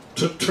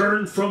 to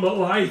turn from a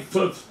life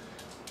of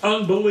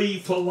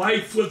unbelief, a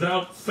life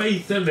without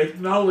faith and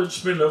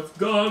acknowledgement of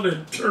God,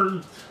 and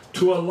turn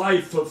to a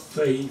life of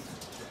faith,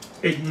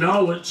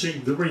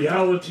 acknowledging the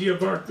reality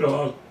of our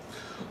God.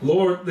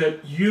 Lord,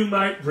 that you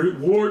might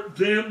reward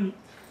them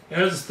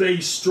as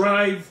they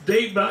strive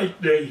day by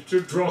day to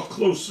draw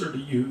closer to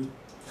you.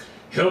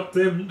 Help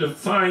them to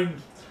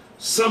find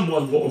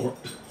someone, Lord.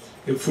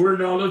 If we're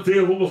not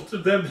available to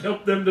them,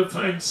 help them to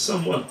find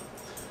someone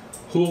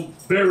who'll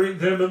bury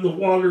them in the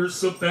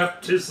waters of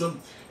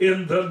baptism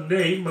in the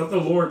name of the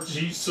Lord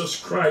Jesus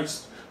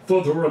Christ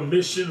for the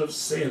remission of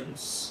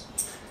sins.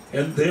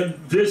 And then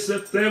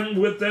visit them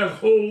with that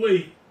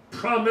holy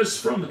promise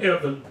from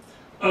heaven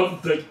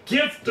of the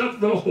gift of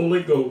the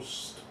Holy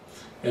Ghost,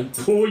 and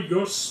pour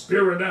your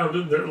Spirit out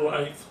in their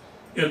life,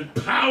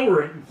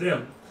 empowering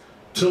them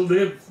to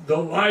live the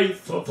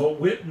life of a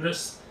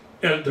witness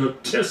and a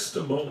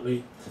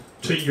testimony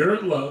to your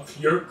love,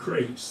 your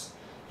grace,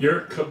 your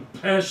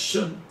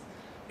compassion,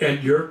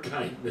 and your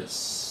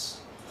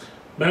kindness.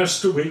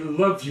 Master, we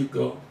love you,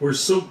 God. We're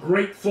so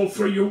grateful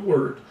for your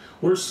word.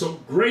 We're so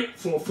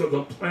grateful for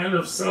the plan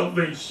of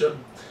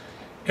salvation.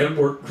 And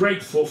we're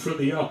grateful for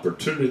the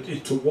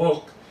opportunity to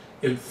walk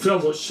in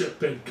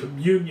fellowship and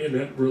communion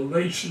and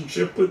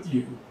relationship with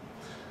you.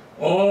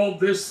 All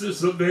this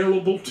is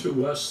available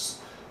to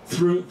us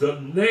through the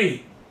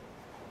name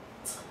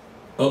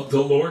of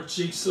the Lord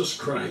Jesus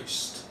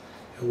Christ.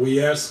 And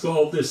we ask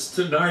all this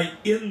tonight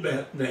in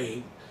that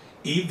name,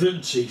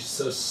 even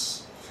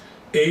Jesus.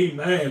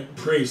 Amen.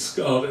 Praise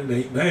God and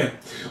amen.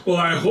 Well,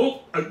 I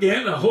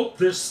hope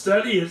this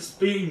study is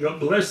being a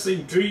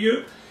blessing to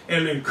you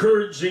and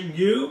encouraging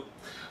you.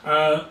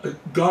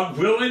 God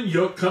willing,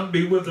 you'll come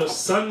be with us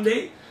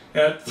Sunday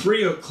at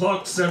 3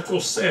 o'clock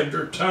Central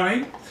Standard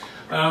Time.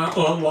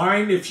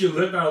 Online if you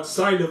live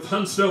outside of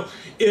Huntsville.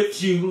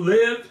 If you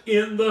live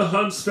in the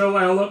Huntsville,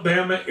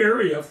 Alabama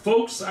area.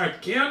 Folks, I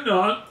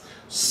cannot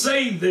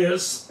say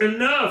this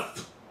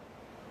enough.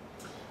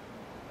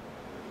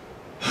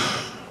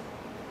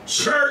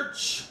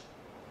 Church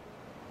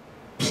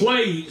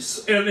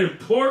plays an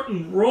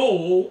important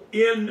role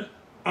in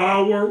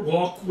our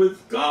walk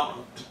with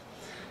God.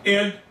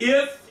 And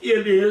if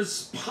it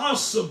is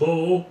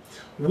possible,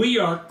 we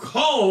are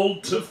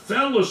called to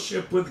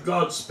fellowship with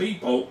God's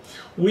people.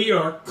 We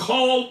are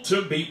called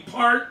to be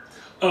part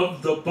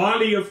of the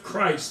body of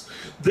Christ.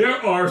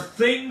 There are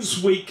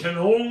things we can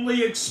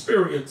only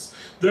experience.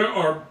 There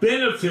are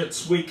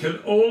benefits we can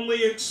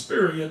only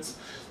experience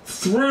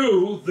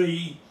through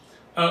the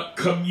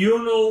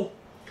communal,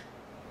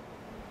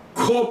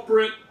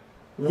 corporate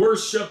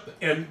worship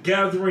and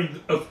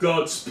gathering of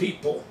God's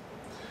people.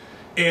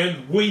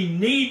 And we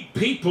need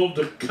people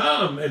to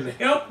come and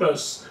help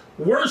us,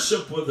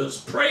 worship with us,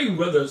 pray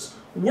with us,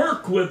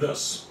 work with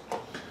us.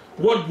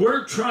 What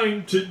we're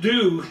trying to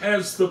do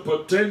has the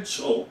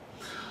potential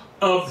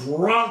of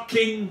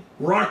rocking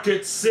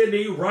Rocket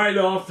City right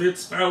off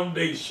its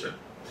foundation.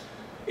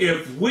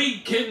 If we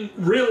can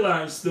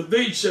realize the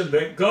vision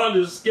that God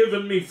has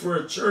given me for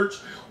a church,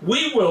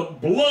 we will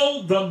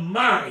blow the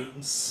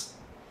minds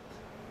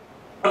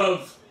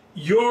of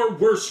your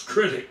worst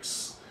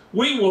critics.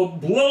 We will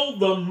blow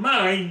the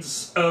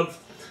minds of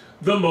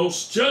the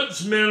most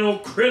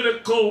judgmental,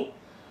 critical,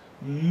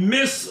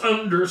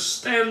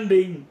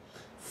 misunderstanding,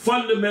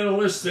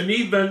 fundamentalist and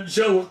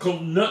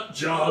evangelical nut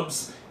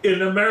jobs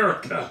in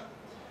America.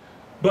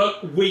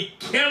 But we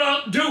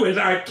cannot do it.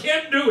 I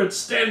can't do it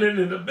standing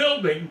in a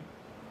building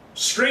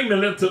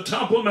screaming at the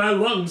top of my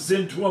lungs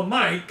into a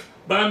mic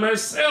by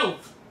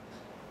myself.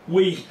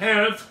 We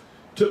have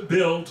to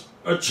build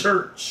a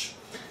church.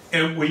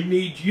 And we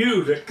need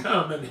you to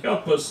come and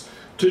help us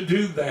to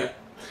do that.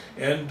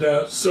 And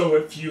so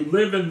if you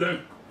live in the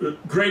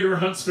greater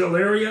Huntsville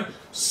area,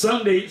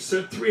 Sundays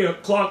at 3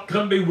 o'clock,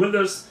 come be with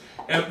us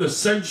at the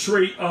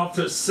Century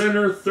Office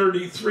Center,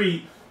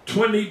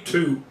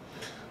 3322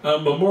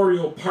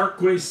 Memiorial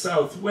Parkway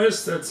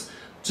Southwest. That's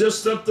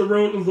just up the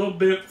road a little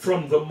bit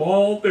from the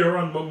mall there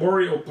on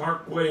Memiorial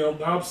Parkway on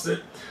the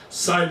opposite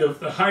side of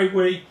the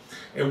highway.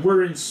 And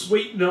we're in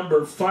suite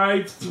number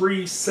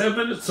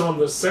 537. It's on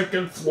the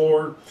second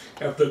floor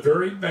at the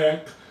very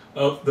back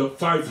of the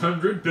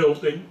 500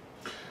 building.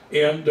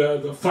 And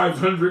the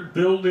 500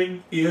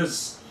 building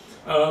is,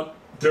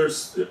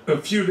 there's a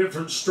few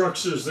different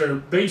structures there.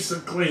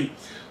 Basically,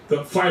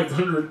 the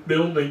 500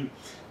 building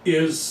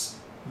is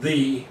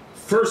the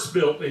first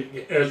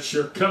building. As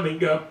you're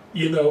coming up,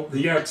 you know,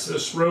 the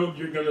access road,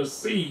 you're going to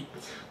see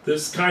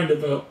this kind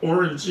of a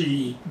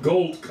orangey,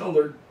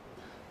 gold-colored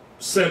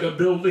set of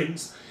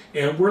buildings,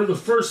 and we're the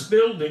first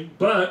building,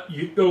 but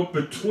you go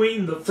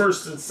between the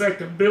first and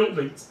second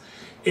buildings,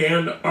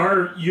 and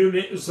our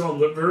unit is on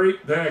the very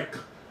back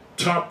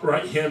top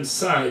right hand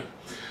side,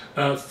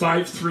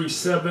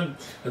 537,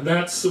 and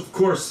that's of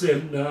course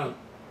in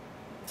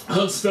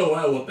Huntsville,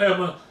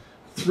 Alabama,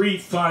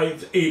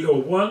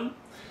 35801.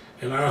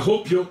 And I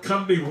hope you'll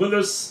come be with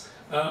us.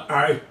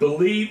 I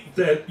believe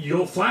that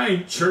you'll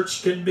find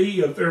church can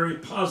be a very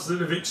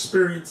positive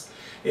experience.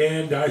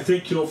 And I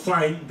think you'll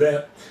find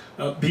that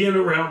being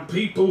around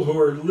people who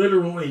are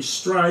literally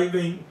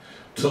striving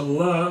to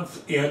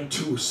love and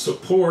to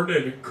support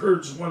and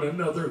encourage one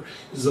another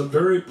is a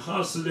very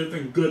positive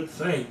and good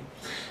thing.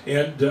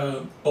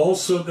 And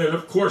also that,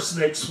 of course,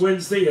 next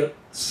Wednesday at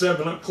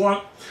 7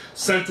 o'clock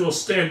Central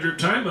Standard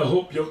Time, I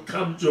hope you'll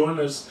come join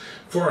us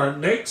for our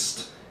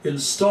next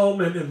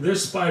installment in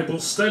this Bible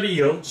study,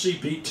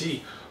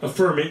 LGBT,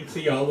 Affirming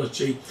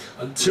Theology.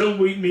 Until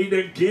we meet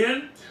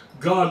again,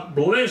 God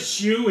bless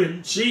you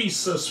in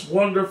Jesus'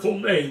 wonderful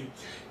name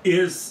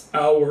is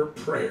our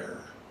prayer.